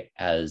survey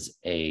as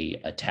an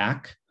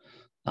attack.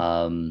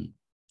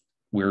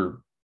 We're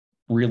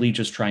really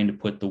just trying to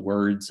put the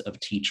words of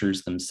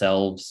teachers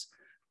themselves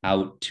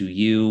out to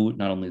you,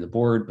 not only the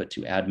board, but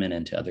to admin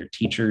and to other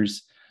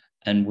teachers.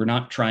 And we're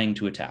not trying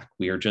to attack.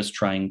 We are just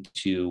trying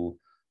to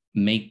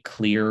make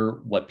clear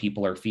what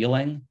people are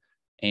feeling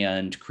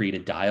and create a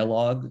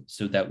dialogue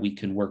so that we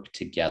can work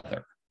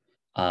together.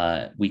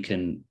 We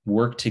can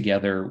work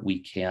together, we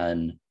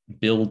can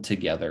build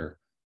together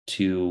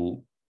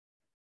to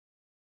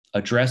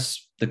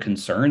address the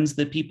concerns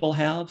that people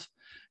have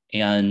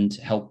and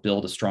help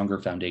build a stronger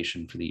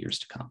foundation for the years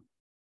to come.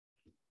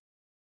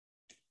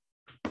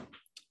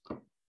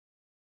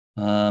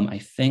 I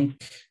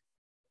think,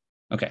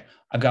 okay,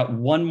 I've got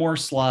one more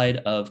slide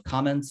of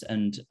comments,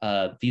 and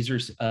these are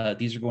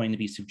going to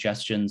be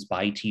suggestions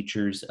by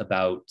teachers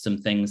about some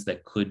things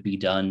that could be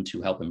done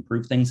to help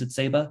improve things at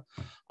SABA.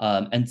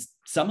 And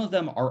some of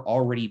them are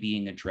already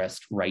being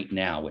addressed right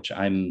now, which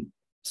I'm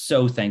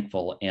so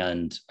thankful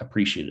and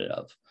appreciative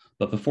of.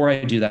 But before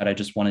I do that, I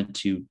just wanted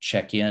to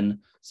check in,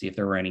 see if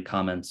there were any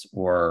comments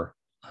or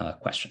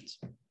questions.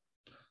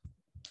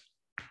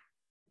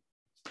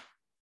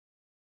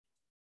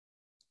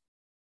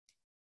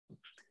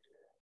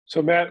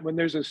 So Matt, when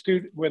there's a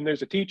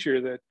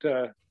teacher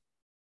that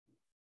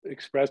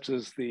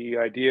expresses the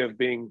idea of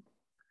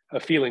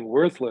feeling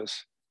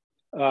worthless,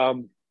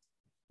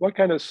 what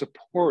kind of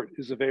support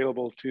is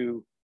available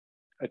to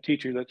a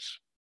teacher that's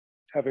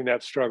having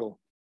that struggle?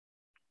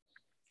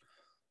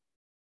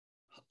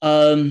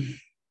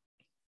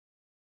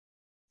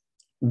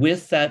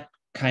 With that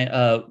kind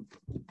of,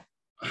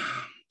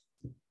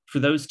 for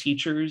those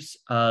teachers,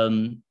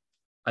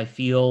 I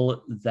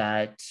feel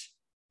that,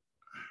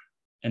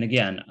 and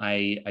again,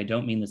 I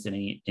don't mean this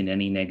in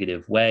any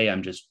negative way.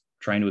 I'm just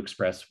trying to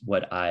express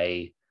what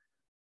I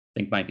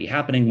think might be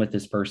happening with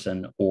this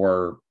person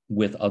or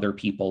with other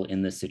people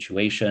in this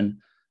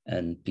situation.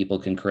 And people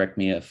can correct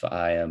me if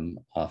I am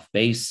off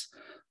base.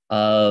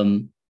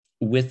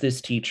 With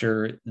this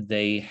teacher,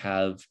 they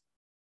have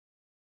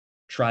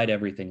tried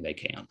everything they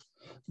can.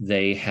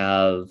 They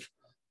have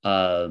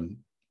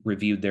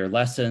reviewed their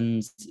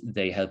lessons.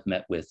 They have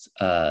met with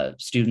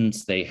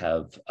students. They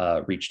have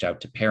reached out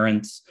to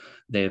parents.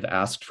 They've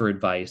asked for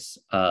advice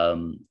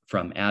from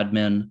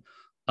admin.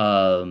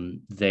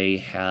 They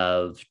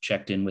have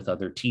checked in with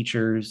other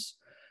teachers,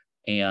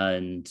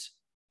 and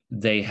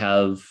they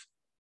have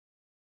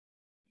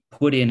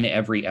put in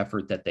every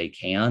effort that they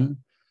can.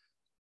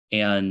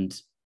 And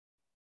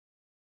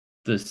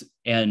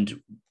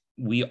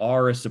we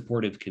are a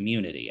supportive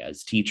community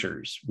as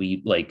teachers.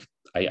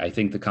 I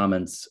think the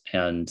comments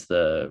and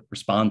the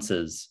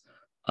responses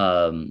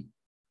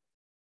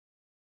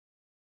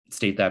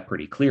state that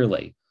pretty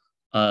clearly.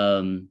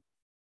 But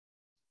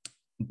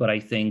I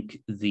think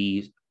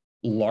the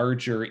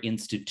larger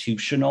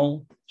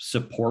institutional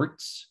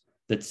supports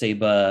that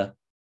SABA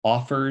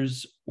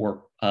offers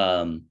or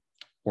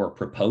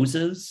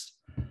proposes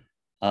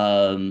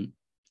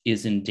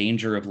is in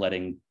danger of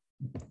letting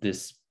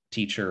this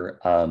teacher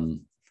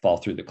fall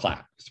through the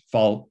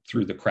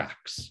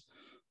cracks,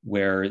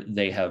 where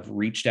they have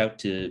reached out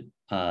to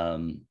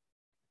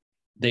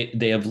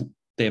they have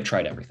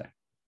tried everything.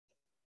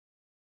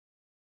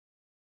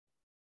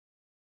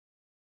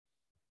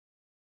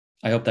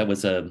 I hope that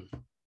was answered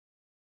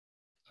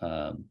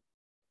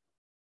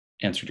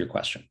your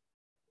question.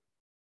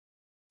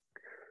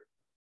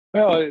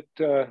 Well, it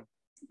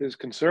is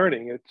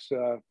concerning. It's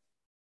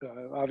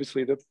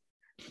obviously the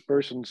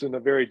person's in a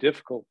very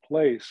difficult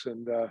place,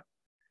 and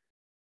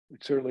we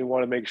certainly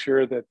want to make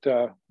sure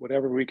that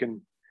whatever we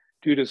can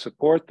do to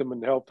support them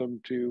and help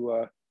them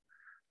to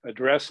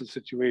address the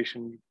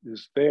situation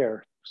is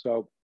there.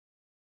 So,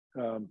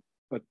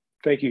 but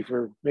thank you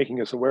for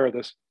making us aware of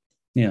this.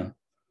 Yeah.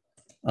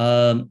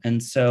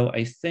 And so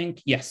I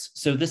think, yes,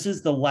 so this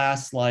is the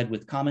last slide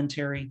with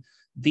commentary.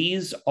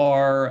 These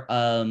are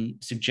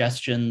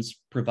suggestions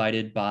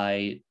provided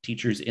by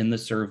teachers in the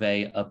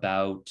survey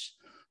about,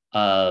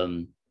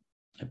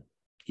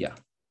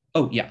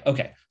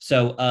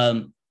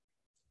 So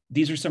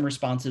these are some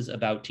responses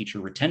about teacher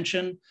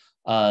retention,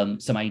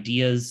 some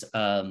ideas,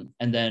 and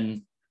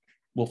then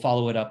we'll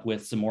follow it up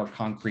with some more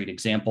concrete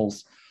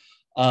examples.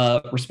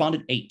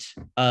 Respondent 8,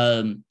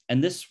 and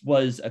this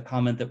was a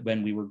comment that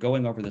when we were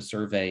going over the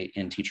survey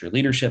in teacher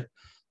leadership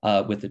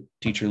with the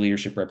teacher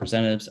leadership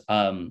representatives,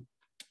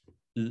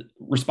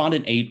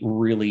 Respondent 8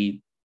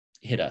 really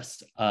hit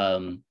us.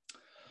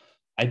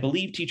 I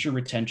believe teacher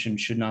retention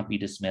should not be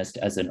dismissed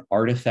as an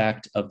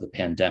artifact of the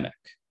pandemic.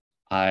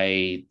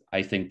 I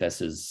think this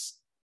is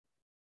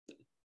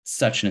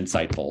such an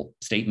insightful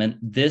statement.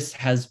 This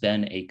has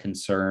been a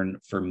concern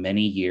for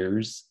many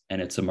years,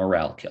 and it's a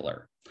morale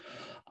killer.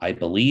 I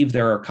believe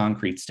there are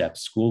concrete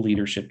steps school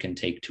leadership can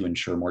take to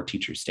ensure more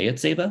teachers stay at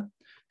SABA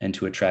and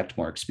to attract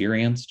more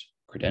experienced,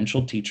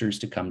 credentialed teachers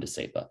to come to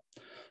SABA.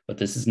 But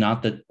this is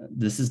not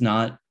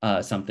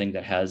something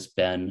that has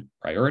been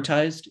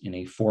prioritized in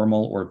a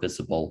formal or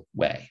visible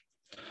way.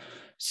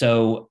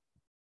 So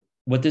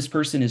what this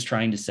person is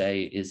trying to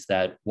say is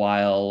that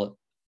while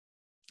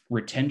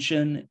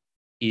retention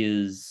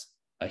is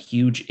a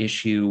huge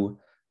issue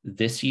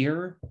this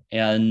year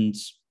and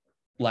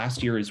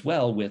last year as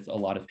well, with a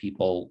lot of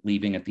people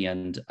leaving at the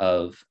end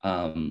of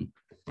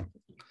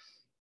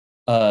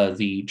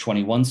the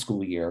 21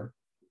 school year,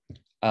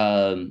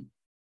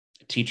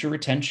 teacher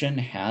retention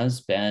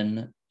has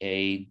been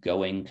a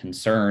going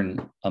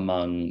concern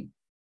among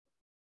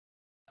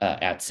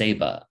at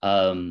SABA.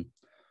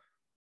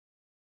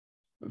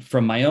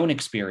 From my own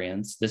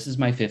experience, this is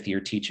my 5th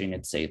year teaching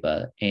at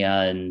SABA,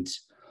 and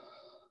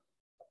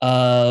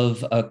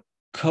of a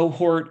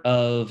cohort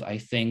of, I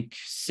think,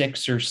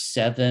 6 or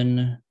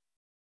 7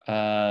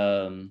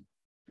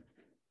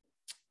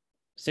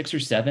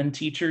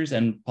 teachers,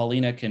 and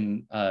Paulina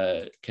can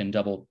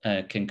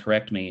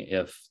correct me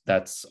if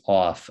that's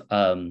off.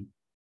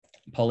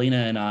 Paulina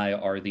and I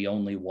are the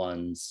only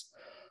ones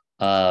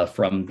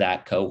from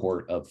that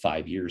cohort of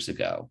 5 years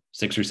ago.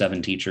 6 or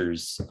 7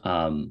 teachers.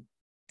 Out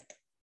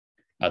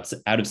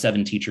of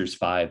 7 teachers,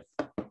 5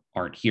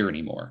 aren't here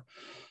anymore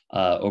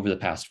over the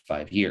past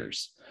 5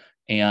 years.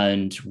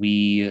 And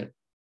we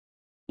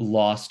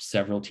lost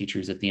several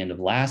teachers at the end of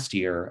last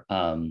year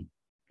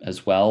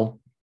as well.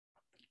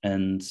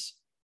 And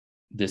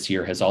this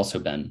year has also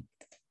been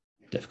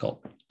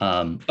difficult.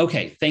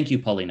 Okay, thank you,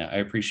 Paulina. I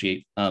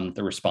appreciate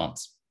the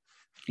response.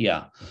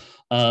 Yeah.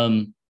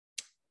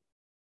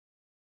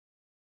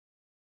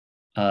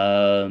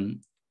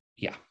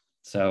 Yeah,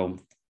 so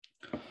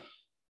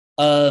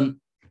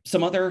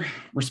some other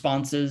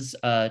responses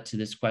to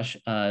this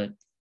question,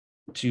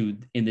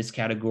 in this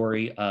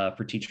category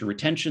for teacher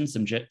retention,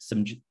 some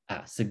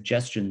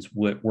suggestions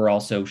were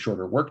also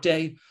shorter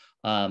workday.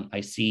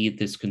 I see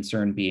this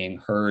concern being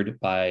heard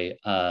by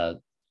the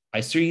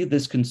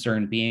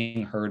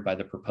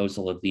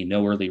proposal of the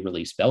no early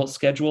release ballot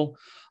schedule,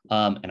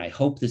 and I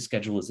hope this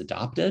schedule is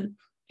adopted.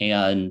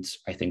 And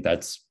I think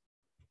that's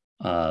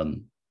I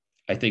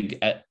think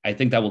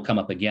that will come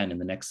up again in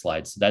the next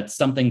slide. So that's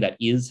something that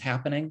is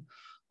happening.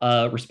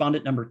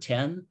 Respondent number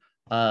 10.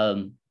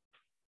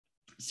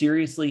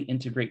 Seriously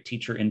integrate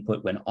teacher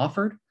input when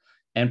offered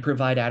and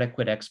provide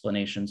adequate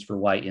explanations for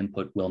why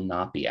input will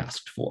not be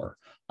asked for.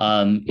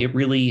 It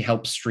really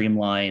helps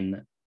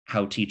streamline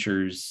how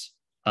teachers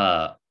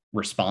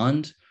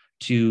respond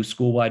to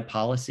school-wide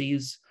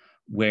policies,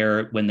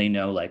 where when they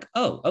know, like,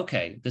 oh,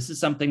 okay, this is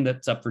something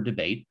that's up for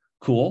debate,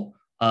 cool,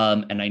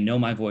 and I know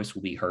my voice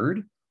will be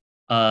heard.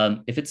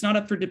 If it's not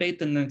up for debate,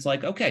 then it's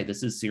like, okay,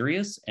 this is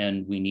serious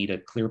and we need a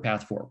clear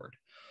path forward.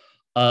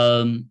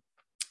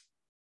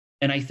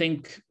 And I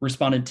think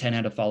Respondent 10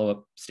 had a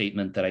follow-up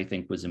statement that I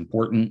think was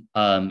important,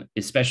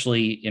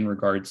 especially in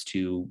regards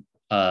to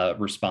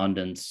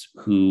respondents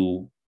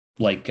who,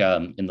 like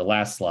in the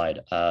last slide,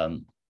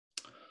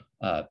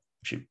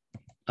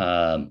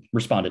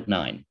 Respondent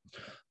 9,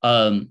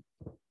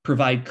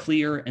 provide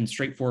clear and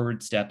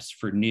straightforward steps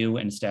for new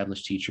and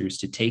established teachers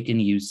to take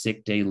and use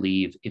sick day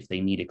leave if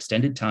they need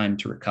extended time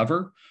to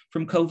recover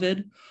from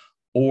COVID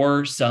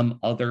or some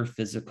other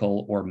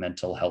physical or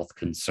mental health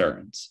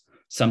concerns.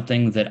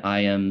 Something that I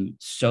am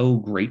so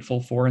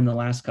grateful for in the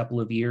last couple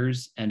of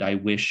years, and I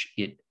wish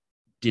it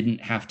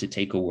didn't have to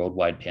take a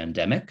worldwide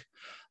pandemic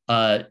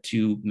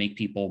to make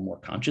people more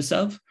conscious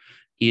of,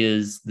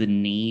 is the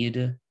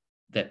need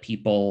that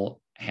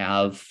people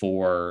have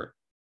for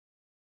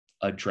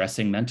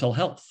addressing mental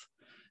health.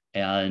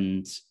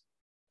 And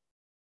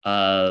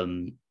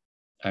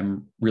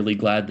I'm really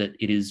glad that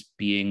it is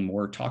being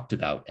more talked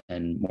about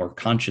and more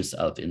conscious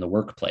of in the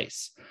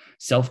workplace.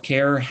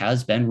 Self-care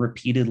has been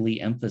repeatedly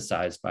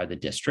emphasized by the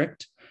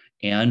district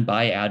and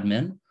by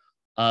admin,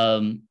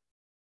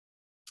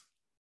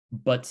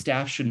 but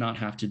staff should not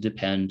have to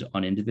depend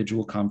on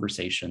individual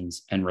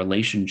conversations and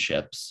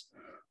relationships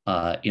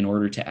in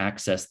order to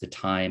access the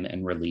time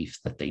and relief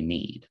that they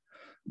need.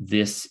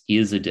 This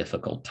is a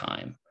difficult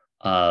time.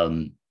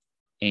 And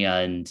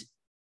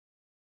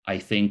I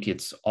think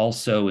it's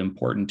also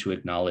important to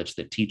acknowledge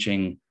that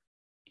teaching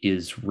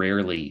is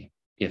rarely,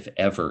 if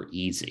ever,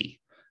 easy.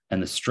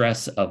 And the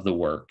stress of the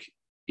work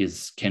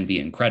can be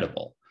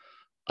incredible.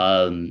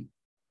 And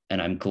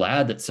I'm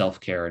glad that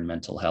self-care and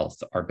mental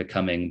health are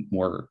becoming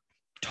more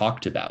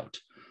talked about.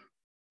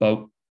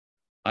 But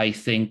I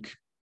think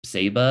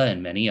SABA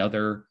and many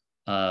other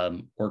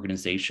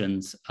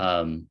organizations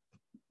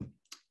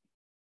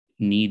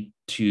need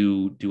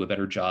to do a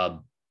better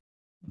job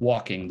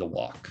walking the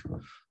walk.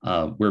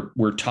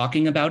 We're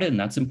talking about it, and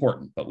that's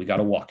important, but we got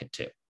to walk it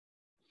too.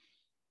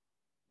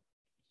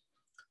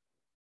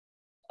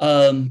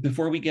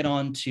 Before we get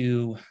on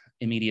to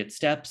immediate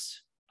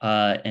steps,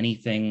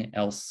 anything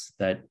else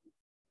that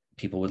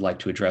people would like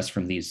to address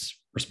from these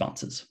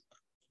responses?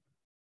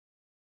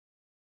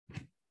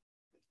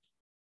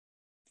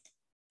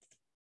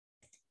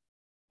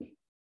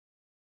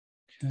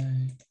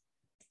 Okay.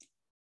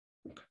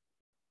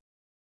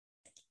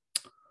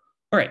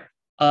 All right.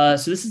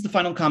 So this is the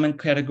final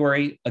comment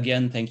category.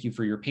 Again, thank you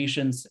for your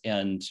patience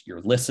and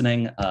your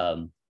listening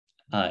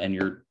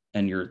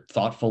and your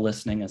thoughtful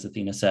listening, as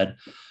Athena said.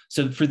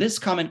 So for this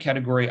comment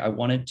category, I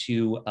wanted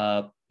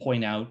to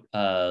point out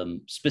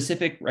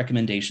specific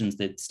recommendations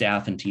that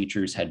staff and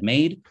teachers had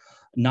made,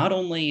 not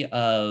only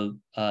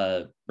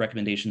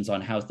recommendations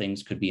on how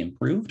things could be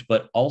improved,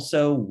 but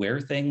also where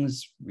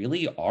things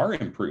really are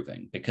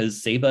improving,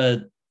 because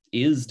SABA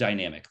is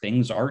dynamic,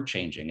 things are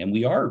changing, and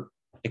we are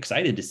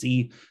excited to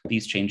see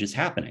these changes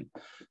happening.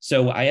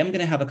 So I am going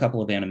to have a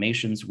couple of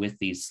animations with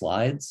these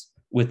slides,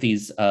 with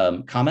these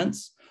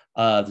comments.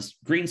 This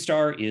green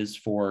star is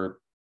for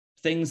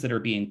things that are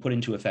being put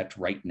into effect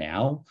right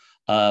now.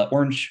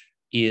 Orange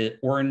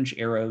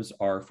arrows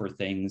are for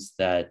things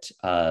that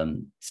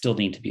still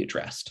need to be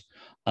addressed,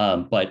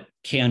 but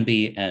can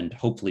be and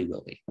hopefully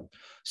will be.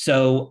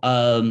 So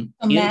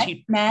Matt,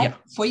 yeah.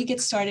 Before you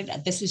get started,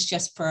 this is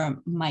just for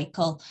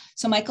Michael.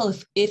 So Michael,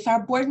 if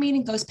our board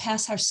meeting goes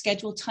past our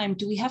scheduled time,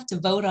 do we have to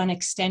vote on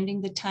extending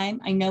the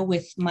time? I know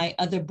with my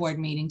other board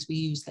meetings,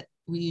 we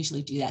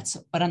usually do that,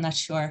 but I'm not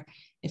sure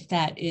if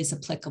that is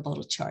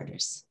applicable to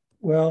charters.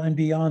 Well, and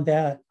beyond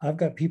that, I've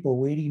got people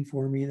waiting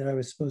for me that I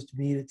was supposed to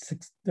meet at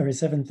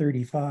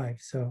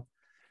 7:35. So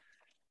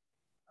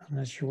I'm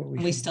not sure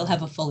what we still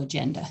have a full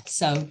agenda.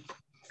 So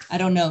I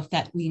don't know if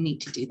that we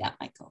need to do that,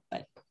 Michael,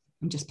 but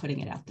I'm just putting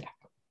it out there.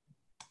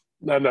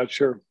 I'm not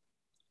sure.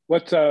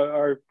 What's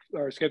our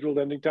scheduled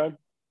ending time?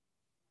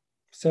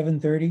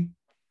 7:30.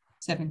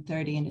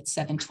 7:30, and it's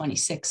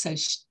 7:26. So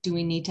do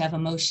we need to have a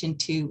motion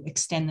to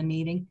extend the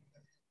meeting?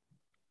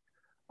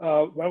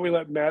 Why don't we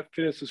let Matt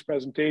finish his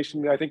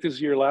presentation? I think this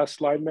is your last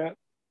slide, Matt.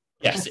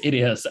 Yes, it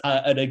is.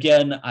 And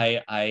again,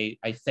 I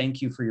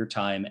thank you for your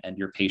time and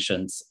your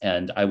patience,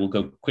 and I will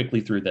go quickly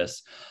through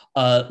this.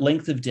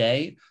 Length of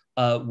day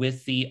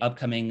with the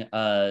upcoming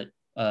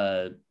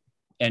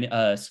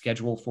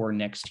schedule for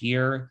next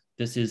year.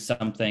 This is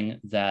something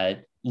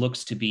that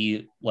looks to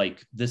be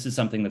like, this is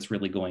something that's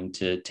really going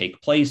to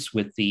take place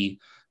with the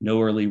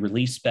no early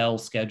release bell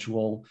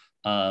schedule.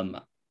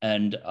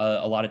 And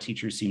a lot of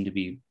teachers seem to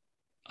be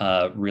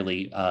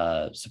really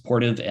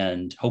supportive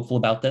and hopeful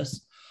about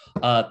this.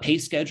 Pay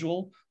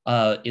schedule,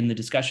 in the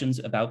discussions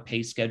about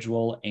pay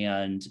schedule,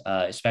 and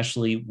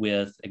especially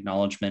with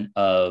acknowledgement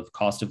of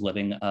cost of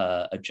living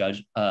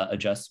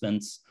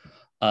adjustments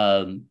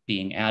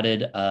being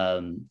added,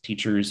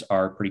 teachers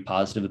are pretty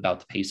positive about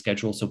the pay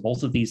schedule. So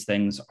both of these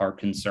things are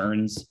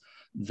concerns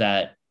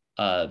that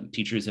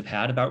teachers have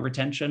had about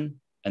retention,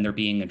 and they're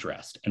being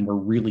addressed. And we're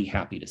really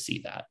happy to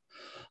see that.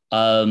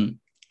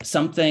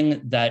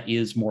 Something that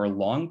is more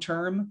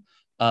long-term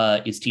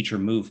is teacher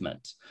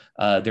movement.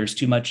 There's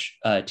too much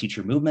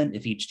teacher movement.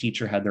 If each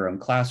teacher had their own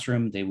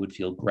classroom, they would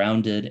feel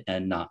grounded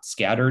and not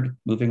scattered.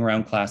 Moving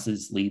around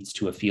classes leads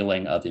to a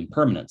feeling of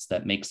impermanence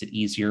that makes it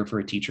easier for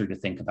a teacher to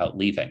think about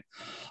leaving.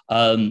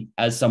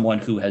 As someone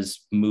who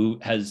has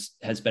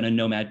been a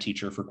nomad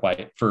teacher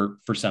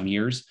for some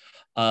years,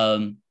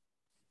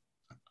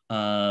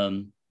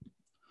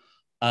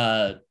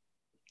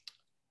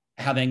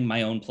 having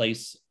my own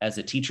place as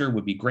a teacher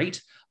would be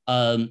great.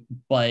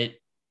 But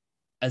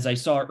as I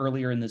saw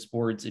earlier in this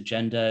board's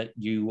agenda,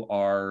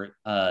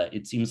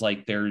 it seems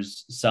like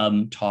there's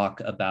some talk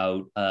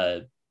about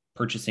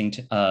purchasing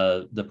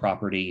the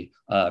property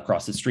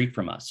across the street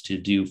from us to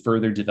do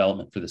further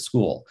development for the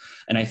school.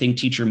 And I think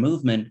teacher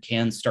movement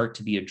can start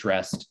to be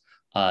addressed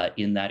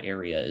in that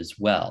area as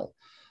well.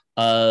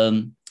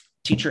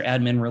 Teacher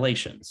admin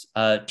relations.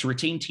 To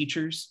retain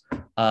teachers,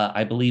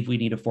 I believe we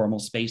need a formal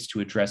space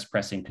to address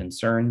pressing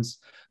concerns.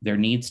 There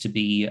needs to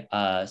be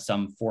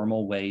some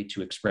formal way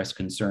to express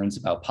concerns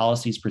about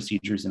policies,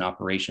 procedures, and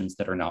operations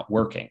that are not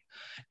working.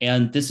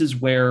 And this is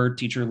where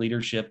teacher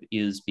leadership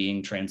is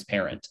being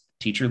transparent.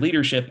 Teacher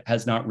leadership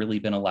has not really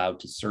been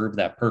allowed to serve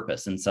that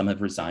purpose, and some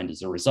have resigned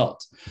as a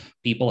result.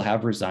 People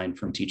have resigned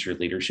from teacher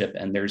leadership,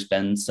 and there's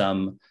been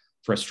some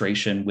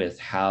frustration with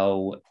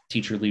how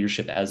teacher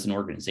leadership as an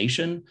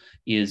organization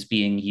is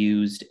being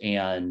used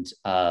and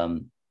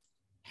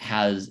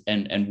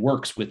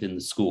works within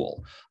the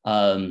school.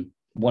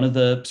 one of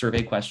the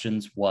survey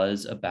questions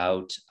was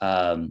about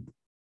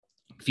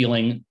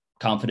feeling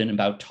confident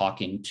about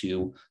talking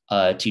to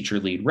teacher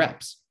lead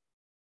reps.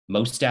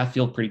 Most staff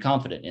feel pretty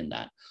confident in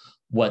that.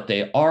 What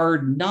they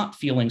are not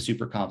feeling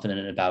super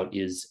confident about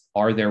is,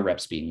 are their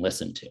reps being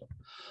listened to?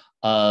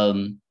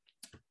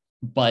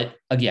 But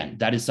again,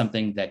 that is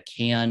something that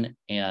can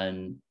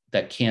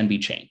be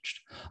changed.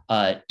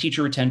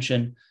 Teacher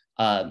retention,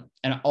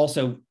 and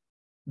also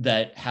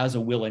that has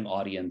a willing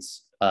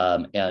audience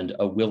and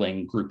a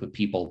willing group of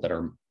people that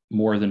are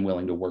more than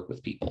willing to work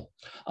with people.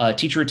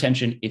 Teacher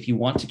retention, if you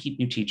want to keep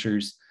new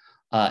teachers,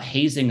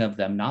 hazing of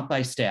them, not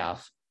by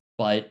staff,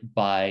 but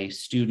by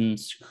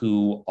students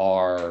who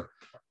are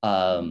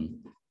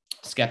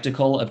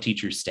skeptical of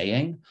teachers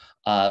staying,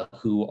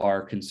 who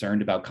are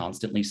concerned about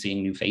constantly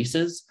seeing new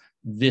faces,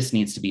 this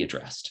needs to be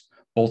addressed.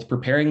 Both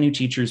preparing new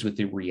teachers with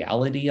the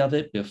reality of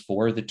it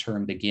before the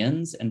term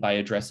begins and by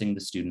addressing the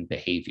student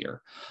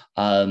behavior.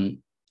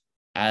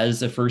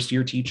 As a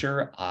first-year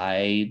teacher,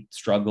 I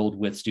struggled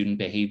with student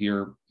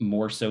behavior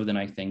more so than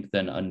I think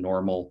than a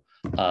normal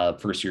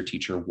first-year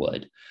teacher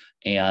would.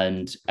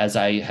 And as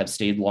I have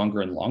stayed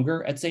longer and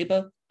longer at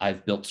SABA,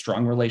 I've built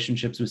strong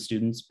relationships with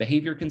students.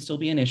 Behavior can still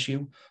be an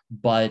issue,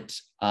 but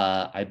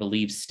I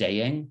believe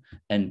staying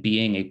and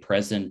being a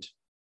present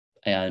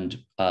and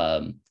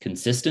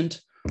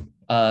consistent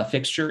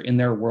fixture in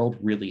their world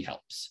really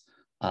helps.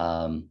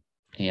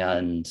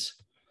 And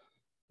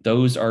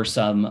those are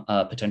some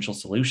potential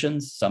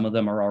solutions. Some of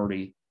them are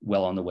already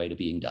well on the way to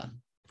being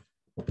done.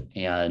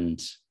 And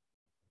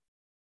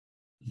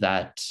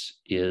that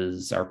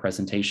is our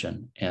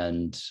presentation.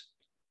 And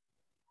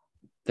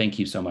thank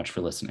you so much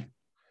for listening.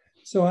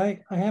 So I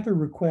have a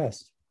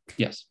request.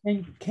 Yes.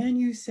 And can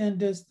you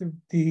send us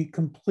the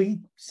complete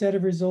set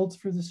of results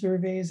for the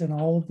surveys and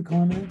all of the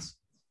comments?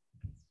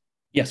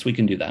 Yes, we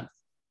can do that.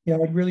 Yeah,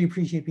 I'd really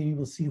appreciate being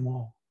able to see them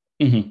all.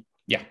 Mm-hmm.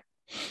 Yeah.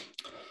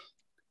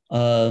 Yeah.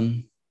 All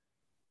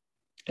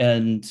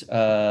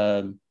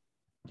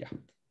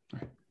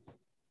right.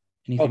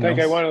 Anything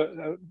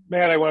else?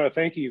 Matt, I want to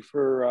thank you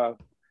for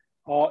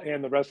all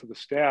and the rest of the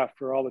staff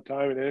for all the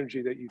time and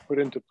energy that you put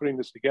into putting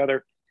this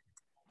together.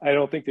 I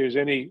don't think there's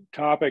any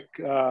topic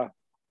at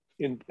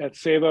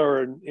SABA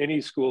or in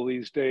any school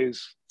these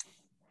days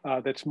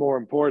that's more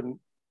important.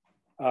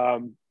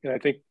 And I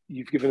think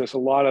you've given us a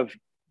lot of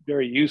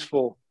very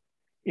useful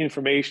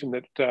information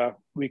that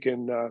we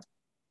can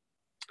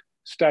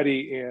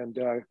study and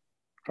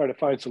try to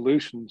find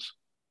solutions.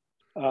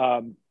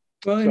 Well,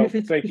 so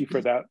thank you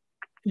for that.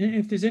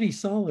 If there's any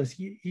solace,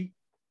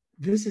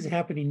 this is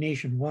happening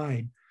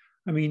nationwide.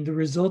 I mean, the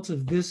results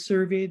of this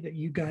survey that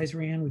you guys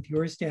ran with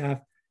your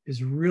staff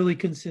is really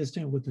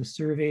consistent with the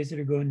surveys that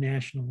are going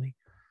nationally.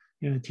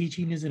 You know,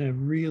 teaching is in a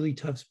really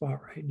tough spot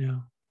right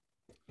now.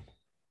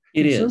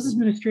 It is. So is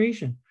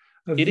administration.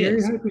 A it very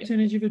is. high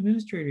percentage of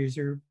administrators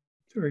are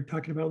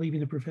talking about leaving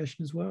the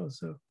profession as well.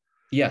 So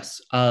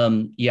yes,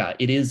 yeah,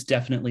 it is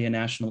definitely a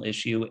national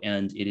issue,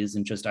 and it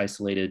isn't just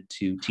isolated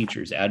to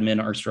teachers.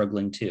 Admin are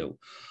struggling too.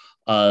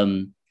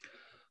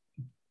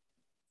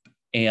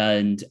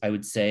 And I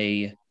would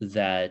say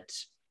that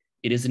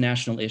it is a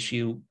national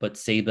issue, but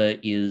SABA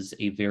is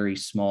a very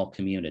small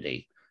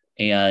community,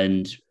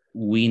 and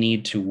we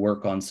need to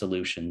work on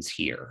solutions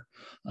here.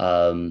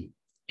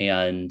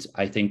 And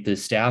I think the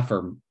staff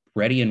are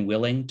ready and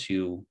willing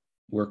to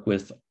work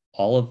with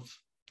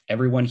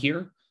everyone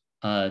here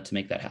to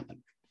make that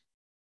happen.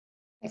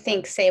 I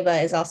think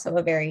SABA is also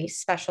a very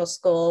special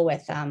school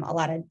with a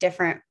lot of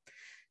different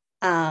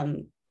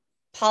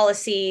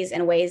policies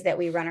and ways that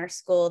we run our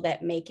school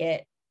that make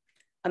it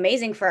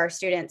amazing for our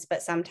students,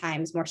 but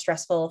sometimes more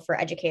stressful for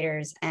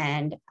educators.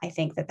 And I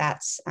think that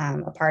that's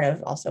a part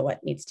of also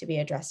what needs to be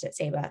addressed at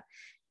SABA.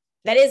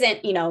 That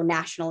isn't,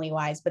 nationally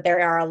wise, but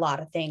there are a lot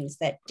of things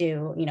that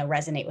do,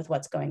 resonate with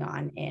what's going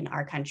on in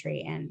our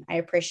country. And I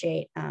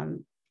appreciate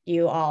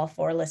you all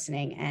for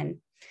listening, and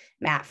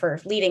Matt for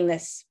leading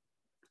this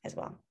as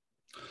well.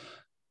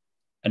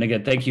 And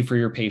again, thank you for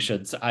your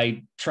patience.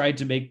 I tried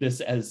to make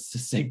this as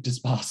succinct as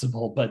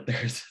possible, but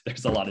there's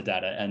a lot of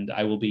data, and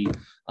I will be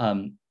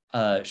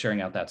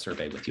sharing out that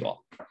survey with you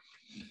all.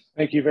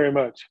 Thank you very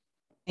much.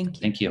 Thank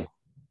you. Thank you.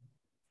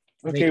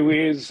 Okay,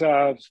 as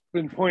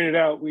been pointed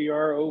out, we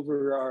are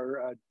over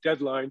our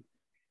deadline.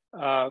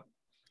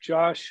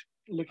 Josh,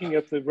 looking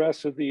at the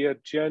rest of the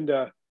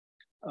agenda,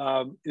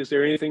 is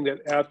there anything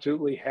that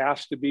absolutely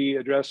has to be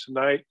addressed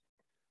tonight?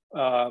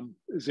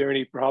 Is there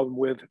any problem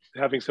with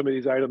having some of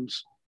these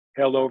items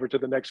held over to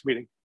the next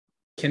meeting?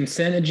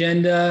 Consent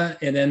agenda,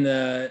 and then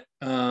the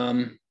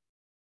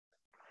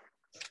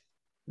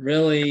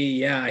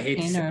I hate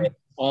to say it,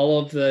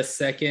 all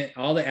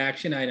the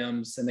action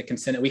items and the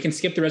consent. We can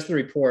skip the rest of the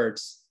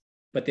reports,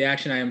 but the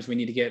action items we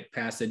need to get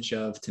passage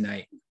of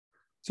tonight.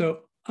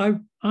 So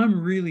I'm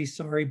really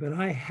sorry, but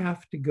I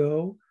have to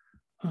go.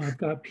 I've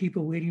got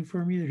people waiting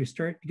for me that are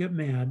starting to get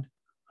mad.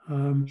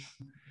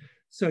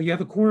 So you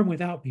have a quorum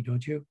without me,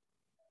 don't you?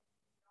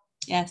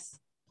 Yes.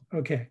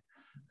 Okay.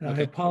 I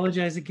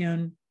apologize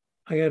again.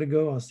 I got to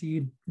go. I'll see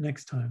you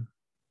next time.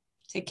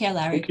 Take care,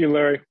 Larry. Thank you,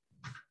 Larry.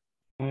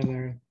 Hi,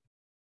 Larry.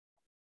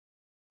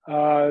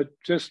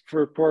 Just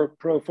for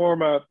pro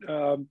forma,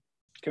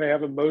 can I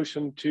have a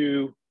motion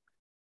to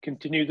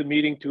continue the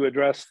meeting to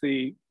address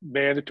the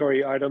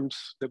mandatory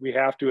items that we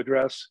have to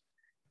address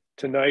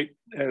tonight,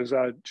 as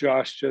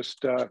Josh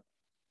just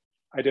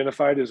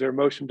identified? Is there a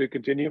motion to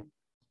continue?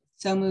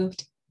 So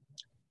moved.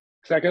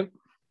 Second?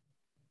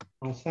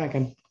 I'll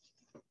second.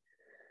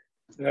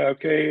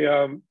 Okay,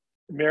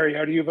 Mary,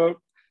 how do you vote?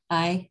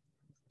 Aye.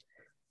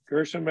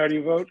 Gershom, how do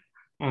you vote?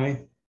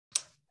 Aye.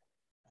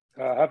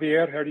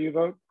 Javier, how do you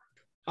vote?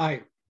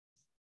 Aye.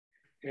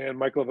 And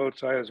Michael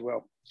votes aye as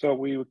well. So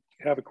we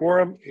have a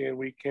quorum and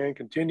we can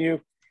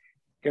continue.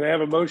 Can I have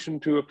a motion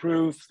to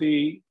approve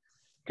the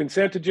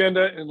consent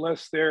agenda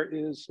unless there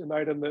is an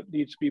item that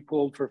needs to be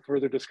pulled for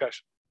further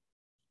discussion?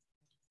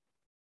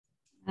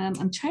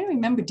 I'm trying to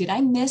remember, did I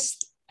miss,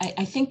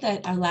 I think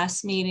that our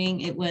last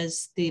meeting, it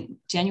was the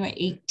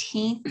January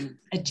 18th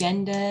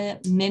agenda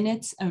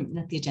minutes,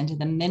 not the agenda,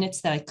 the minutes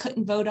that I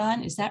couldn't vote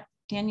on. Is that,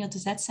 Daniel,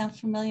 does that sound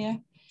familiar?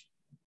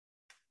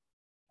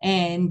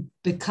 And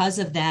because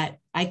of that,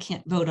 I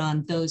can't vote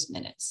on those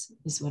minutes,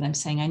 is what I'm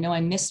saying. I know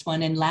I missed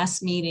one, and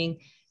last meeting,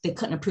 they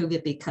couldn't approve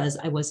it because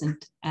I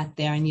wasn't at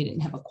there and you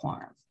didn't have a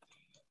quorum.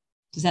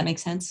 Does that make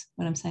sense,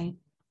 what I'm saying?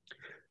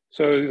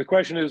 So the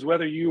question is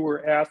whether you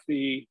were at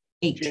the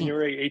 18th.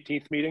 January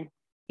 18th meeting?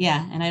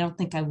 Yeah, and I don't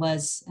think I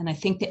was. And I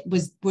think that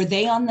were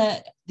they on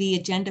the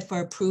agenda for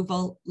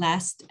approval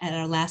at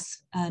our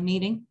last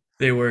meeting?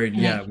 They were,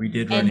 yeah, we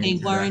did. And they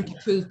weren't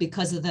approved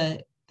because of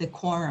the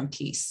quorum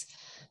piece.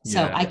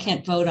 So Yeah. I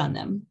can't vote on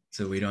them.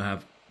 So we don't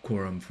have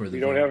quorum for the. We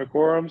don't have a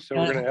quorum, so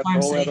Don't we're going have to a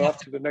have to quorum, pull so that you off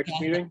have to the next yeah.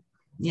 meeting.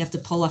 You have to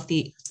pull off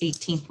the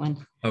 18th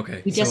one.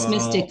 Okay. We just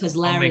missed it because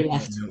Larry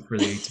left. For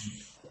the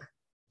 18th.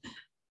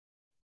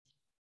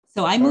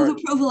 So I move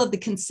approval of the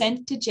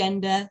consent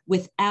agenda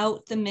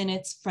without the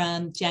minutes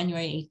from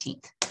January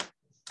 18th.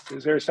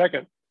 Is there a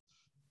second?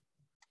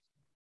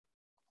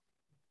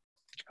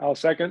 I'll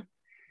second.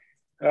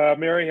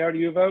 Mary, how do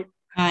you vote?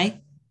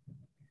 Aye.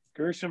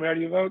 Gershom, how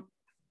do you vote?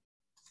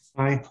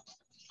 Aye.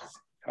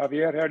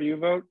 Javier, how do you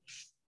vote?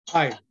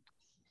 Aye.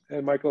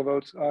 And Michael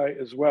votes aye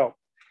as well.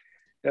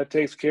 That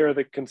takes care of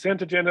the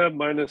consent agenda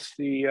minus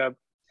the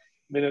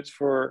minutes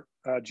for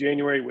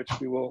January, which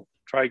we will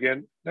try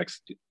again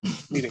next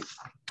meeting.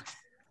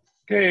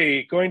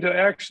 Okay, going to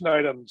action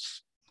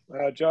items.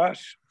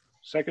 Josh,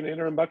 second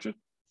interim budget.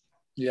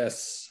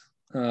 Yes.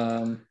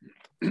 So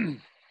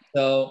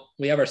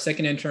we have our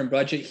second interim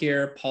budget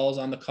here. Paul's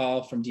on the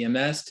call from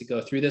DMS to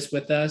go through this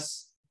with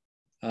us.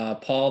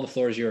 Paul, the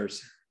floor is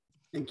yours.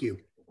 Thank you.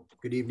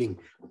 Good evening.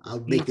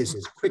 I'll make this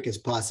as quick as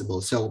possible.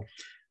 So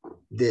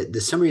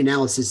the summary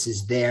analysis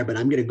is there, but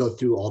I'm going to go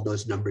through all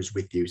those numbers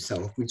with you.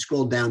 So if we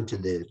scroll down to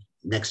the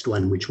next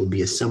one, which will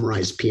be a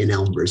summarized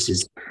P&L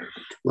versus,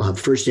 we'll have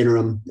first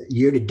interim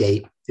year to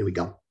date. There we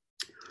go.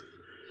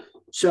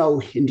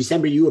 So in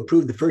December, you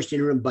approved the first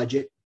interim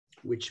budget,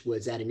 which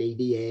was at an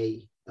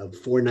ADA of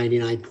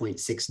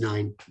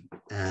 499.69.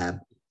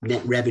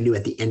 Net revenue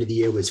at the end of the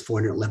year was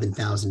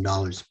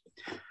 $411,000.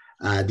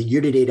 The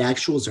year-to-date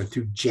actuals are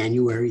through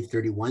January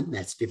 31.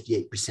 That's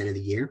 58% of the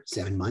year,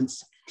 7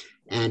 months.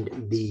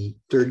 And the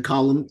third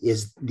column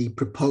is the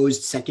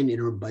proposed second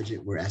interim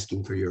budget we're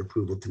asking for your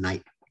approval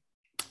tonight.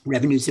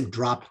 Revenues have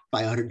dropped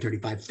by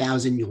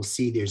 $135,000. You'll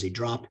see there's a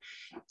drop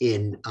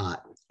in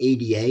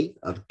ADA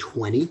of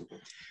 20.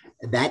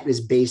 That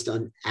is based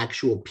on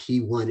actual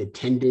P1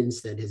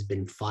 attendance that has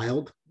been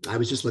filed. I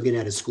was just looking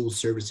at a school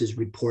services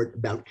report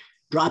about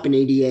drop in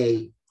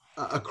ADA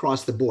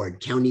across the board.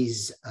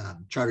 Counties,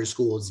 charter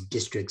schools,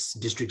 districts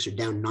are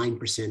down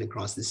 9%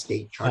 across the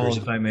state. Paul,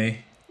 if I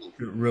may,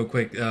 real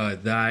quick,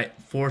 that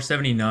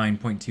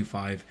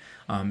 479.25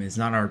 is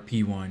not our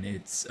P1.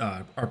 It's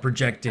our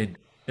projected.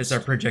 It's our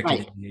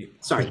projected. Right.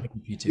 Sorry,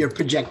 P2. Your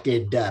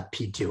projected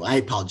P2. I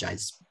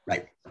apologize.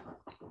 Right.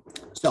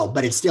 So,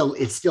 but it's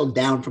still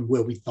down from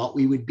where we thought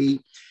we would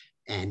be,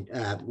 and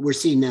we're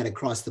seeing that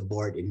across the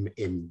board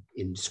in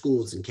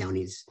schools and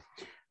counties.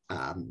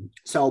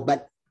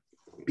 But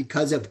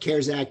because of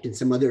CARES Act and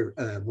some other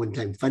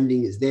one-time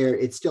funding is there,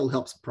 it still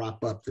helps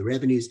prop up the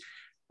revenues.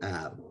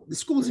 The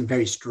school is in a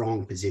very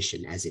strong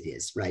position as it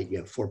is, right? You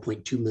have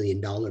 $4.2 million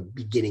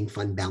beginning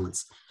fund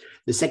balance.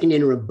 The second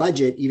interim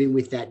budget, even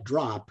with that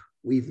drop,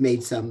 we've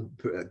made some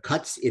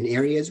cuts in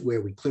areas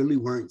where we clearly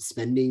weren't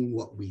spending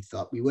what we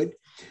thought we would.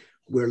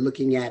 We're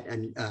looking at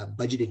a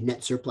budgeted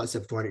net surplus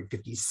of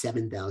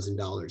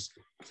 $457,000.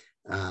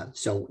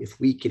 So if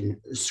we can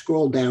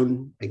scroll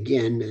down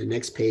again to the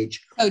next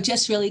page. Oh,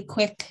 just really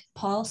quick,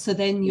 Paul. So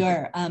then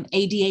your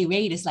ADA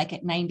rate is like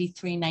at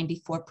 93,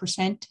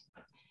 94%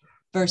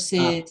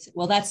 versus,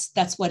 well,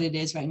 that's what it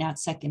is right now at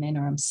second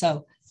interim.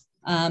 So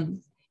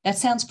that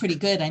sounds pretty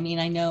good. I mean,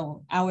 I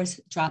know ours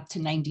dropped to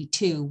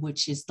 92,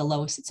 which is the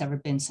lowest it's ever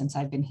been since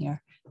I've been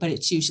here, but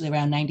it's usually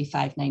around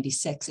 95,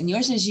 96. And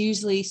yours is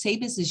usually,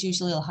 SABIS is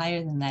usually a little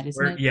higher than that,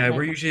 isn't it? Yeah,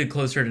 we're usually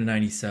closer to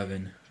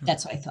 97.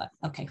 That's what I thought.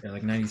 Okay. Yeah,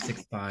 like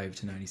 96.5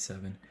 to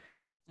 97.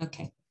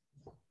 Okay.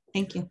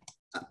 Thank you.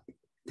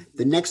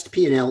 The next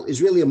P&L is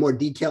really a more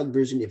detailed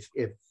version. If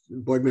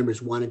board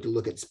members wanted to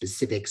look at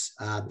specifics.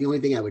 The only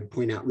thing I would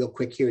point out real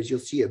quick here is you'll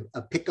see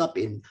a pickup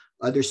in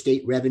other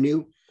state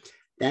revenue.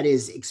 That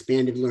is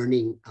expanded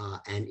learning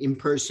and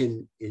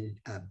in-person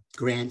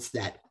grants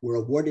that were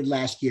awarded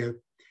last year.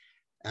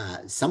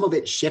 Some of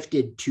it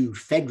shifted to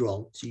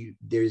federal, so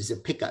there's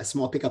a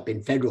small pickup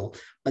in federal,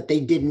 but they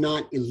did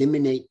not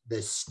eliminate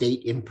the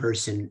state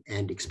in-person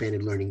and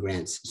expanded learning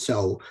grants.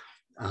 So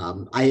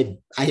I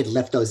had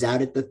left those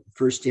out at the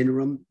first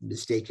interim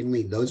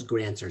mistakenly. Those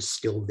grants are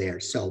still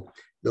there, so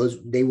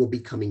they will be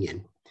coming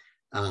in.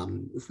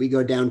 If we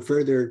go down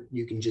further,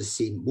 you can just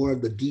see more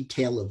of the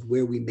detail of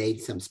where we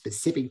made some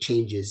specific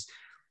changes.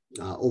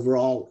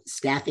 Overall,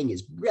 staffing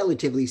is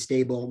relatively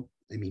stable.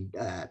 I mean,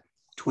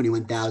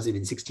 21,000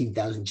 and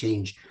 16,000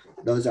 change.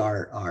 Those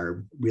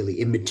are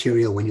really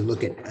immaterial when you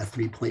look at a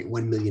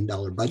 $3.1 million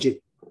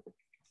budget.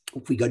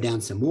 If we go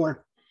down some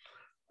more,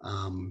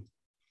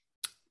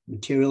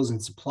 materials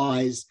and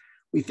supplies,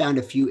 we found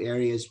a few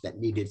areas that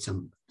needed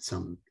some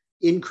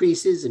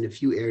increases and a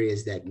few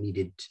areas that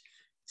needed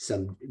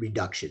some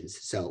reductions.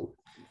 So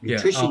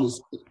nutrition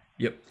is.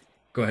 Yep.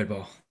 Go ahead,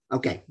 Paul.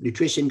 Okay.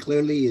 Nutrition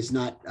clearly is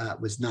not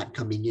was not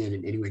coming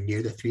in anywhere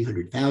near the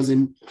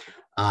 300,000.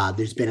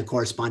 There's been a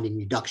corresponding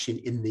reduction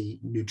in the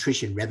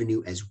nutrition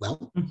revenue as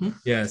well. Mm-hmm.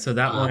 Yeah. So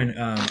that one,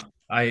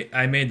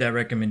 I made that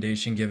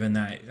recommendation given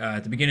that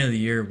at the beginning of the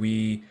year,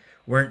 we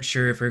weren't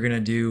sure if we we're going to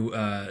do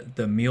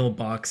the meal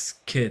box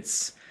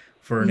kits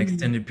for an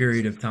extended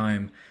period of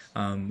time.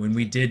 When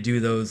we did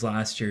do those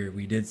last year,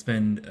 we did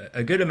spend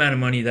a good amount of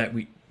money that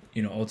we,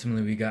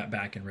 ultimately we got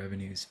back in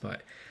revenues.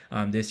 But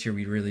this year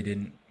we really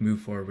didn't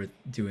move forward with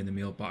doing the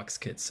meal box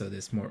kits. So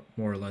this more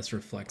or less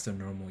reflects a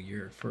normal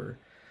year for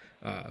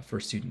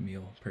student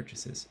meal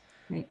purchases.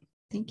 Right.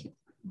 Thank you.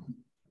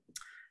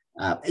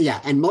 Yeah,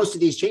 and most of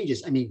these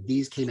changes, I mean,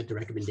 these came at the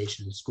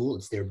recommendation of the school.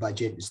 It's their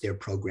budget, it's their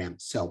program.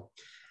 So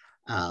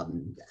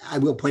I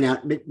will point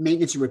out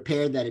maintenance and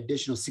repair, that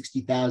additional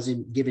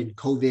 60,000, given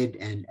COVID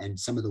and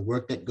some of the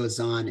work that goes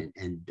on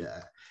and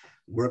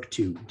work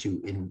to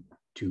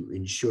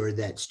ensure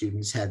that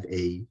students have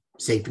a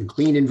safe and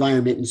clean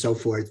environment and so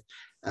forth.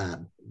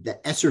 The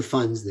ESSER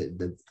funds,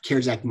 the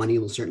CARES Act money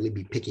will certainly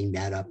be picking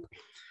that up.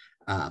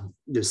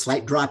 There's a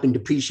slight drop in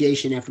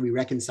depreciation after we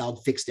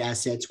reconciled fixed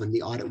assets when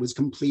the audit was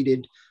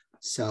completed.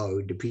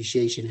 So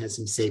depreciation has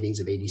some savings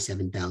of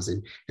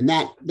 87,000, and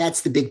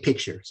that's the big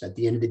picture. So at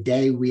the end of the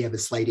day, we have a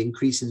slight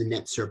increase in the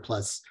net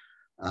surplus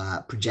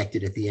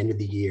projected at the end of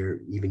the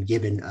year, even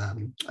given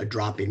a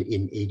drop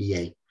in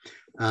ADA.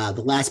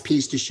 The last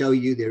piece to show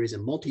you, there is a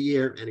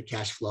multi-year and a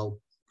cash flow.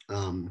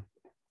 The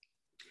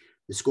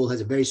school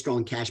has a very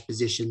strong cash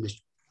position. The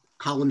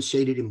columns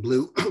shaded in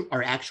blue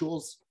are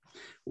actuals.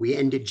 We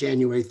ended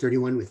January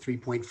 31 with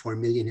 3.4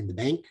 million in the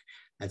bank.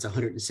 That's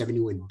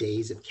 171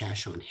 days of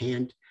cash on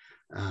hand.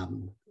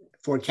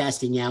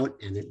 Forecasting out,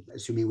 and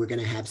assuming we're going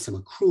to have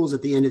some accruals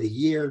at the end of the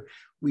year,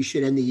 we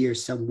should end the year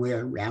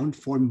somewhere around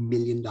 $4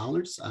 million,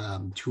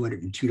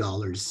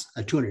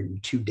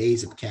 202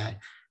 days of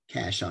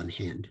cash on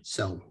hand.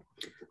 So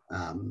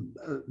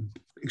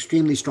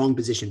extremely strong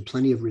position,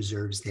 plenty of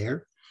reserves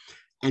there.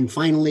 And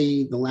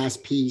finally, the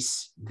last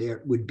piece,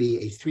 there would be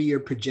a 3-year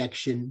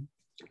projection,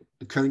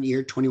 the current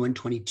year,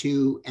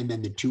 21-22, and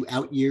then the 2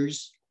 out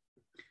years.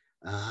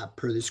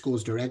 Per the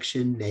school's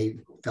direction, they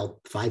felt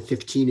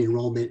 515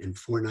 enrollment and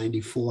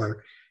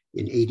 494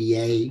 in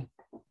ADA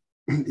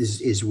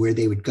is where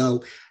they would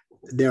go.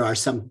 There are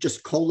some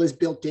just COLAs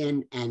built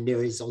in, and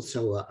there is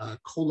also a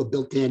COLA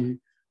built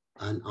in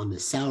on the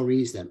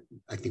salaries that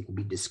I think will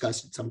be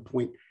discussed at some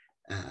point.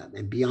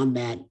 And beyond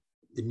that,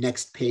 the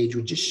next page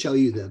would just show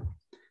you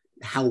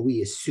how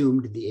we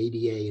assumed the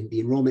ADA and the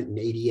enrollment in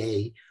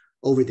ADA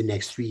over the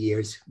next 3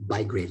 years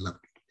by grade level.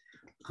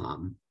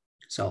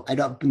 So I'd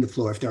open the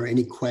floor if there are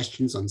any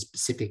questions on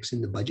specifics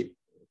in the budget.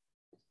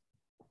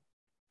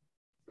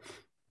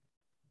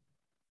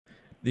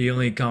 The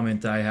only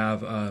comment I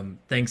have,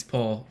 thanks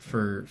Paul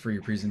for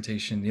your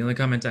presentation. The only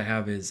comment I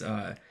have is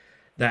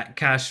that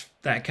cash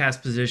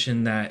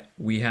position that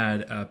we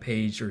had a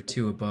page or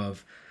 2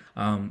 above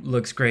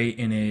looks great,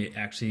 and it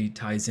actually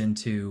ties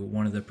into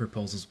one of the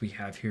proposals we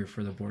have here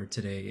for the board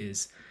today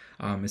is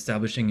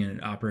establishing an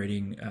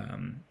operating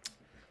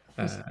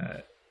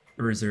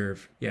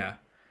reserve. Yeah.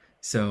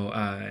 So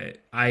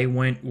I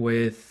went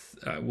with,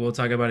 we'll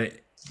talk about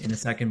it in a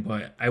second,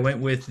 but I went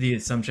with the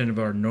assumption of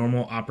our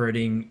normal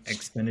operating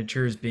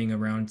expenditures being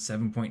around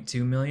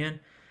 7.2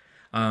 million.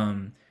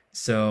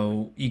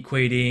 So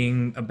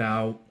equating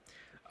about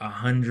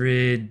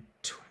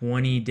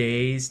 120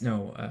 days,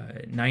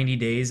 90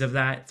 days of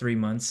that, 3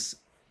 months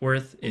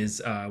worth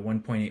is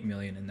 1.8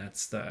 million. And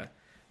that's the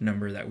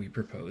number that we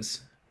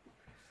propose.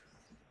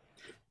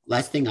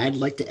 Last thing I'd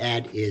like to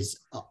add is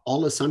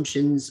all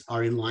assumptions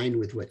are in line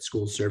with what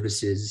school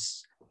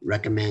services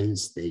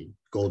recommends, the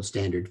gold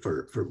standard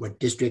for what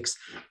districts,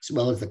 as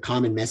well as the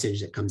common message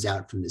that comes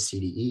out from the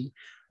CDE.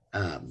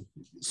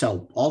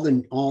 So all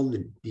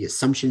the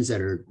assumptions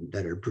that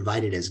are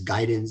provided as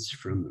guidance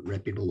from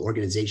reputable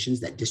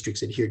organizations that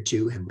districts adhere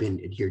to have been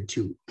adhered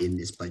to in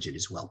this budget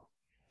as well.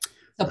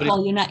 So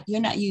Paul,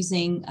 you're not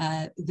using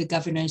the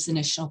governor's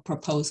initial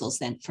proposals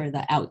then for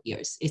the out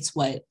years. It's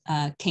what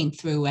came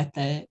through at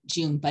the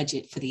June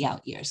budget for the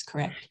out years,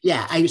 correct?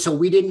 Yeah, so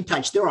we didn't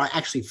touch. There are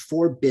actually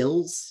 4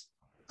 bills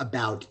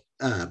about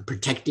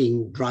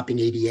protecting dropping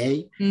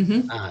ADA.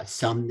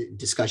 Some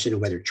discussion of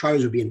whether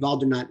charters would be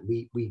involved or not.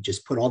 We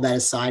just put all that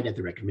aside at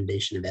the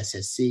recommendation of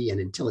SSC, and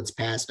until it's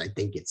passed, I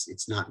think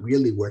it's not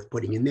really worth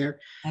putting in there.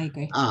 I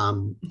agree.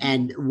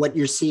 And what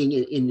you're seeing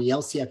in the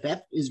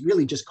LCFF is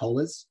really just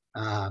COLAs.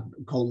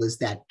 COLAs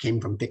that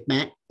came from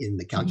FCMAT in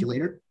the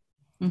calculator,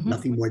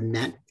 nothing more than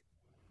that.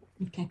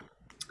 Okay.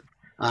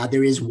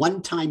 There is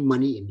one-time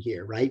money in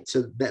here, right?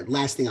 So that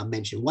last thing I'll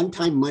mention,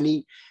 one-time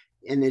money,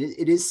 and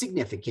it is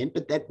significant,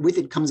 but that with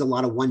it comes a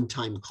lot of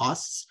one-time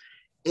costs.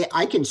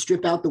 I can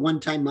strip out the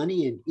one-time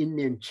money, and in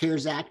there,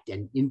 CARES Act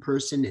and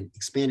in-person and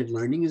expanded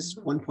learning is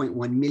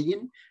 1.1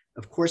 million.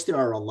 Of course, there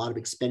are a lot of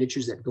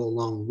expenditures that go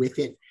along with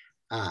it.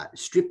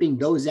 Stripping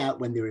those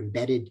out when they're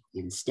embedded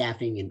in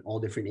staffing in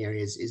all different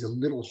areas is a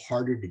little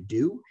harder to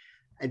do.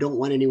 I don't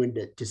want anyone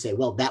to say,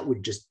 well, that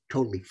would just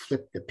totally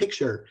flip the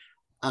picture.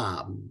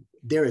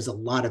 There is a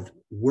lot of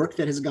work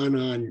that has gone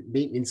on,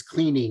 maintenance,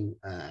 cleaning,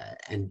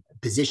 and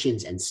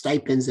positions and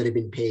stipends that have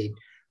been paid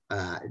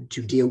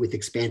to deal with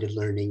expanded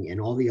learning and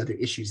all the other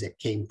issues that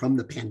came from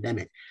the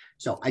pandemic.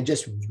 So I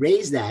just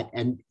raised that,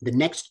 and the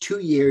next 2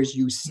 years,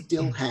 you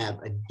still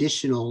have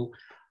additional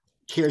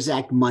CARES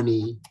Act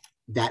money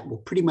that will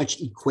pretty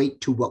much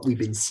equate to what we've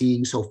been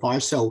seeing so far.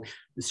 So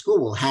the school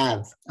will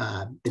have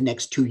the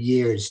next 2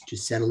 years to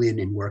settle in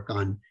and work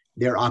on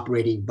their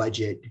operating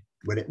budget,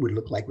 what it would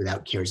look like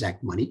without CARES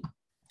Act money.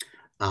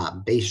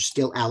 They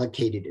still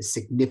allocated a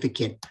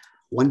significant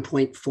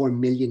 $1.4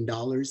 million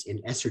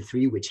in ESSER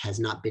 3, which has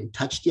not been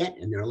touched yet,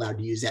 and they're allowed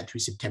to use that through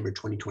September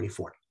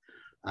 2024.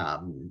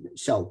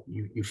 So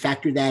you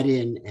factor that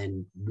in,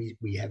 and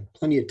we have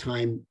plenty of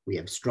time. We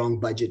have strong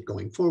budget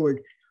going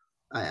forward.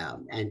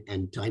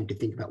 And time to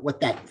think about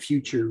what that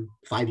future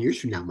 5 years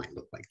from now might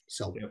look like.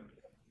 So,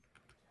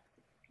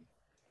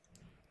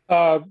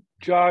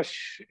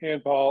 Josh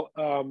and Paul,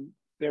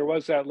 there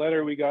was that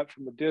letter we got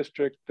from the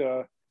district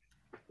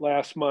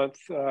last month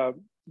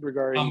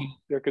regarding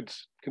their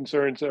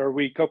concerns. Are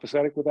we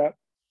copacetic with that?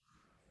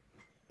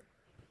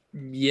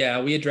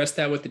 Yeah, we addressed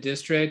that with the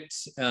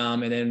district,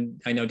 and then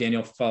I know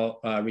Daniel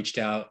reached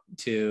out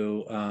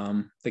to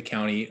the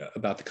county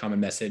about the common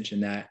message,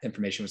 and that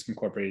information was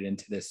incorporated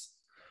into this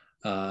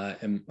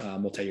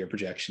multi-year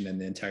projection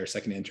and the entire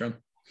second interim.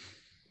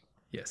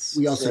 Yes.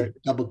 We also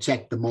double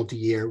checked the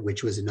multi-year,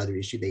 which was another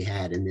issue they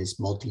had, and this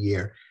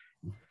multi-year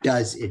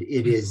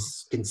it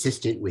is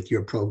consistent with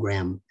your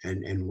program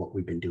and what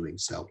we've been doing.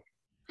 So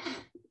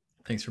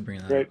thanks for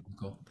bringing that up,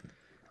 Nicole.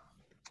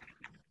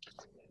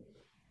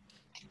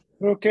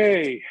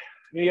 Okay,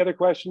 any other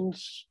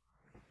questions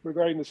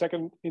regarding the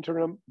second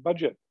interim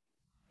budget?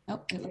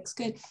 Nope, it looks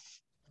good.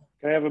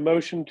 Can I have a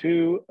motion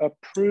to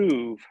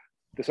approve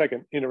the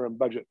second interim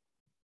budget?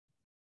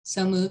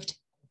 So moved.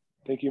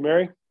 Thank you,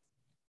 Mary.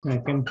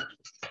 Second.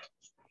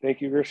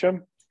 Thank you,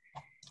 Gershom.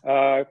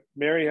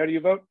 Mary, how do you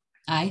vote?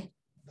 Aye.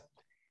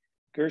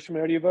 Gershom,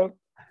 how do you vote?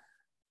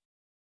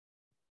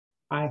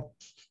 Aye.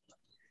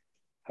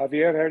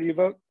 Javier, how do you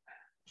vote?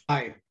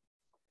 Aye.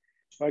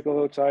 Michael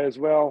votes aye as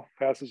well,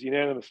 passes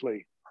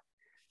unanimously.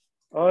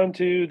 On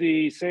to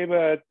the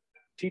SABA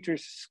teacher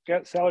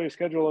salary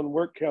schedule and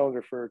work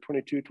calendar for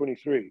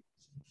 22-23.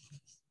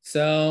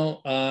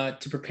 So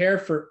to prepare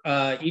for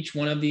each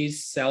one of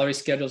these salary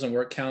schedules and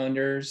work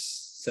calendars,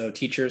 so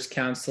teachers,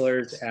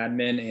 counselors,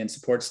 admin, and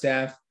support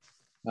staff,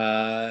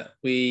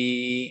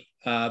 we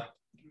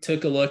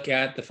took a look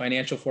at the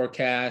financial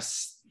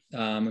forecasts,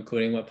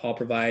 including what Paul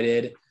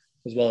provided,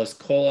 as well as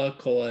COLA.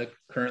 COLA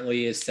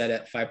currently is set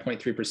at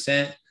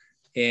 5.3%,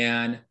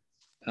 and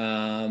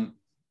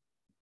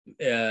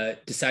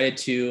decided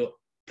to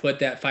put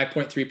that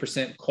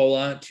 5.3%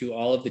 COLA to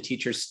all of the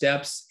teachers'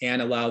 steps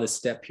and allow the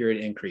step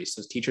period increase.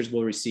 So teachers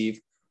will receive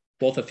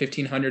both a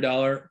 $500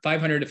 to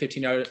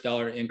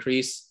 $1,500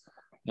 increase,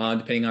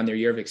 depending on their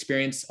year of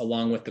experience,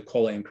 along with the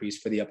COLA increase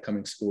for the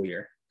upcoming school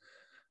year.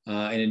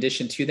 In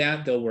addition to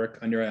that, they'll work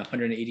under a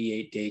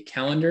 188-day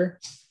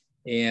calendar.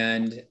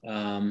 And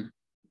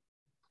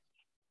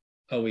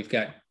we've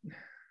got,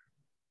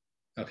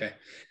 okay.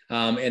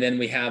 And then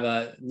we have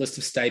a list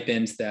of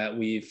stipends that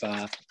we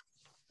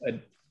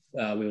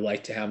would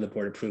like to have the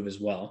board approve as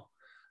well.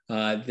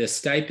 The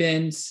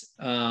stipends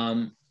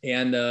and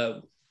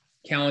the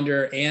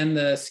calendar and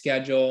the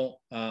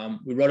schedule,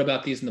 we wrote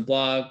about these in the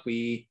blog.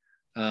 We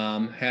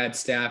had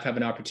staff have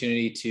an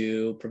opportunity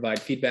to provide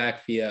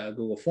feedback via a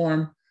Google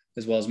form,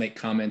 as well as make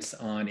comments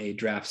on a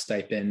draft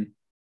stipend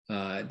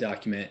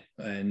document,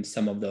 and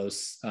some of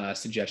those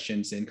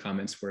suggestions and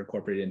comments were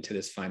incorporated into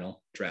this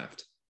final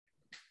draft.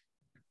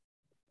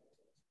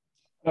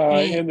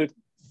 Sorry, Mary.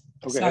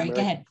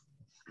 go ahead.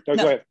 No,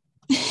 go ahead.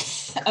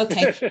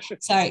 Okay,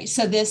 sorry.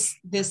 So this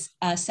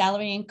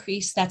salary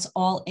increase, that's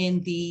all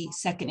in the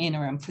second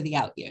interim for the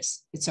out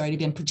years. It's already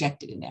been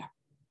projected in there,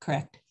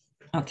 correct?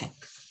 Okay,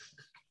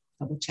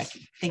 double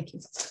checking. Thank you.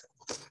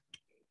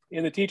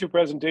 In the teacher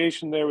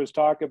presentation, there was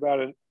talk about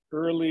an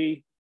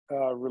early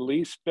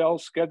release bell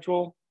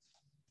schedule.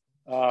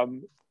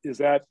 Is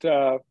that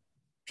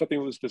something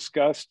that was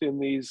discussed in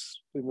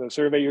the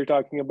survey you're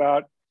talking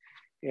about?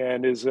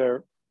 And is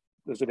it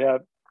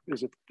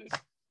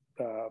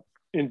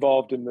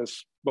involved in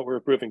this, what we're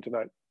approving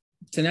tonight?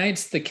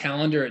 Tonight's the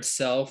calendar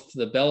itself.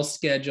 The bell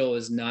schedule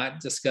is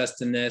not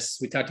discussed in this.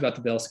 We talked about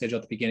the bell schedule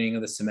at the beginning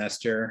of the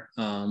semester,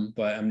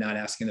 but I'm not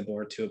asking the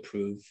board to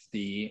approve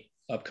the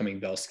upcoming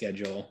bell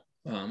schedule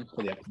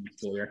for the upcoming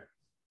school year.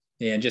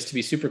 And just to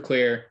be super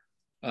clear,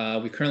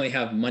 we currently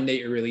have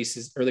Monday early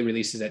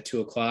releases at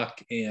 2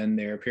 o'clock, and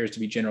there appears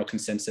to be general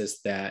consensus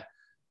that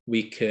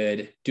we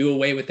could do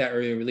away with that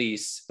early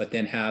release, but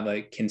then have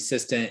a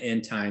consistent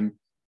end time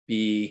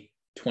be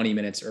 20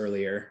 minutes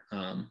earlier.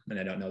 And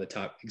I don't know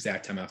the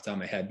exact time off the top of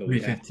my head, but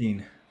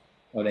 3:15.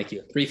 Oh, thank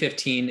you.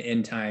 3:15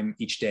 end time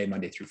each day,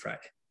 Monday through Friday.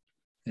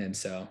 And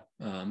so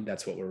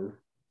that's what we're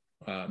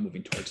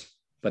moving towards,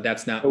 but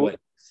that's not what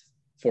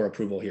for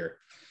approval here.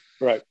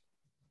 Right.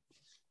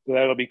 So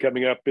that'll be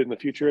coming up in the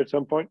future at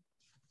some point?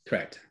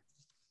 Correct.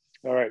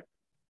 All right.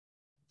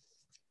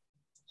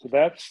 So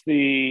that's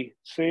the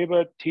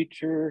SABA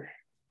teacher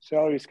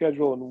salary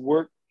schedule and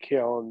work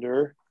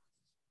calendar.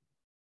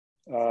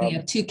 We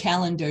have 2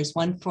 calendars,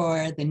 one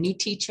for the new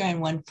teacher and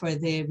one for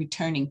the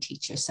returning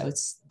teacher. So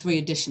it's 3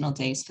 additional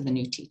days for the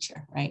new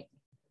teacher, right?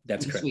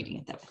 That's correct. Reading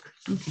it that way.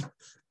 Okay.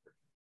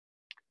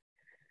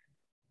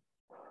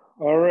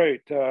 All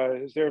right.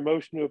 Is there a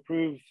motion to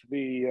approve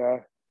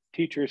the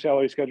teacher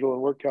salary schedule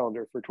and work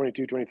calendar for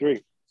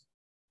 22-23?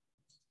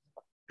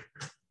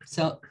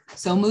 So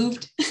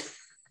moved.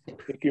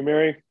 Thank you,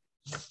 Mary.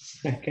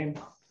 Second.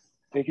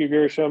 Thank you,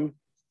 Gershom.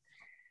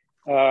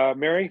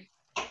 Mary?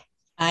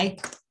 Aye.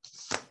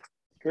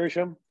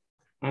 Gershom?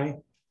 Aye.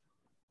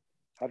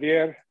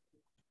 Javier?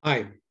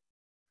 Aye.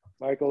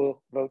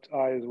 Michael votes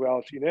aye as well.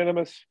 It's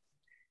unanimous.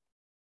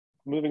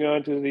 Moving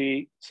on to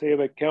the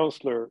SABA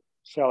counselor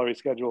salary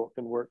schedule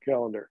and work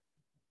calendar.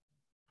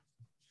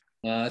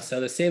 So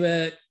the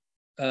SABA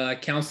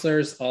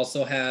counselors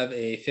also have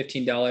a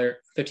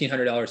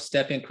 $1,500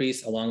 step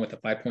increase, along with a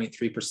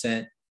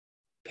 5.3%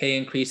 pay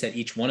increase at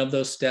each one of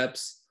those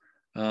steps,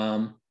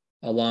 along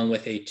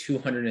with a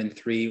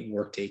 203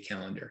 workday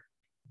calendar.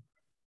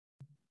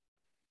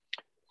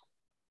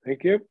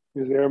 Thank you.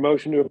 Is there a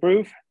motion to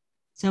approve?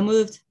 So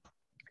moved.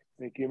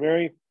 Thank you,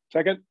 Mary.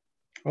 Second?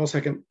 I'll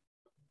second.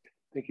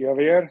 Thank you,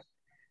 Javier.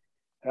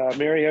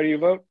 Mary, how do you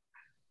vote?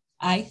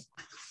 Aye.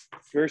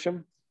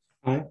 Gershom?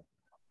 Aye.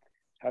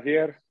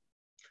 Javier?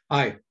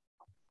 Aye.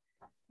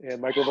 And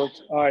Michael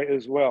votes aye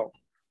as well.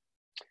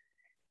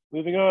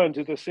 Moving on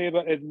to the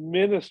SABA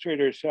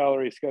administrator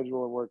salary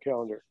schedule and work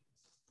calendar.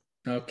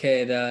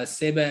 Okay, the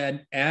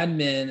SABA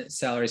admin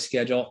salary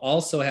schedule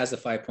also has a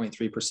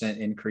 5.3%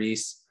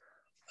 increase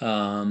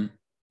to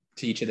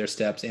each of their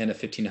steps and a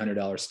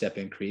 $1,500 step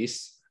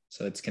increase.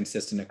 So it's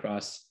consistent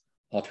across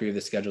all 3 of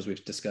the schedules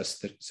we've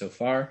discussed so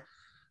far.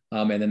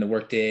 And then the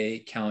workday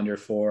calendar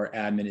for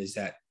admin is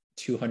at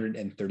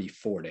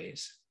 234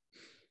 days.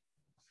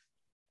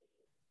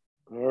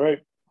 All right,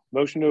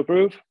 motion to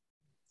approve?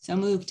 So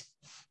moved.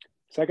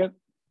 Second?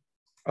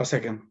 I'll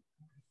second.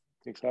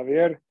 Thanks,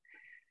 Javier.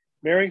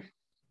 Mary?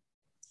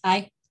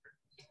 Aye.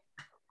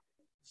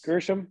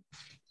 Gershom?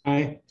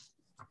 Aye.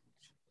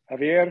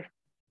 Javier?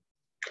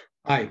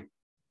 Aye.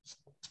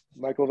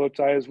 Michael votes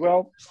aye as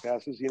well.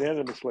 Passes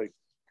unanimously.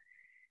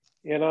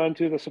 And on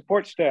to the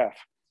support staff.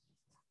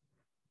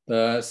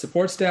 The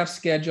support staff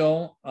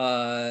schedule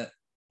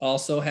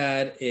also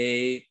had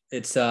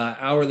it's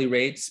hourly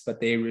rates, but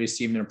they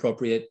received an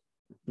appropriate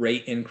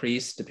rate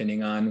increase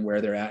depending on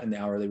where they're at in the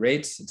hourly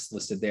rates. It's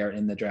listed there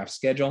in the draft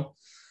schedule,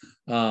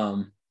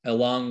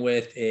 along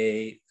with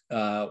a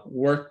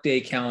workday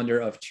calendar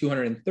of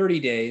 230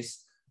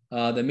 days.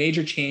 The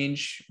major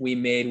change we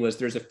made was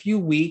there's a few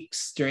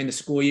weeks during the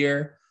school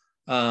year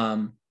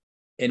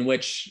in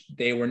which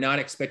they were not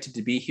expected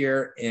to be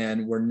here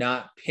and were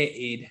not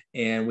paid,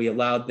 and we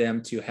allowed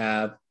them to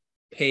have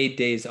paid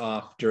days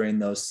off during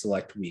those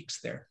select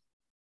weeks there.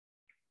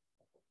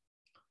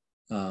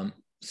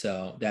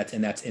 So that's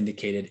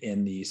indicated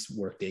in these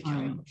workday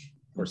calendars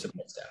for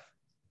support staff.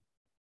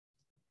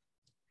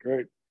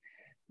 Great.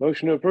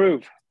 Motion to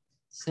approve.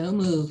 So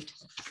moved.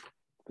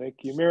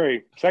 Thank you,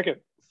 Mary. Second.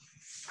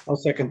 I'll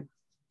second.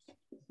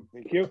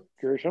 Thank you,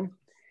 Gershom.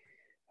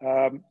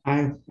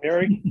 Aye.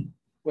 Mary,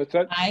 what's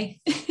that?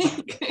 Aye.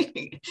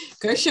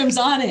 Gershom's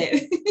on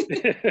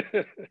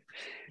it.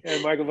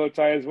 And Michael votes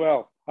aye as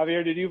well.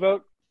 Javier, did you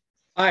vote?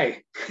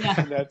 Aye. Yeah.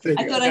 That's,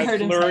 I thought I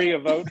heard him flurry say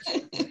of votes.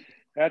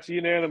 That's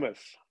unanimous.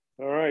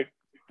 All right.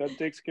 That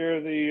takes care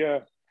of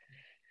the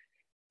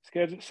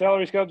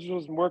salary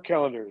schedules and work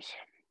calendars.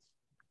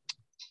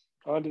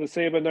 On to the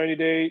SABA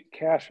 90-day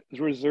cash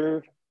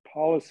reserve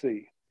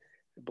policy.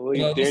 I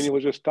believe Daniel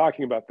was just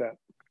talking about that.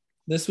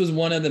 This was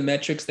one of the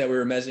metrics that we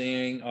were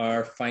measuring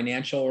our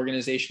financial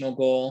organizational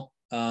goal,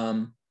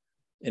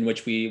 in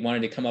which we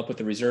wanted to come up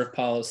with a reserve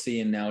policy,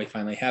 and now we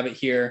finally have it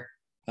here.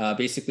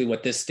 Basically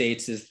what this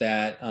states is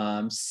that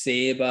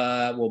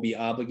SABA will be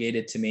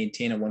obligated to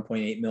maintain a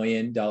 $1.8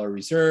 million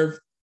reserve,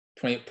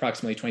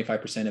 approximately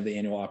 25% of the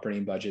annual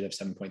operating budget of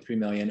 7.3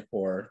 million,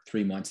 or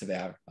 3 months of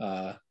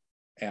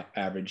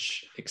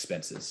average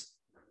expenses.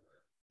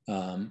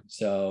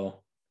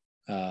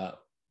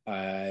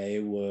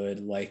 I would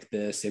like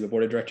the SABA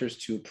Board of Directors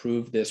to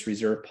approve this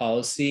reserve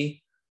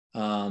policy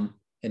and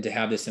to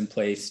have this in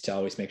place to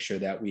always make sure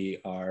that we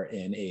are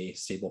in a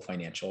stable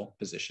financial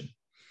position.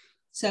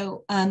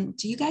 So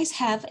do you guys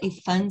have a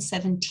Fund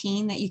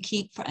 17 that you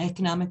keep for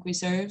economic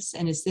reserves?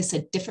 And is this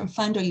a different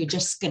fund, or you're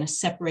just going to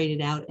separate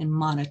it out and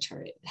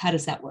monitor it? How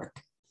does that work?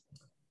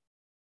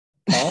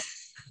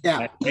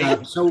 Yeah,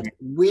 so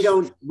we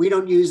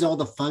don't use all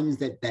the funds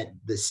that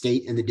the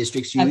state and the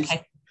districts use.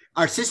 Okay.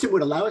 Our system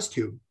would allow us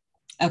to.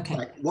 Okay.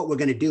 But what we're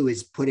going to do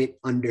is put it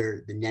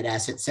under the net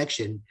asset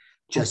section,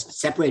 just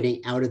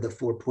separating out of the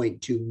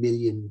 4.2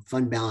 million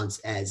fund balance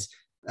as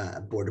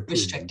board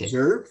approved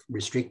reserve,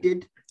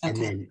 restricted,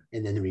 okay.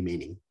 and then the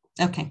remaining.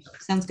 Okay,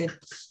 sounds good.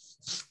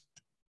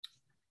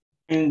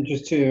 And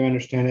just to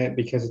understand it,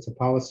 because it's a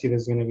policy,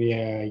 there's going to be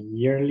a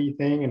yearly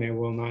thing, and it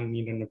will not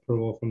need an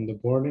approval from the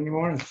board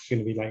anymore. It's going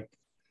to be like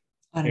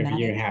every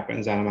year it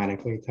happens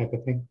automatically type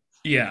of thing.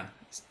 Yeah.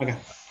 Okay,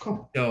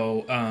 cool.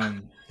 So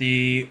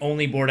the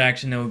only board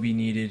action that would be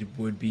needed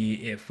would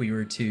be if we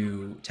were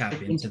to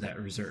tap into that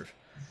reserve.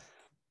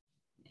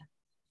 Yeah.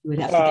 You would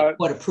have to get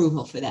board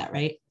approval for that,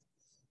 right?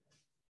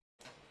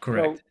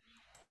 Correct. So,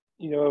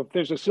 you know, if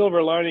there's a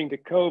silver lining to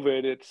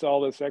COVID, it's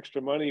all this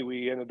extra money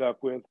we ended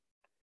up with.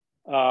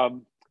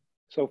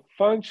 So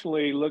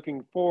functionally,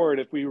 looking forward,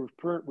 if we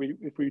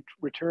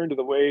return to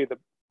the way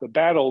the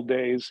bad old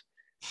days,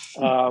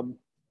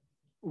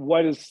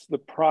 what is the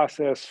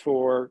process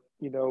for,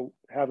 you know,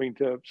 having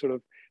to sort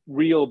of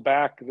reel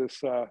back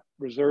this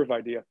reserve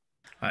idea?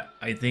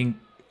 I think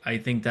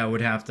that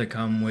would have to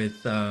come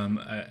with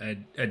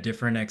a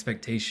different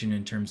expectation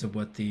in terms of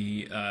what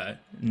the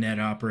net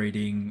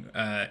operating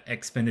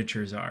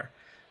expenditures are.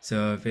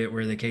 So if it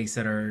were the case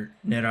that our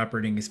net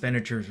operating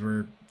expenditures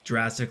were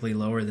drastically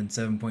lower than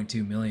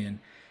 7.2 million,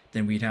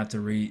 then we'd have to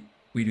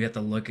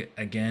look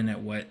again at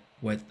what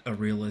a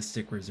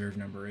realistic reserve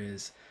number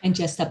is, and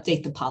just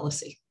update the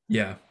policy.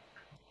 Yeah.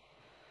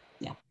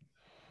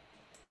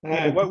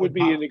 What would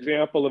be an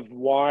example of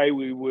why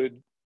we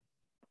would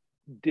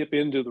dip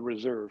into the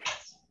reserve?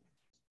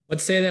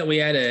 Let's say that we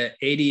had an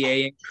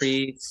ADA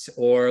increase,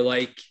 or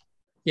like,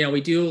 you know,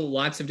 we do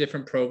lots of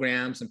different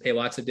programs and pay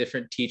lots of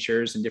different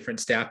teachers and different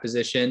staff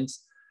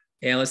positions.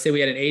 And let's say we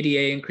had an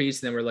ADA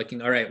increase, and then we're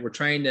looking, all right,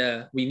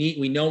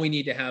 we know we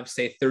need to have,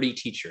 say, 30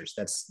 teachers.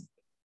 That's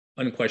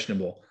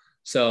unquestionable.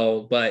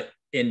 So, but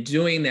in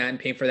doing that and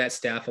paying for that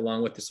staff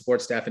along with the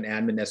support staff and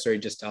admin necessary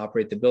just to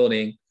operate the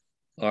building,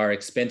 our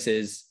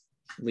expenses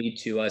lead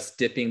to us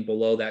dipping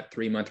below that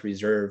 3-month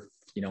reserve.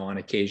 You know, on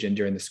occasion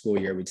during the school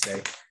year, we'd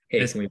say,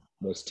 hey, can we move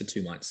those to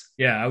 2 months?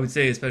 Yeah, I would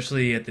say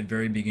especially at the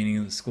very beginning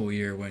of the school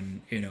year,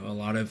 when, you know, a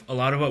lot of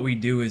what we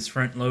do is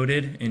front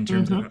loaded in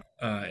terms of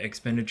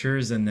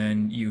expenditures, and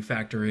then you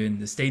factor in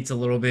the state's a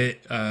little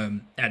bit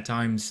at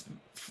times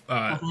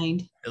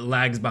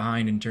lags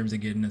behind in terms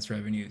of getting us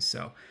revenues.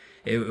 So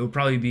it will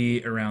probably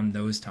be around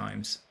those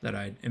times that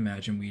I'd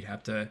imagine we'd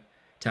have to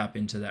tap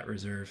into that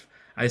reserve.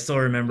 I still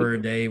remember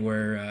a day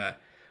where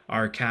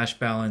our cash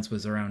balance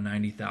was around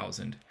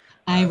 90,000.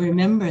 I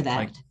remember that.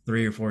 Like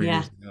 3 or 4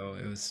 years ago.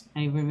 It was.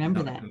 I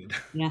remember that. Good.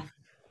 Yeah.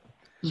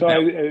 So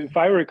if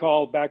I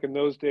recall, back in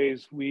those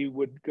days, we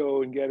would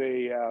go and get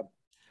a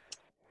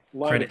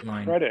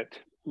credit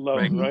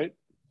loan, right?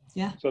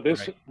 Yeah. So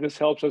this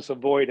helps us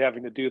avoid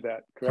having to do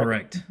that, correct?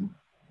 Correct.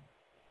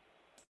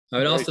 I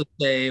would also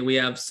say we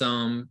have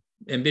some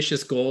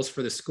ambitious goals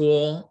for the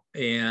school,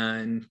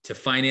 and to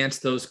finance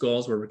those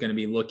goals, we're going to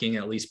be looking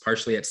at least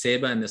partially at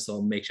SABA, and this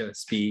will make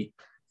us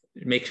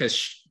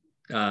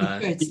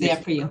it's there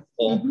for you.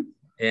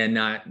 And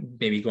not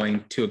maybe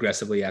going too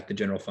aggressively at the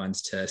general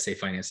funds to, say,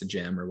 finance a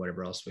gym or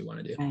whatever else we want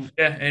to do.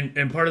 Yeah,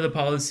 and part of the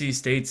policy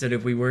states that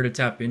if we were to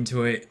tap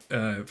into it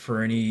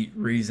for any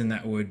reason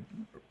that would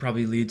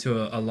probably lead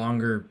to a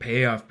longer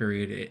payoff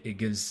period, it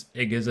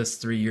gives us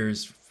 3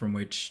 years from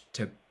which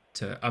to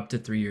up to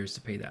 3 years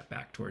to pay that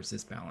back towards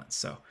this balance.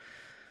 So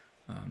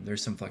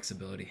there's some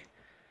flexibility.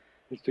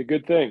 It's a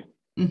good thing.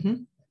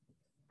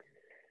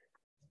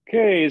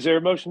 Okay, is there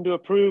a motion to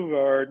approve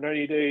our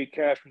 90-day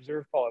cash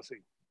reserve policy?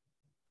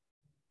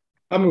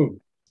 I'll move.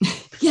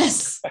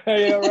 Yes.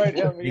 Yeah, right,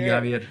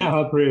 Javier.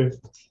 I'll approve.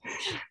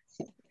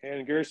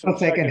 And Gerson I'll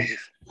second.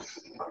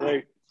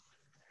 Great.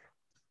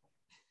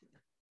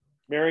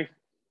 Mary?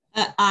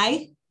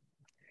 Aye.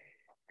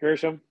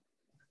 Gershom?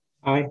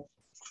 Aye.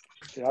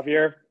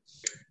 Javier?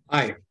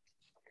 Aye.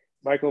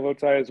 Michael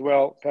votes aye as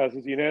well.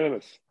 Passes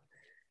unanimous.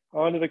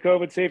 On to the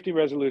COVID safety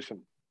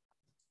resolution.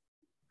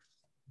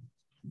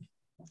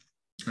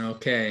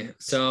 Okay,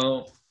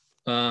 so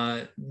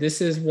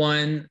this is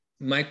one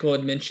Michael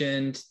had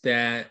mentioned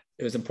that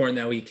it was important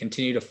that we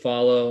continue to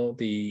follow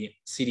the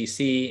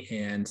CDC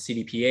and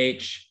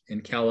CDPH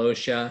and Cal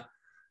OSHA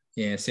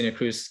and Santa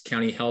Cruz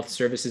County Health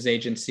Services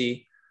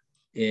Agency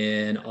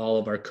in all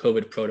of our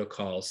COVID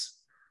protocols.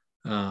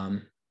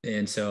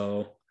 And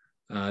so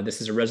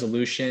this is a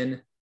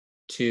resolution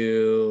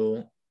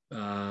to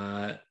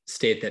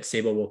state that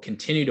SABA will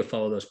continue to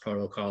follow those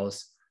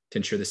protocols to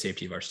ensure the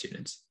safety of our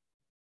students.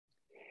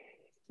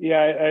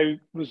 Yeah, I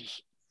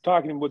was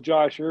talking with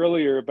Josh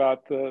earlier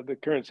about the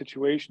current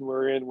situation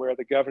we're in, where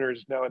the governor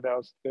has now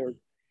announced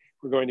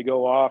we're going to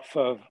go off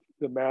of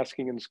the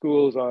masking in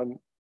schools on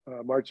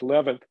March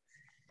 11th.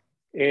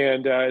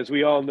 And as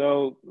we all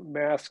know,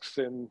 masks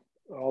and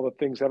all the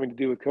things having to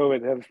do with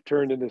COVID have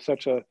turned into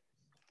such a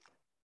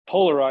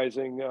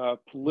polarizing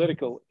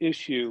political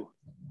issue.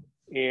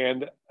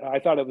 And I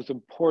thought it was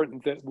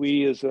important that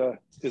we as an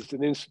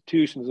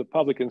institution, as a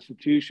public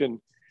institution,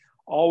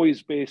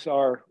 always base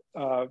our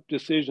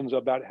decisions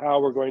about how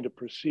we're going to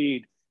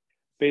proceed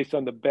based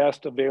on the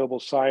best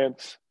available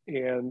science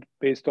and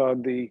based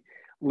on the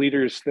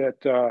leaders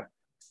that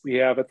we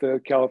have at the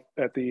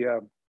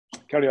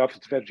County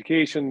Office of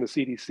Education, the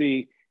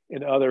CDC,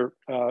 and other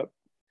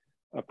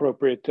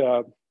appropriate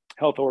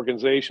health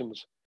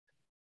organizations,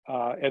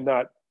 and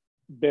not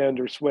bend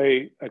or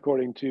sway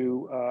according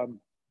to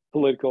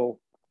political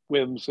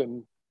whims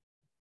and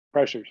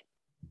pressures,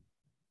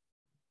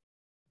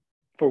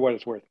 for what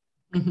it's worth.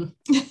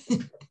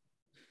 Mm-hmm.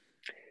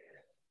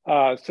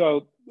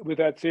 So with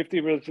that safety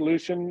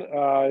resolution,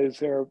 is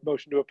there a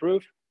motion to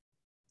approve?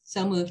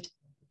 So moved.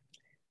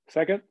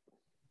 Second?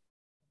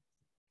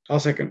 I'll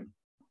second.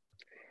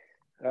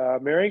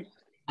 Mary?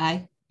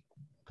 Aye.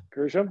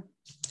 Gershom?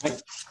 Aye.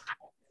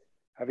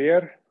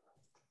 Javier?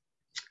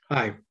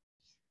 Aye.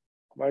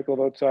 Michael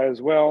votes aye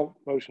as well.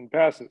 Motion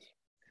passes.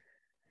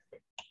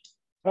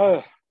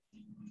 And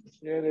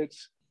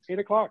it's 8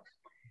 o'clock.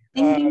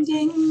 Ding, ding,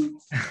 ding.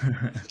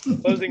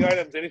 Closing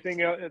items.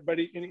 Anything else?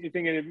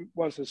 Anything anyone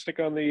wants to stick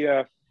on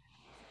the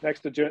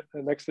next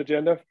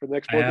agenda for the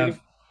next board meeting?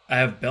 I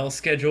have bell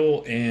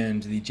schedule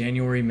and the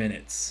January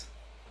minutes.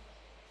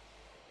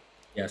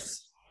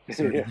 Yes. Is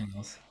there anything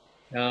else?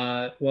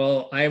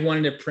 Well, I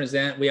wanted to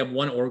present, we have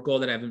one ORGO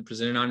that I haven't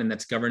presented on, and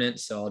that's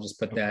governance. So I'll just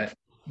put that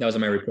was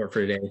on my report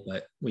for today,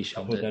 but we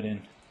shall put that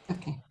in.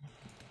 Okay.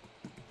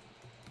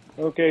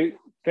 Okay.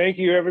 Thank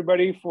you,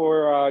 everybody,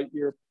 for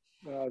your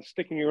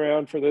sticking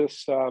around for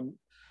this and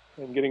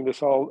getting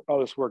this all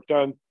this work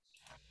done.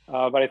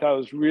 But I thought it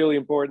was really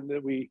important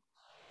that we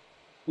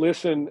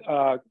listen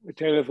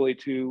attentively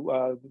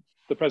to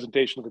the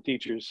presentation of the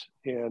teachers.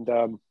 And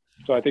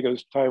so I think it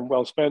was time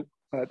well spent.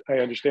 But I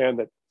understand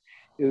that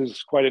it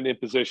is quite an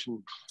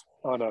imposition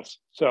on us.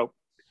 So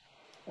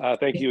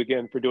thank you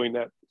again for doing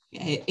that.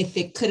 If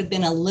it could have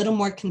been a little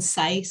more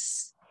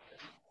concise,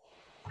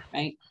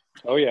 right?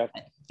 Oh, yeah.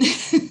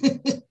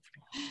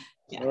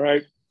 Yeah. All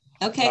right.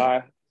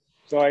 Okay.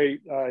 So I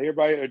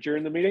hereby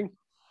adjourn the meeting.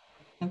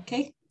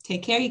 Okay.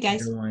 Take care, you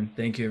guys. Everyone,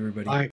 thank you, everybody. Aye.